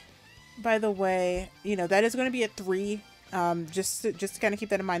think, by the way, you know, that is going to be at 3. Just to kind of keep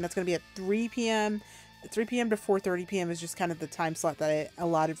that in mind, that's going to be at 3 p.m. 3 p.m. to 4:30 p.m. is just kind of the time slot that I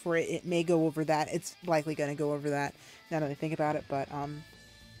allotted for it. It may go over that. It's likely going to go over that now that I think about it. But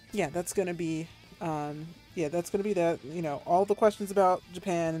yeah, that's going to be that. You know, all the questions about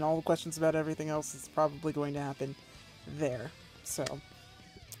Japan and all the questions about everything else is probably going to happen there. So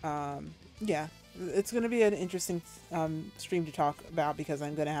yeah, it's going to be an interesting stream to talk about because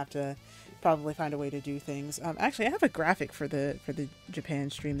I'm going to have to probably find a way to do things. Actually, I have a graphic for the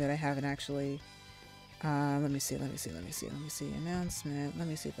Japan stream that I haven't actually. Let me see. Announcement. Let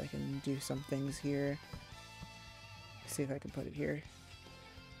me see if I can do some things here. See if I can put it here.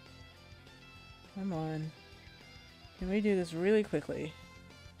 Come on. Can we do this really quickly?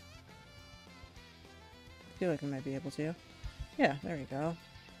 I feel like I might be able to. Yeah, there we go.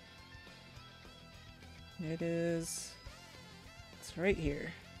 It is. It's right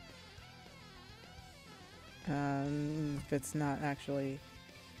here. If it's not actually.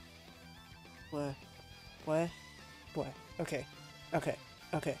 What? Okay.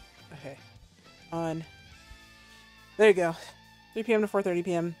 On. There you go. 3 p.m. to 4:30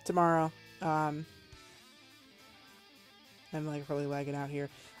 p.m. tomorrow. I'm like really lagging out here.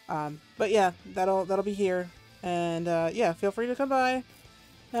 But yeah, that'll be here. And yeah, feel free to come by.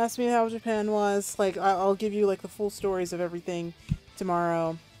 Ask me how Japan was. Like I'll give you like the full stories of everything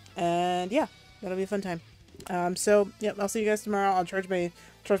tomorrow. And yeah, that'll be a fun time. So yep, I'll see you guys tomorrow. I'll charge my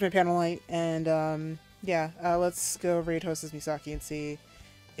panel light, and yeah, let's go raid Hostess Misaki and see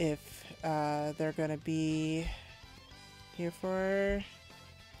if they're gonna be here for,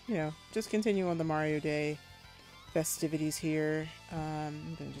 you know, just continue on the Mario Day festivities here.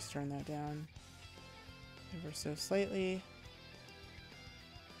 I'm gonna just turn that down ever so slightly.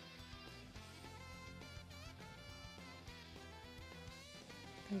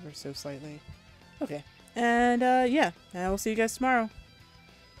 Ever so slightly. Okay. And yeah, I will see you guys tomorrow.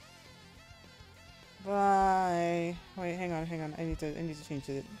 Bye. Wait, hang on. I need to change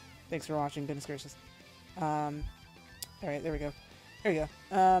it. Thanks for watching. Goodness gracious. Alright, there we go. There you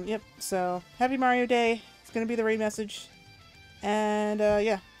go. Yep. So happy Mario Day. It's gonna be the raid message. And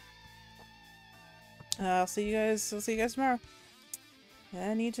yeah. I'll see you guys tomorrow.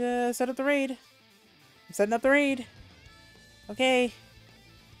 I need to set up the raid. I'm setting up the raid. Okay.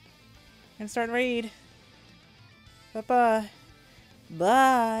 Gonna start the raid. Bye-bye.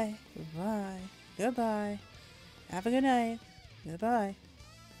 Bye. Goodbye. Goodbye. Have a good night. Goodbye.